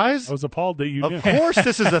surprise. I was appalled that you Of course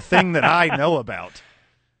this is a thing that I know about.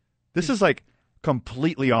 This is like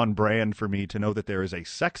completely on brand for me to know that there is a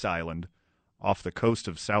sex island off the coast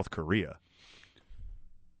of South Korea.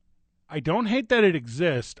 I don't hate that it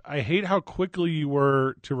exists. I hate how quickly you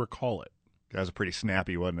were to recall it. That was pretty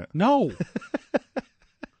snappy, wasn't it? No.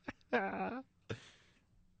 Are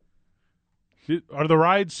the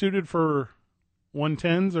rides suited for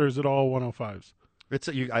 110s or is it all 105s?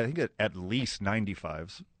 I think at least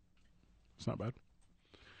 95s. It's not bad.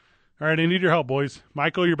 All right, I need your help, boys.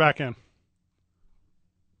 Michael, you're back in.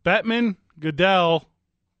 Bettman, Goodell,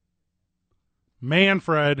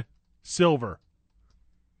 Manfred, Silver.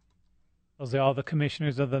 Those are all the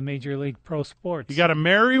commissioners of the Major League Pro Sports. You got to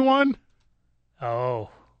marry one. Oh.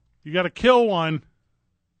 You got to kill one.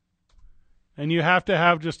 And you have to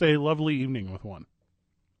have just a lovely evening with one.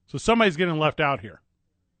 So somebody's getting left out here.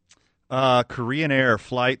 Korean Air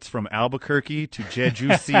flights from Albuquerque to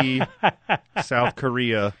Jeju-si, South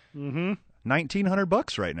Korea. Mm-hmm.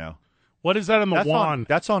 $1,900 right now. What is that in the won?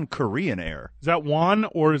 That's on Korean Air. Is that won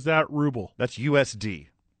or is that ruble? That's USD.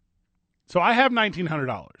 So I have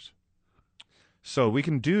 $1,900. So we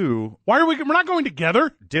can do... We're not going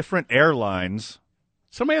together? Different airlines.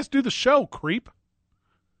 Somebody has to do the show, creep.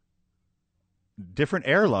 Different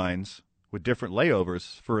airlines with different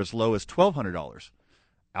layovers for as low as $1,200.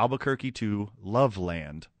 Albuquerque to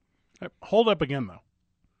Loveland. Hold up again, though.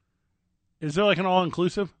 Is there like an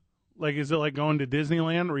all-inclusive? Like, is it like going to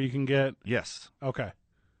Disneyland where you can get... Yes. Okay.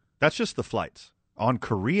 That's just the flights. On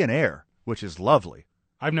Korean Air, which is lovely.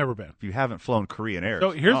 I've never been. If you haven't flown Korean Air.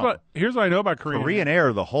 So here's what I know about Korean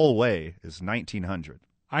Air the whole way is $1,900.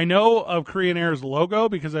 I know of Korean Air's logo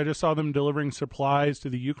because I just saw them delivering supplies to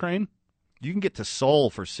the Ukraine. You can get to Seoul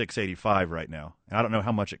for $685 right now. And I don't know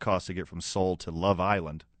how much it costs to get from Seoul to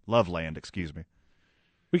Loveland, excuse me.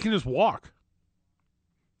 We can just walk.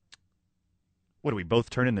 What, do we both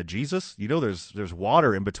turn into Jesus? You know there's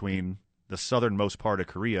water in between the southernmost part of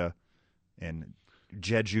Korea and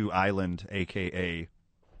Jeju Island, a.k.a.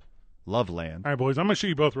 Loveland. All right, boys, I'm going to shoot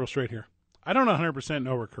you both real straight here. I don't 100%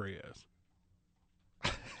 know where Korea is.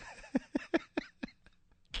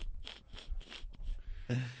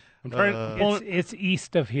 I'm trying. It's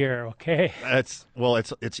east of here, okay? It's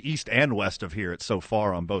east and west of here. It's so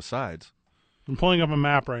far on both sides. I'm pulling up a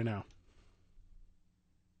map right now.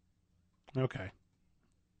 Okay.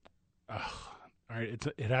 All right,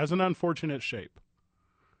 it has an unfortunate shape.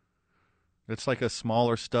 It's like a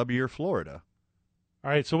smaller, stubbier Florida.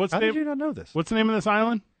 All right, so How did you not know this? What's the name of this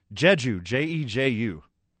island? Jeju, Jeju.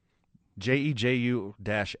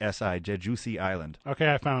 Jeju-si, Jeju Island.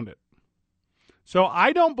 Okay, I found it. So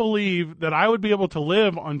I don't believe that I would be able to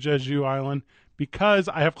live on Jeju Island because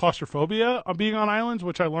I have claustrophobia of being on islands,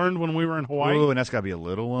 which I learned when we were in Hawaii. Ooh, and that's got to be a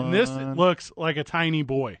little one. And this looks like a tiny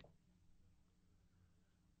boy.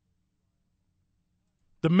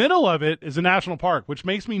 The middle of it is a national park, which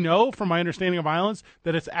makes me know, from my understanding of islands,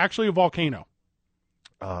 that it's actually a volcano.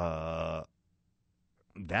 That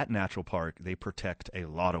natural park, they protect a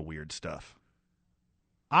lot of weird stuff.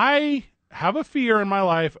 I have a fear in my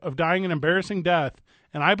life of dying an embarrassing death,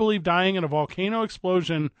 and I believe dying in a volcano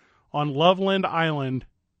explosion on Loveland Island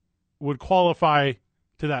would qualify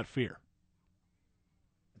to that fear.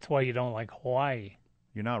 That's why you don't like Hawaii.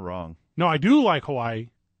 You're not wrong. No, I do like Hawaii.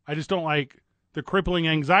 I just don't like the crippling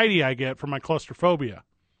anxiety I get from my claustrophobia.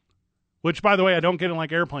 Which, by the way, I don't get in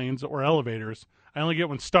like airplanes or elevators. I only get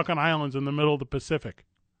when stuck on islands in the middle of the Pacific.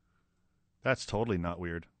 That's totally not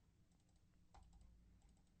weird.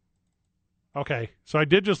 Okay, so I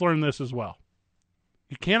did just learn this as well.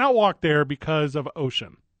 You cannot walk there because of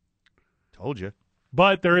ocean. Told you.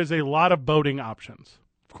 But there is a lot of boating options.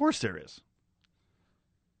 Of course there is.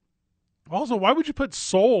 Also, why would you put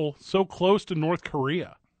Seoul so close to North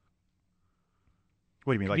Korea?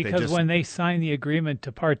 What do you mean? Like because when they signed the agreement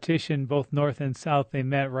to partition both North and South, they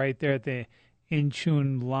met right there at the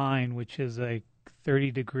Incheon line, which is like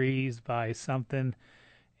 30 degrees by something.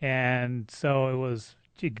 And so it was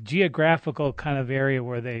geographical kind of area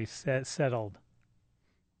where they settled.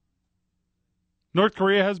 North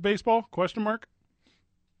Korea has baseball? Question mark.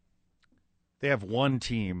 They have one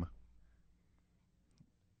team.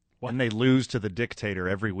 And they lose to the dictator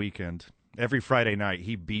every weekend. Every Friday night,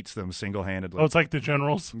 he beats them single-handedly. Oh, it's like the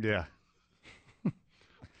Generals? Yeah.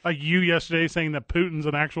 Like you yesterday saying that Putin's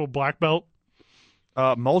an actual black belt?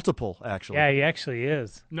 Multiple, actually. Yeah, he actually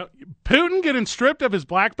is. No, Putin getting stripped of his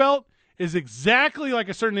black belt is exactly like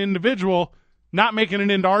a certain individual not making it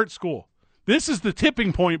into art school. This is the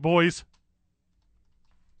tipping point, boys.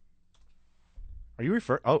 Are you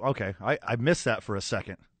referring? Oh, okay. I missed that for a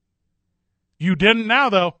second. You didn't now,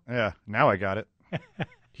 though. Yeah, now I got it.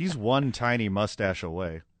 He's one tiny mustache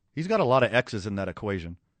away. He's got a lot of X's in that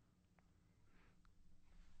equation.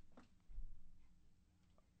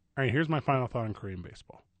 All right, here's my final thought on Korean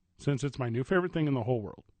baseball. Since it's my new favorite thing in the whole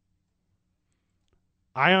world.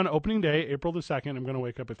 On opening day, April the 2nd, I'm going to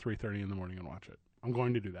wake up at 3:30 in the morning and watch it. I'm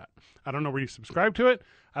going to do that. I don't know where you subscribe to it.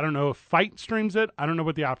 I don't know if Fight streams it. I don't know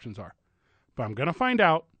what the options are. But I'm going to find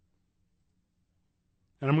out.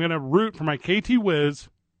 And I'm going to root for my KT Wiz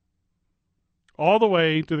all the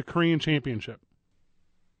way to the Korean Championship.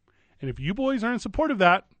 And if you boys are in support of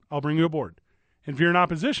that, I'll bring you aboard. And if you're in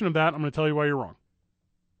opposition of that, I'm going to tell you why you're wrong.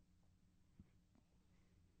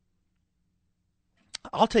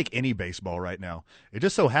 I'll take any baseball right now. It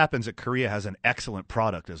just so happens that Korea has an excellent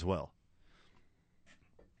product as well.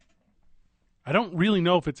 I don't really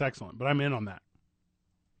know if it's excellent, but I'm in on that.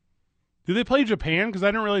 Do they play Japan? Because I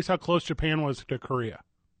didn't realize how close Japan was to Korea.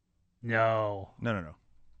 No.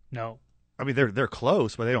 No. I mean, they're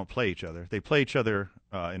close, but they don't play each other. They play each other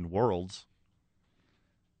in Worlds.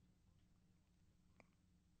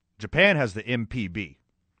 Japan has the MPB,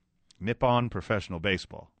 Nippon Professional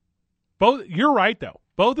Baseball. You're right, though.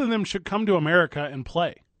 Both of them should come to America and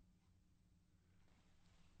play.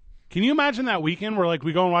 Can you imagine that weekend where, like,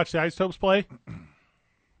 we go and watch the Isotopes play?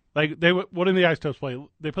 Like, what do the Isotopes play?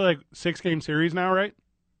 They play, like, 6-game series now, right?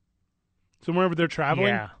 So wherever they're traveling?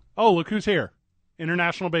 Yeah. Oh, look who's here.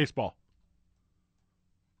 International baseball.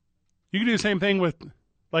 You can do the same thing with,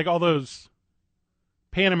 like, all those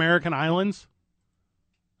Pan American islands.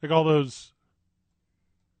 Like all those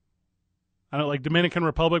I don't like Dominican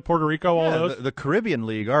Republic, Puerto Rico, all those. The Caribbean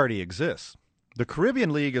League already exists. The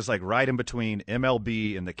Caribbean League is like right in between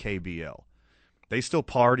MLB and the KBL. They still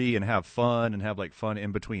party and have fun and have like fun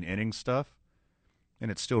in between innings stuff,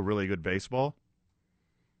 and it's still really good baseball.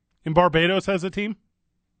 And Barbados has a team?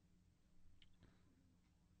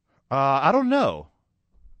 I don't know.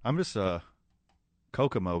 I'm just a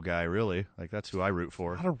Kokomo guy, really. Like, that's who I root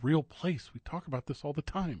for. Not a real place. We talk about this all the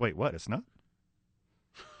time. Wait, what? It's not?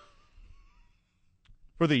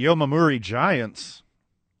 For the Yomiuri Giants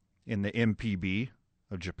in the MPB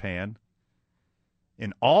of Japan,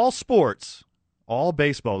 in all sports, all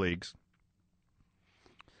baseball leagues,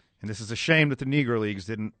 and this is a shame that the Negro Leagues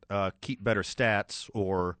didn't keep better stats,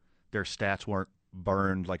 or their stats weren't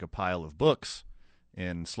burned like a pile of books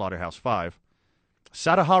in Slaughterhouse-5.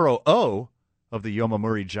 Sadaharu O of the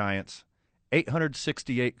Yomiuri Giants,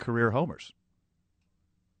 868 career homers.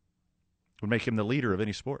 Would make him the leader of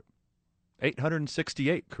any sport.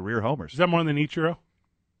 868 career homers. Is that more than Ichiro?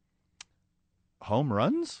 Home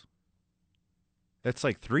runs? That's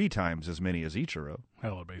like 3 times as many as Ichiro.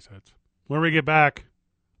 Hello, base hits. When we get back,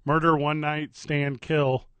 murder, one night, stand,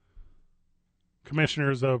 kill.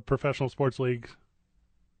 Commissioners of professional sports leagues.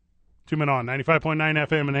 2 Men On, 95.9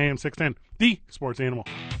 FM and AM 610. The Sports Animal.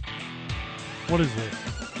 What is this?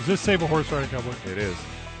 Is this Save a Horse Ride a Cowboy? It is.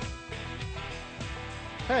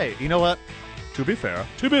 Hey, you know what? To be fair.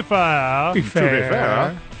 To be fair.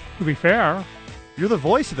 To be fair. You're the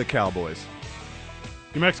voice of the Cowboys.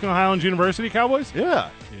 New Mexico Highlands University Cowboys? Yeah.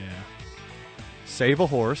 Yeah. Save a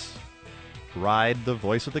horse. Ride the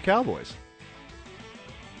voice of the Cowboys.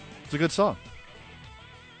 It's a good song.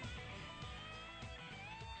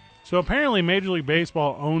 So apparently Major League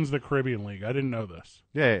Baseball owns the Caribbean League. I didn't know this.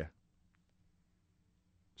 Yeah.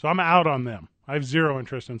 So I'm out on them. I have zero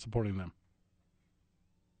interest in supporting them.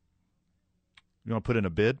 You want to put in a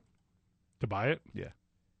bid? To buy it? Yeah.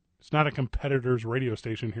 It's not a competitor's radio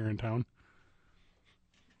station here in town.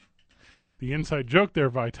 The inside joke there,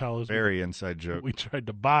 Vital, is very inside joke. We tried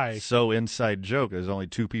to buy. So inside joke. There's only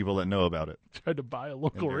 2 people that know about it. Tried to buy a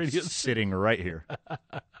local radio sitting right here.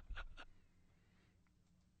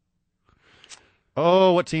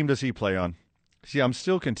 Oh, what team does he play on? See, I'm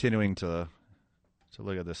still continuing to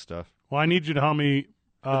look at this stuff. Well, I need you to help me.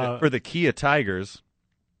 For the Kia Tigers,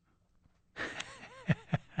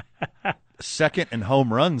 second in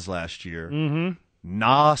home runs last year. Mm-hmm.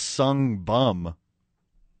 Na Sung Bum.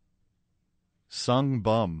 Sung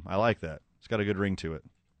Bum. I like that. It's got a good ring to it.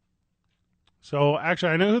 So,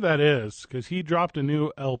 actually, I know who that is because he dropped a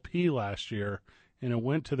new LP last year, and it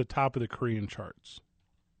went to the top of the Korean charts.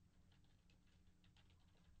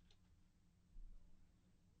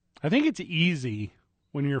 I think it's easy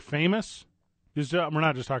when you're famous. We're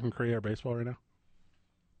not just talking Korea or baseball right now.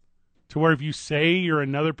 To where if you say you're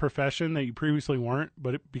another profession that you previously weren't,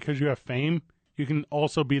 but because you have fame, you can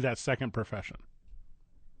also be that second profession.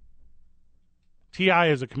 T.I.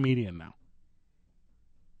 is a comedian now.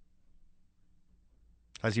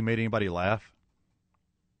 Has he made anybody laugh?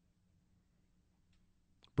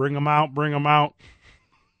 Bring them out, bring them out.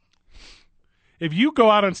 If you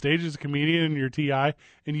go out on stage as a comedian and you're T.I.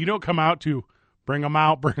 and you don't come out to bring them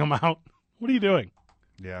out, what are you doing?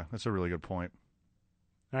 Yeah, that's a really good point.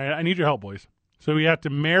 All right, I need your help, boys. So we have to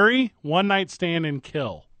marry, one night stand, and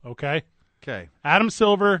kill, okay? Okay. Adam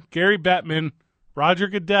Silver, Gary Bettman, Roger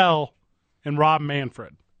Goodell, and Rob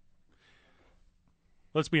Manfred.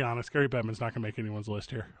 Let's be honest, Gary Bettman's not going to make anyone's list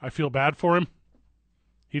here. I feel bad for him.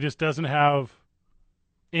 He just doesn't have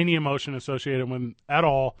any emotion associated with him at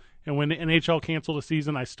all. And when the NHL canceled the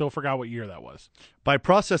season, I still forgot what year that was. By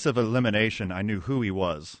process of elimination, I knew who he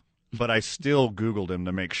was, but I still Googled him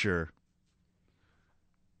to make sure.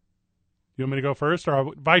 You want me to go first?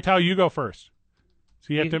 Or Vital, you go first.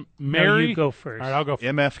 So you have to marry. No, you go first. All right, I'll go first.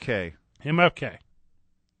 MFK.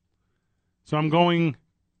 So I'm going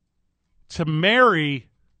to marry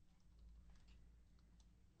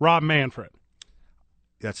Rob Manfred.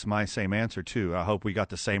 That's my same answer, too. I hope we got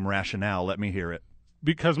the same rationale. Let me hear it.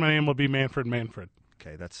 Because my name will be Manfred.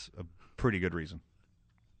 Okay, that's a pretty good reason.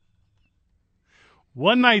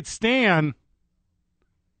 One night stand,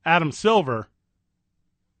 Adam Silver.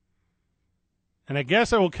 And I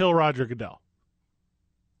guess I will kill Roger Goodell.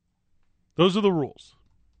 Those are the rules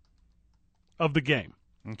of the game.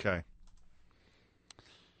 Okay.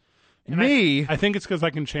 And I think it's because I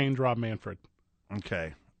can change Rob Manfred.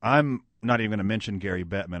 Okay. I'm not even going to mention Gary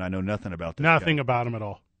Bettman. I know nothing about this Nothing guy. about him at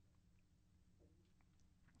all.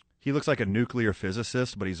 He looks like a nuclear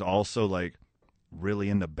physicist, but he's also like really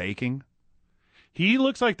into baking. He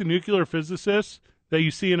looks like the nuclear physicist that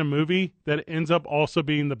you see in a movie that ends up also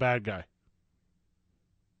being the bad guy.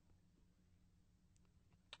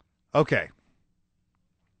 Okay.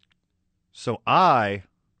 So I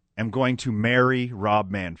am going to marry Rob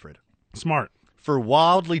Manfred. Smart. For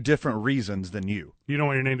wildly different reasons than you. You don't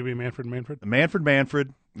want your name to be Manfred Manfred?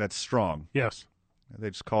 Manfred, that's strong. Yes. They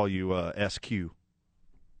just call you SQ.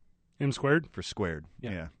 M squared? For squared,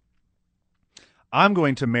 yeah. I'm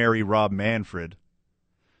going to marry Rob Manfred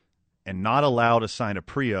and not allow to sign a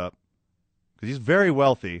pre-up because he's very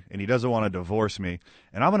wealthy and he doesn't want to divorce me,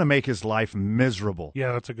 and I'm going to make his life miserable.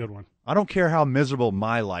 Yeah, that's a good one. I don't care how miserable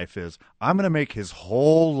my life is. I'm going to make his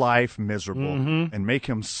whole life miserable and make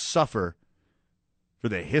him suffer for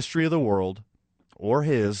the history of the world or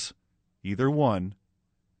his, either one,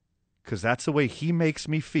 because that's the way he makes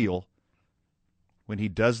me feel when he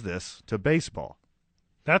does this to baseball.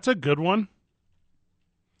 That's a good one.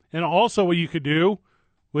 And also what you could do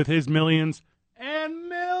with his millions and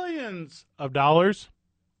millions of dollars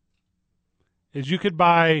is you could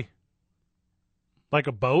buy like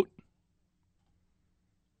a boat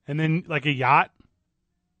and then like a yacht,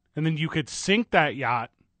 and then you could sink that yacht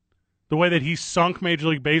the way that he sunk Major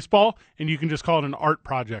League Baseball, and you can just call it an art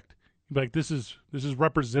project. You'd be like, this is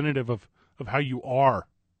representative of how you are,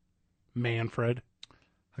 Manfred.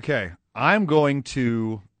 Okay, I'm going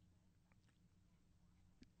to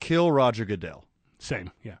kill Roger Goodell.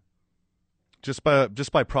 Same, yeah. Just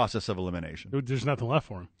by process of elimination. There's nothing left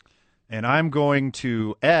for him. And I'm going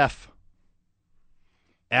to F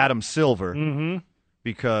Adam Silver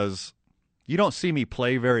because you don't see me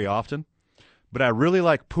play very often, but I really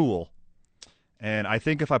like pool. And I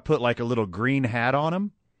think if I put like a little green hat on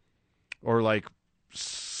him or like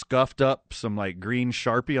scuffed up some like green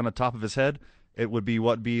Sharpie on the top of his head, it would be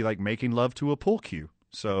like making love to a pool cue.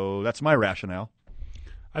 So that's my rationale.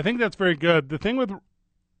 I think that's very good. The thing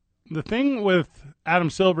with Adam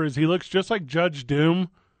Silver is he looks just like Judge Doom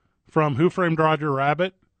from Who Framed Roger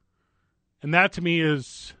Rabbit. And that to me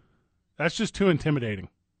that's just too intimidating.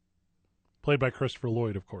 Played by Christopher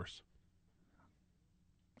Lloyd, of course.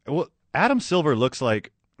 Well, Adam Silver looks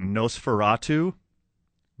like Nosferatu,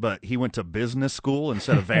 but he went to business school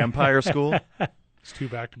instead of vampire school. It's two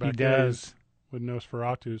back-to-back days with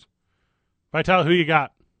Nosferatus. Vital, who you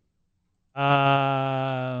got?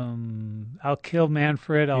 I'll kill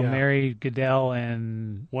Manfred. I'll marry Goodell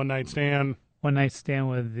and one night stand. One night stand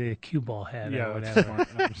with the cue ball head or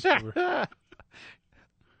whatever.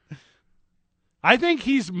 I think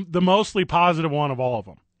he's the mostly positive one of all of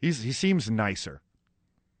them. He seems nicer.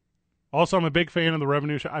 Also, I'm a big fan of the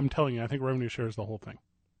revenue share. I'm telling you, I think revenue share is the whole thing.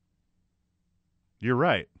 You're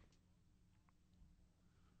right.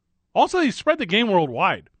 Also, he spread the game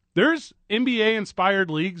worldwide. There's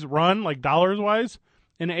NBA-inspired leagues run, like dollars-wise,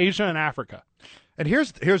 in Asia and Africa. And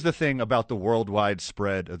here's the thing about the worldwide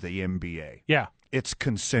spread of the NBA. Yeah. It's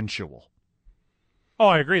consensual. Oh,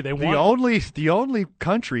 I agree. The only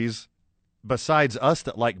countries besides us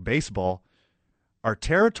that like baseball are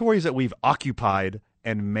territories that we've occupied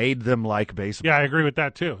and made them like baseball. Yeah, I agree with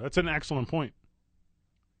that, too. That's an excellent point.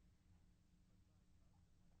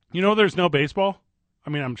 You know there's no baseball? I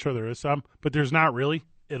mean, I'm sure there is some, but there's not really.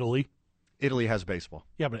 Italy. Italy has baseball.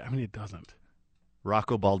 Yeah, but I mean, it doesn't.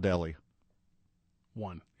 Rocco Baldelli.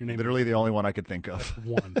 One. Your name Literally the only one I could think of.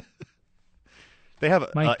 One. They have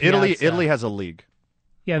Italy. Italy has a league.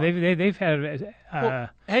 Yeah, they've had.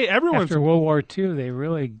 Hey, everyone's after World War II,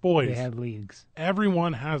 they had leagues.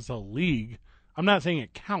 Everyone has a league. I'm not saying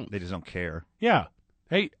it counts. They just don't care. Yeah.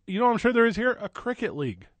 Hey, you know what I'm sure there is here? A cricket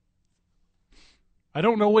league. I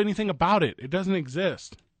don't know anything about it. It doesn't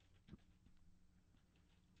exist.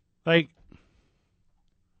 Like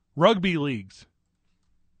rugby leagues.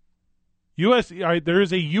 There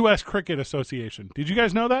is a U.S. Cricket Association. Did you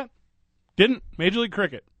guys know that? Didn't? Major League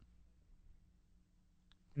Cricket.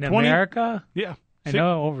 In America? Yeah. I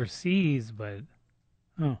know overseas, but...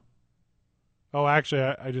 Oh, actually,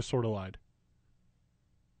 I just sort of lied.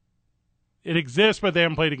 It exists, but they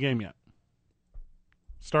haven't played a game yet.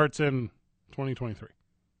 Starts in 2023.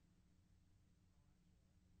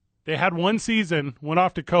 They had one season, went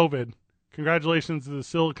off to COVID. Congratulations to the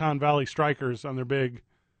Silicon Valley Strikers on their big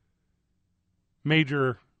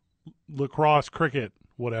major lacrosse, cricket,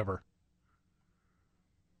 whatever.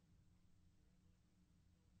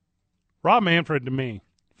 Rob Manfred to me.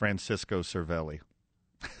 Francisco Cervelli.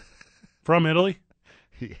 From Italy?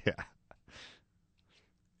 Yeah.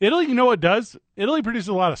 Italy, you know what it does? Italy produces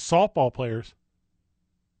a lot of softball players.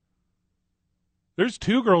 There's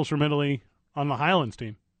 2 girls from Italy on the Highlands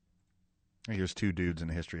team. Here's 2 dudes in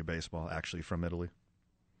the history of baseball actually from Italy.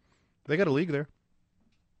 They got a league there.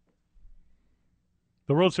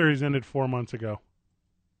 The World Series ended 4 months ago.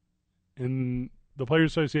 And the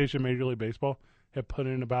Players Association of Major League Baseball have put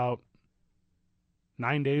in about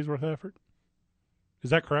 9 days worth of effort. Is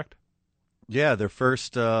that correct? Yeah, their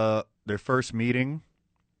first meeting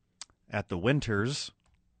at the Winters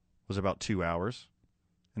was about 2 hours,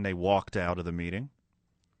 and they walked out of the meeting,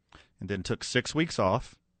 and then took 6 weeks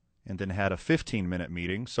off, and then had a 15-minute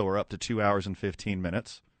meeting, so we're up to 2 hours and 15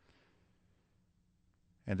 minutes,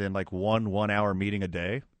 and then like one 1-hour meeting a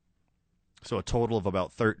day, so a total of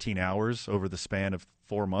about 13 hours over the span of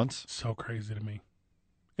 4 months. So crazy to me.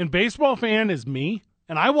 And baseball fan is me,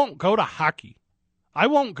 and I won't go to hockey. I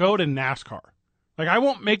won't go to NASCAR. Like, I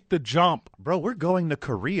won't make the jump. Bro, we're going to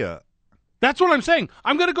Korea. That's what I'm saying.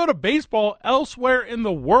 I'm going to go to baseball elsewhere in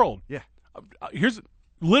the world. Yeah. Here's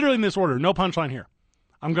literally in this order. No punchline here.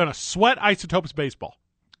 I'm going to sweat Isotopes baseball.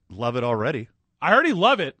 Love it already. I already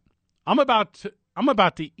love it. I'm about to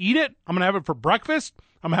eat it. I'm going to have it for breakfast.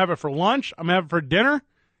 I'm going to have it for lunch. I'm going to have it for dinner.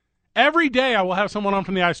 Every day I will have someone on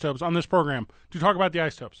from the Isotopes on this program to talk about the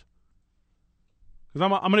Isotopes. Because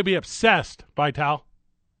I'm going to be obsessed, Vital.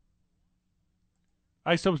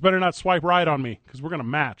 Isotopes better not swipe right on me, because we're going to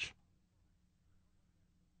match.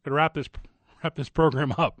 Got to wrap this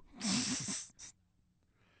program up.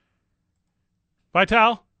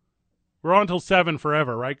 Vital, we're on until 7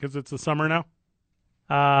 forever, right? Because it's the summer now.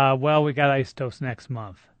 Well, we got Isotopes next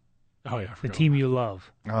month. Oh yeah, the team you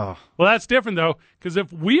love. Oh, well, that's different though, because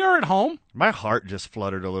if we are at home, my heart just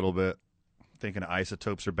fluttered a little bit. Thinking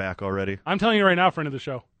Isotopes are back already. I'm telling you right now, friend of the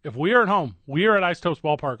show, if we are at home, we are at Isotopes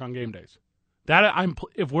Ballpark on game days.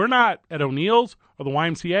 If we're not at O'Neill's or the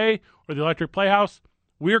YMCA or the Electric Playhouse,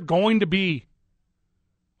 we're going to be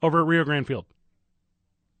over at Rio Grande Field.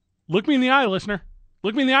 Look me in the eye, listener.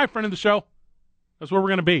 Look me in the eye, friend of the show. That's where we're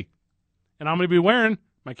going to be. And I'm going to be wearing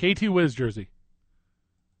my KT Wiz jersey.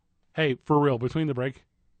 Hey, for real, between the break,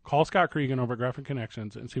 call Scott Cregan over at Graphic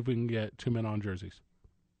Connections and see if we can get 2 men on jerseys.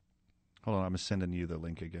 Hold on, I'm sending you the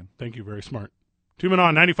link again. Thank you, very smart. 2 Men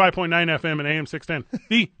On, 95.9 FM and AM 610,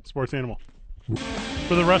 the Sports Animal.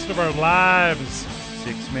 For the rest of our lives.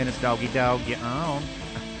 6 minutes, doggy dog, get on.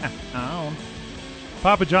 On.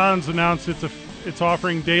 Papa John's announced it's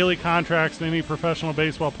offering daily contracts to any professional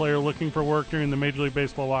baseball player looking for work during the Major League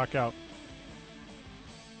Baseball lockout.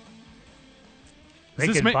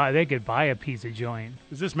 They could buy a pizza joint.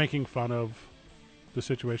 Is this making fun of the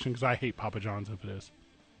situation? Because I hate Papa John's if it is.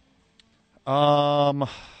 Honestly,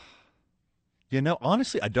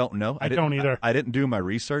 I don't know. I don't either. I didn't do my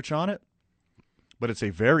research on it, but it's a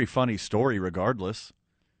very funny story regardless.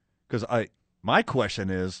 Because my question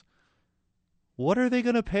is, what are they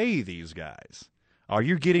going to pay these guys? Are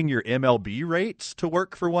you getting your MLB rates to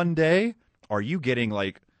work for one day? Are you getting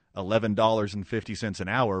like $11.50 an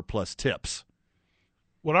hour plus tips?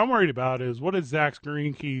 What I'm worried about is, what is Zach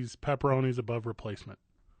Greinke's pepperonis above replacement?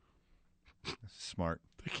 Smart.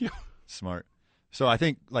 Thank you. Smart. So I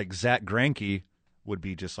think like Zach Greinke would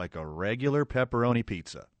be just like a regular pepperoni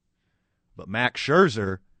pizza. But Max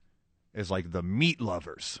Scherzer is like the meat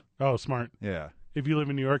lovers. Oh, smart. Yeah. If you live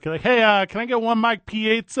in New York, you're like, hey, can I get one Mike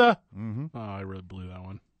Pizza? Mm-hmm. Oh, I really blew that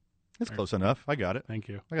one. It's close enough. I got it. Thank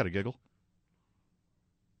you. I got a giggle.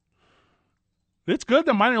 It's good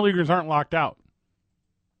that minor leaguers aren't locked out.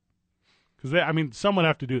 Because, someone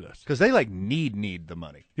have to do this. Because they, need the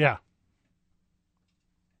money. Yeah.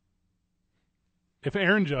 If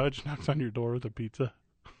Aaron Judge knocks on your door with a pizza.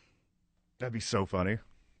 That'd be so funny.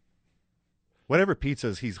 Whatever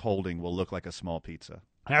pizzas he's holding will look like a small pizza.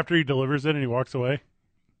 After he delivers it and he walks away,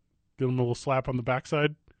 give him a little slap on the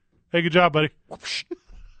backside. Hey, good job, buddy.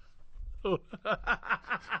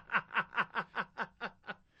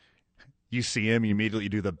 You see him, you immediately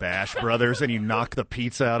do the Bash Brothers, and you knock the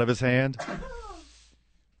pizza out of his hand.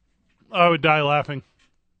 I would die laughing.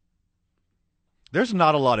 There's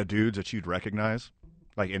not a lot of dudes that you'd recognize,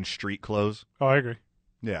 like in street clothes. Oh, I agree.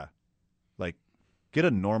 Yeah. Like, get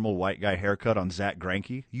a normal white guy haircut on Zach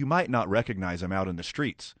Greinke. You might not recognize him out in the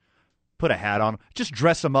streets. Put a hat on. Just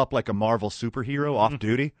dress him up like a Marvel superhero off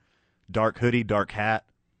duty. Dark hoodie, dark hat,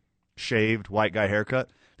 shaved, white guy haircut.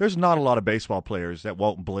 There's not a lot of baseball players that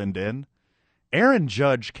won't blend in. Aaron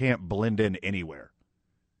Judge can't blend in anywhere.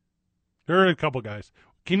 There are a couple guys.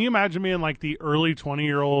 Can you imagine being like the early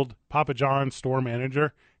 20-year-old Papa John's store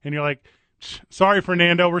manager, and you're like, sorry,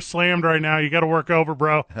 Fernando, we're slammed right now. You got to work over,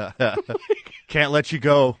 bro. Can't let you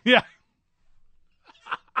go. Yeah.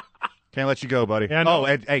 Can't let you go, buddy. Yeah, no. Oh,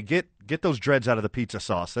 and hey, get those dreads out of the pizza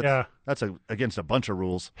sauce. That's against a bunch of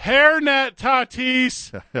rules. Hairnet,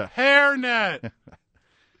 Tatis. Hairnet.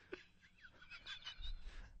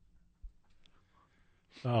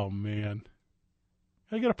 Oh, man.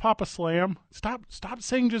 I get a Papa Slam. Stop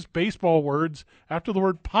saying just baseball words after the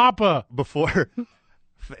word Papa. Before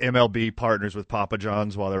MLB partners with Papa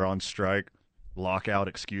John's while they're on strike. lockout,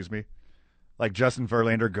 excuse me. Like Justin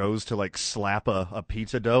Verlander goes to like slap a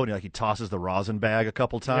pizza dough and he tosses the rosin bag a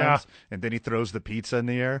couple times and then he throws the pizza in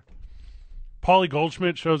the air. Paulie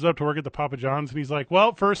Goldschmidt shows up to work at the Papa John's and he's like,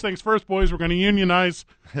 well, first things first, boys, we're going to unionize.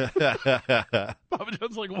 Papa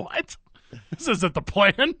John's like, what? This isn't the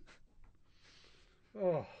plan.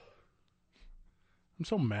 Oh, I'm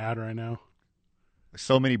so mad right now.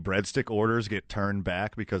 So many breadstick orders get turned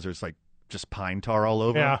back because there's like just pine tar all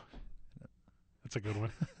over. Yeah. That's a good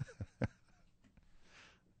one.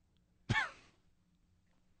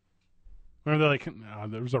 Remember, they're like, no,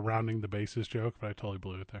 there was a rounding the bases joke, but I totally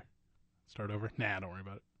blew it there. Start over? Nah, don't worry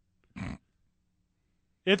about it.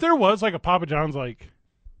 If there was like a Papa John's like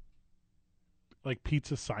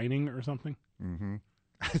pizza signing or something. Mm-hmm.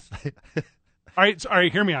 All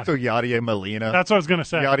right, hear me out. So Yadier Molina. That's what I was going to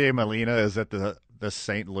say. Yadier Molina is at the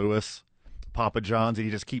St. Louis Papa John's, and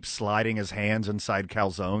he just keeps sliding his hands inside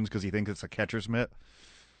calzones because he thinks it's a catcher's mitt.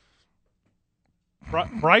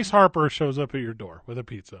 Bryce Harper shows up at your door with a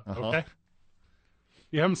pizza, okay?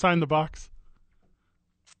 You haven't signed the box?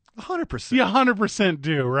 100%. You 100%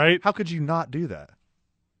 do, right? How could you not do that?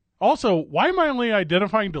 Also, why am I only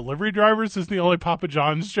identifying delivery drivers as the only Papa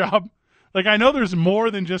John's job? Like, I know there's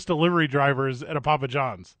more than just delivery drivers at a Papa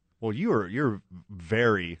John's. Well, you're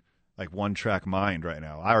very like one-track mind right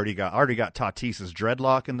now. I already got Tatis's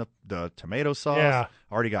dreadlock in the tomato sauce. Yeah.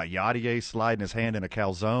 I already got Yadier sliding his hand in a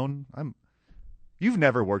calzone. You've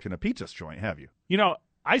never worked in a pizza joint, have you? You know,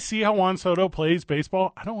 I see how Juan Soto plays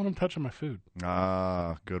baseball. I don't want him touching my food.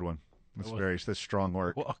 Ah, good one. That's strong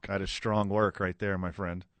work. Well, okay. That is strong work right there, my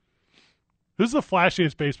friend. Who's the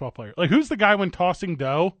flashiest baseball player? Like, who's the guy when tossing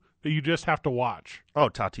dough that you just have to watch? Oh,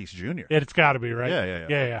 Tatis Jr. It's got to be, right?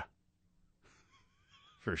 Yeah.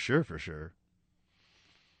 For sure.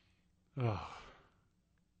 Oh.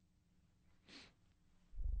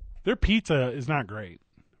 Their pizza is not great.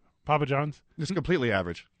 Papa John's? It's completely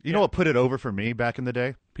average. You know what put it over for me back in the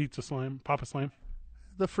day? Pizza Slam, Papa Slam?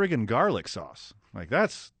 The friggin' garlic sauce. Like,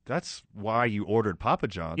 that's why you ordered Papa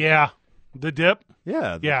John's. Yeah. The dip?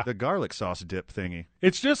 Yeah. The garlic sauce dip thingy.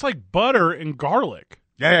 It's just like butter and garlic.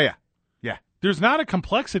 Yeah. There's not a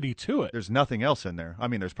complexity to it. There's nothing else in there. I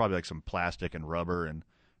mean, there's probably like some plastic and rubber and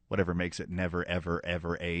whatever makes it never, ever,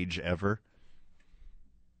 ever age ever.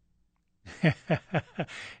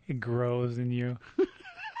 It grows in you.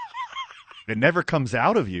 It never comes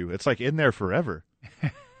out of you. It's like in there forever.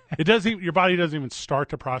 It doesn't. Your body doesn't even start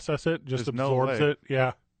to process it. Just absorbs it.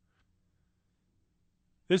 Yeah.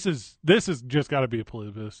 This is just got to be a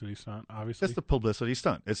publicity stunt, obviously. It's the publicity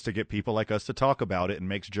stunt. It's to get people like us to talk about it and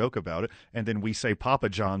make joke about it, and then we say Papa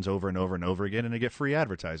John's over and over and over again, and they get free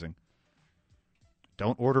advertising.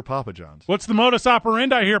 Don't order Papa John's. What's the modus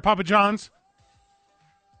operandi here, Papa John's?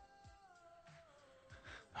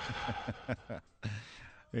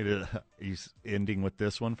 He's ending with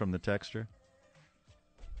this one from the texture.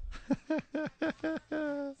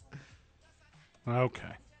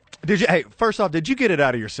 Okay. First off, did you get it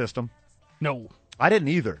out of your system? No. I didn't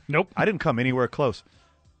either. Nope. I didn't come anywhere close.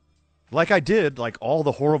 Like I did, like all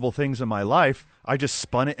the horrible things in my life, I just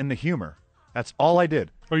spun it into humor. That's all I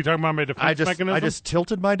did. Are you talking about my defense mechanism? I just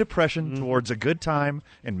tilted my depression towards a good time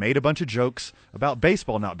and made a bunch of jokes about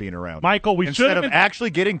baseball not being around. Michael, instead of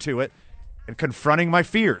actually getting to it and confronting my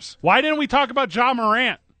fears. Why didn't we talk about Ja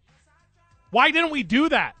Morant? Why didn't we do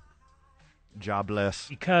that? Jobless.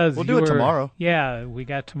 Because we'll do it tomorrow. Yeah, we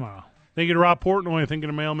got tomorrow. Thank you to Rob Portnoy. Thank you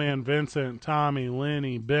to Mailman Vincent, Tommy,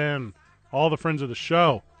 Lenny, Ben, all the friends of the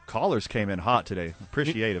show. Callers came in hot today.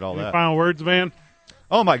 Appreciated all that. Final words, Van?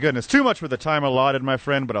 Oh, my goodness. Too much for the time allotted, my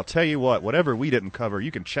friend, but I'll tell you what. Whatever we didn't cover,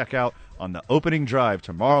 you can check out on the opening drive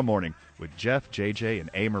tomorrow morning with Jeff, JJ, and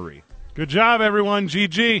A. Marie. Good job, everyone.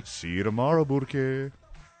 GG. See you tomorrow, Burke.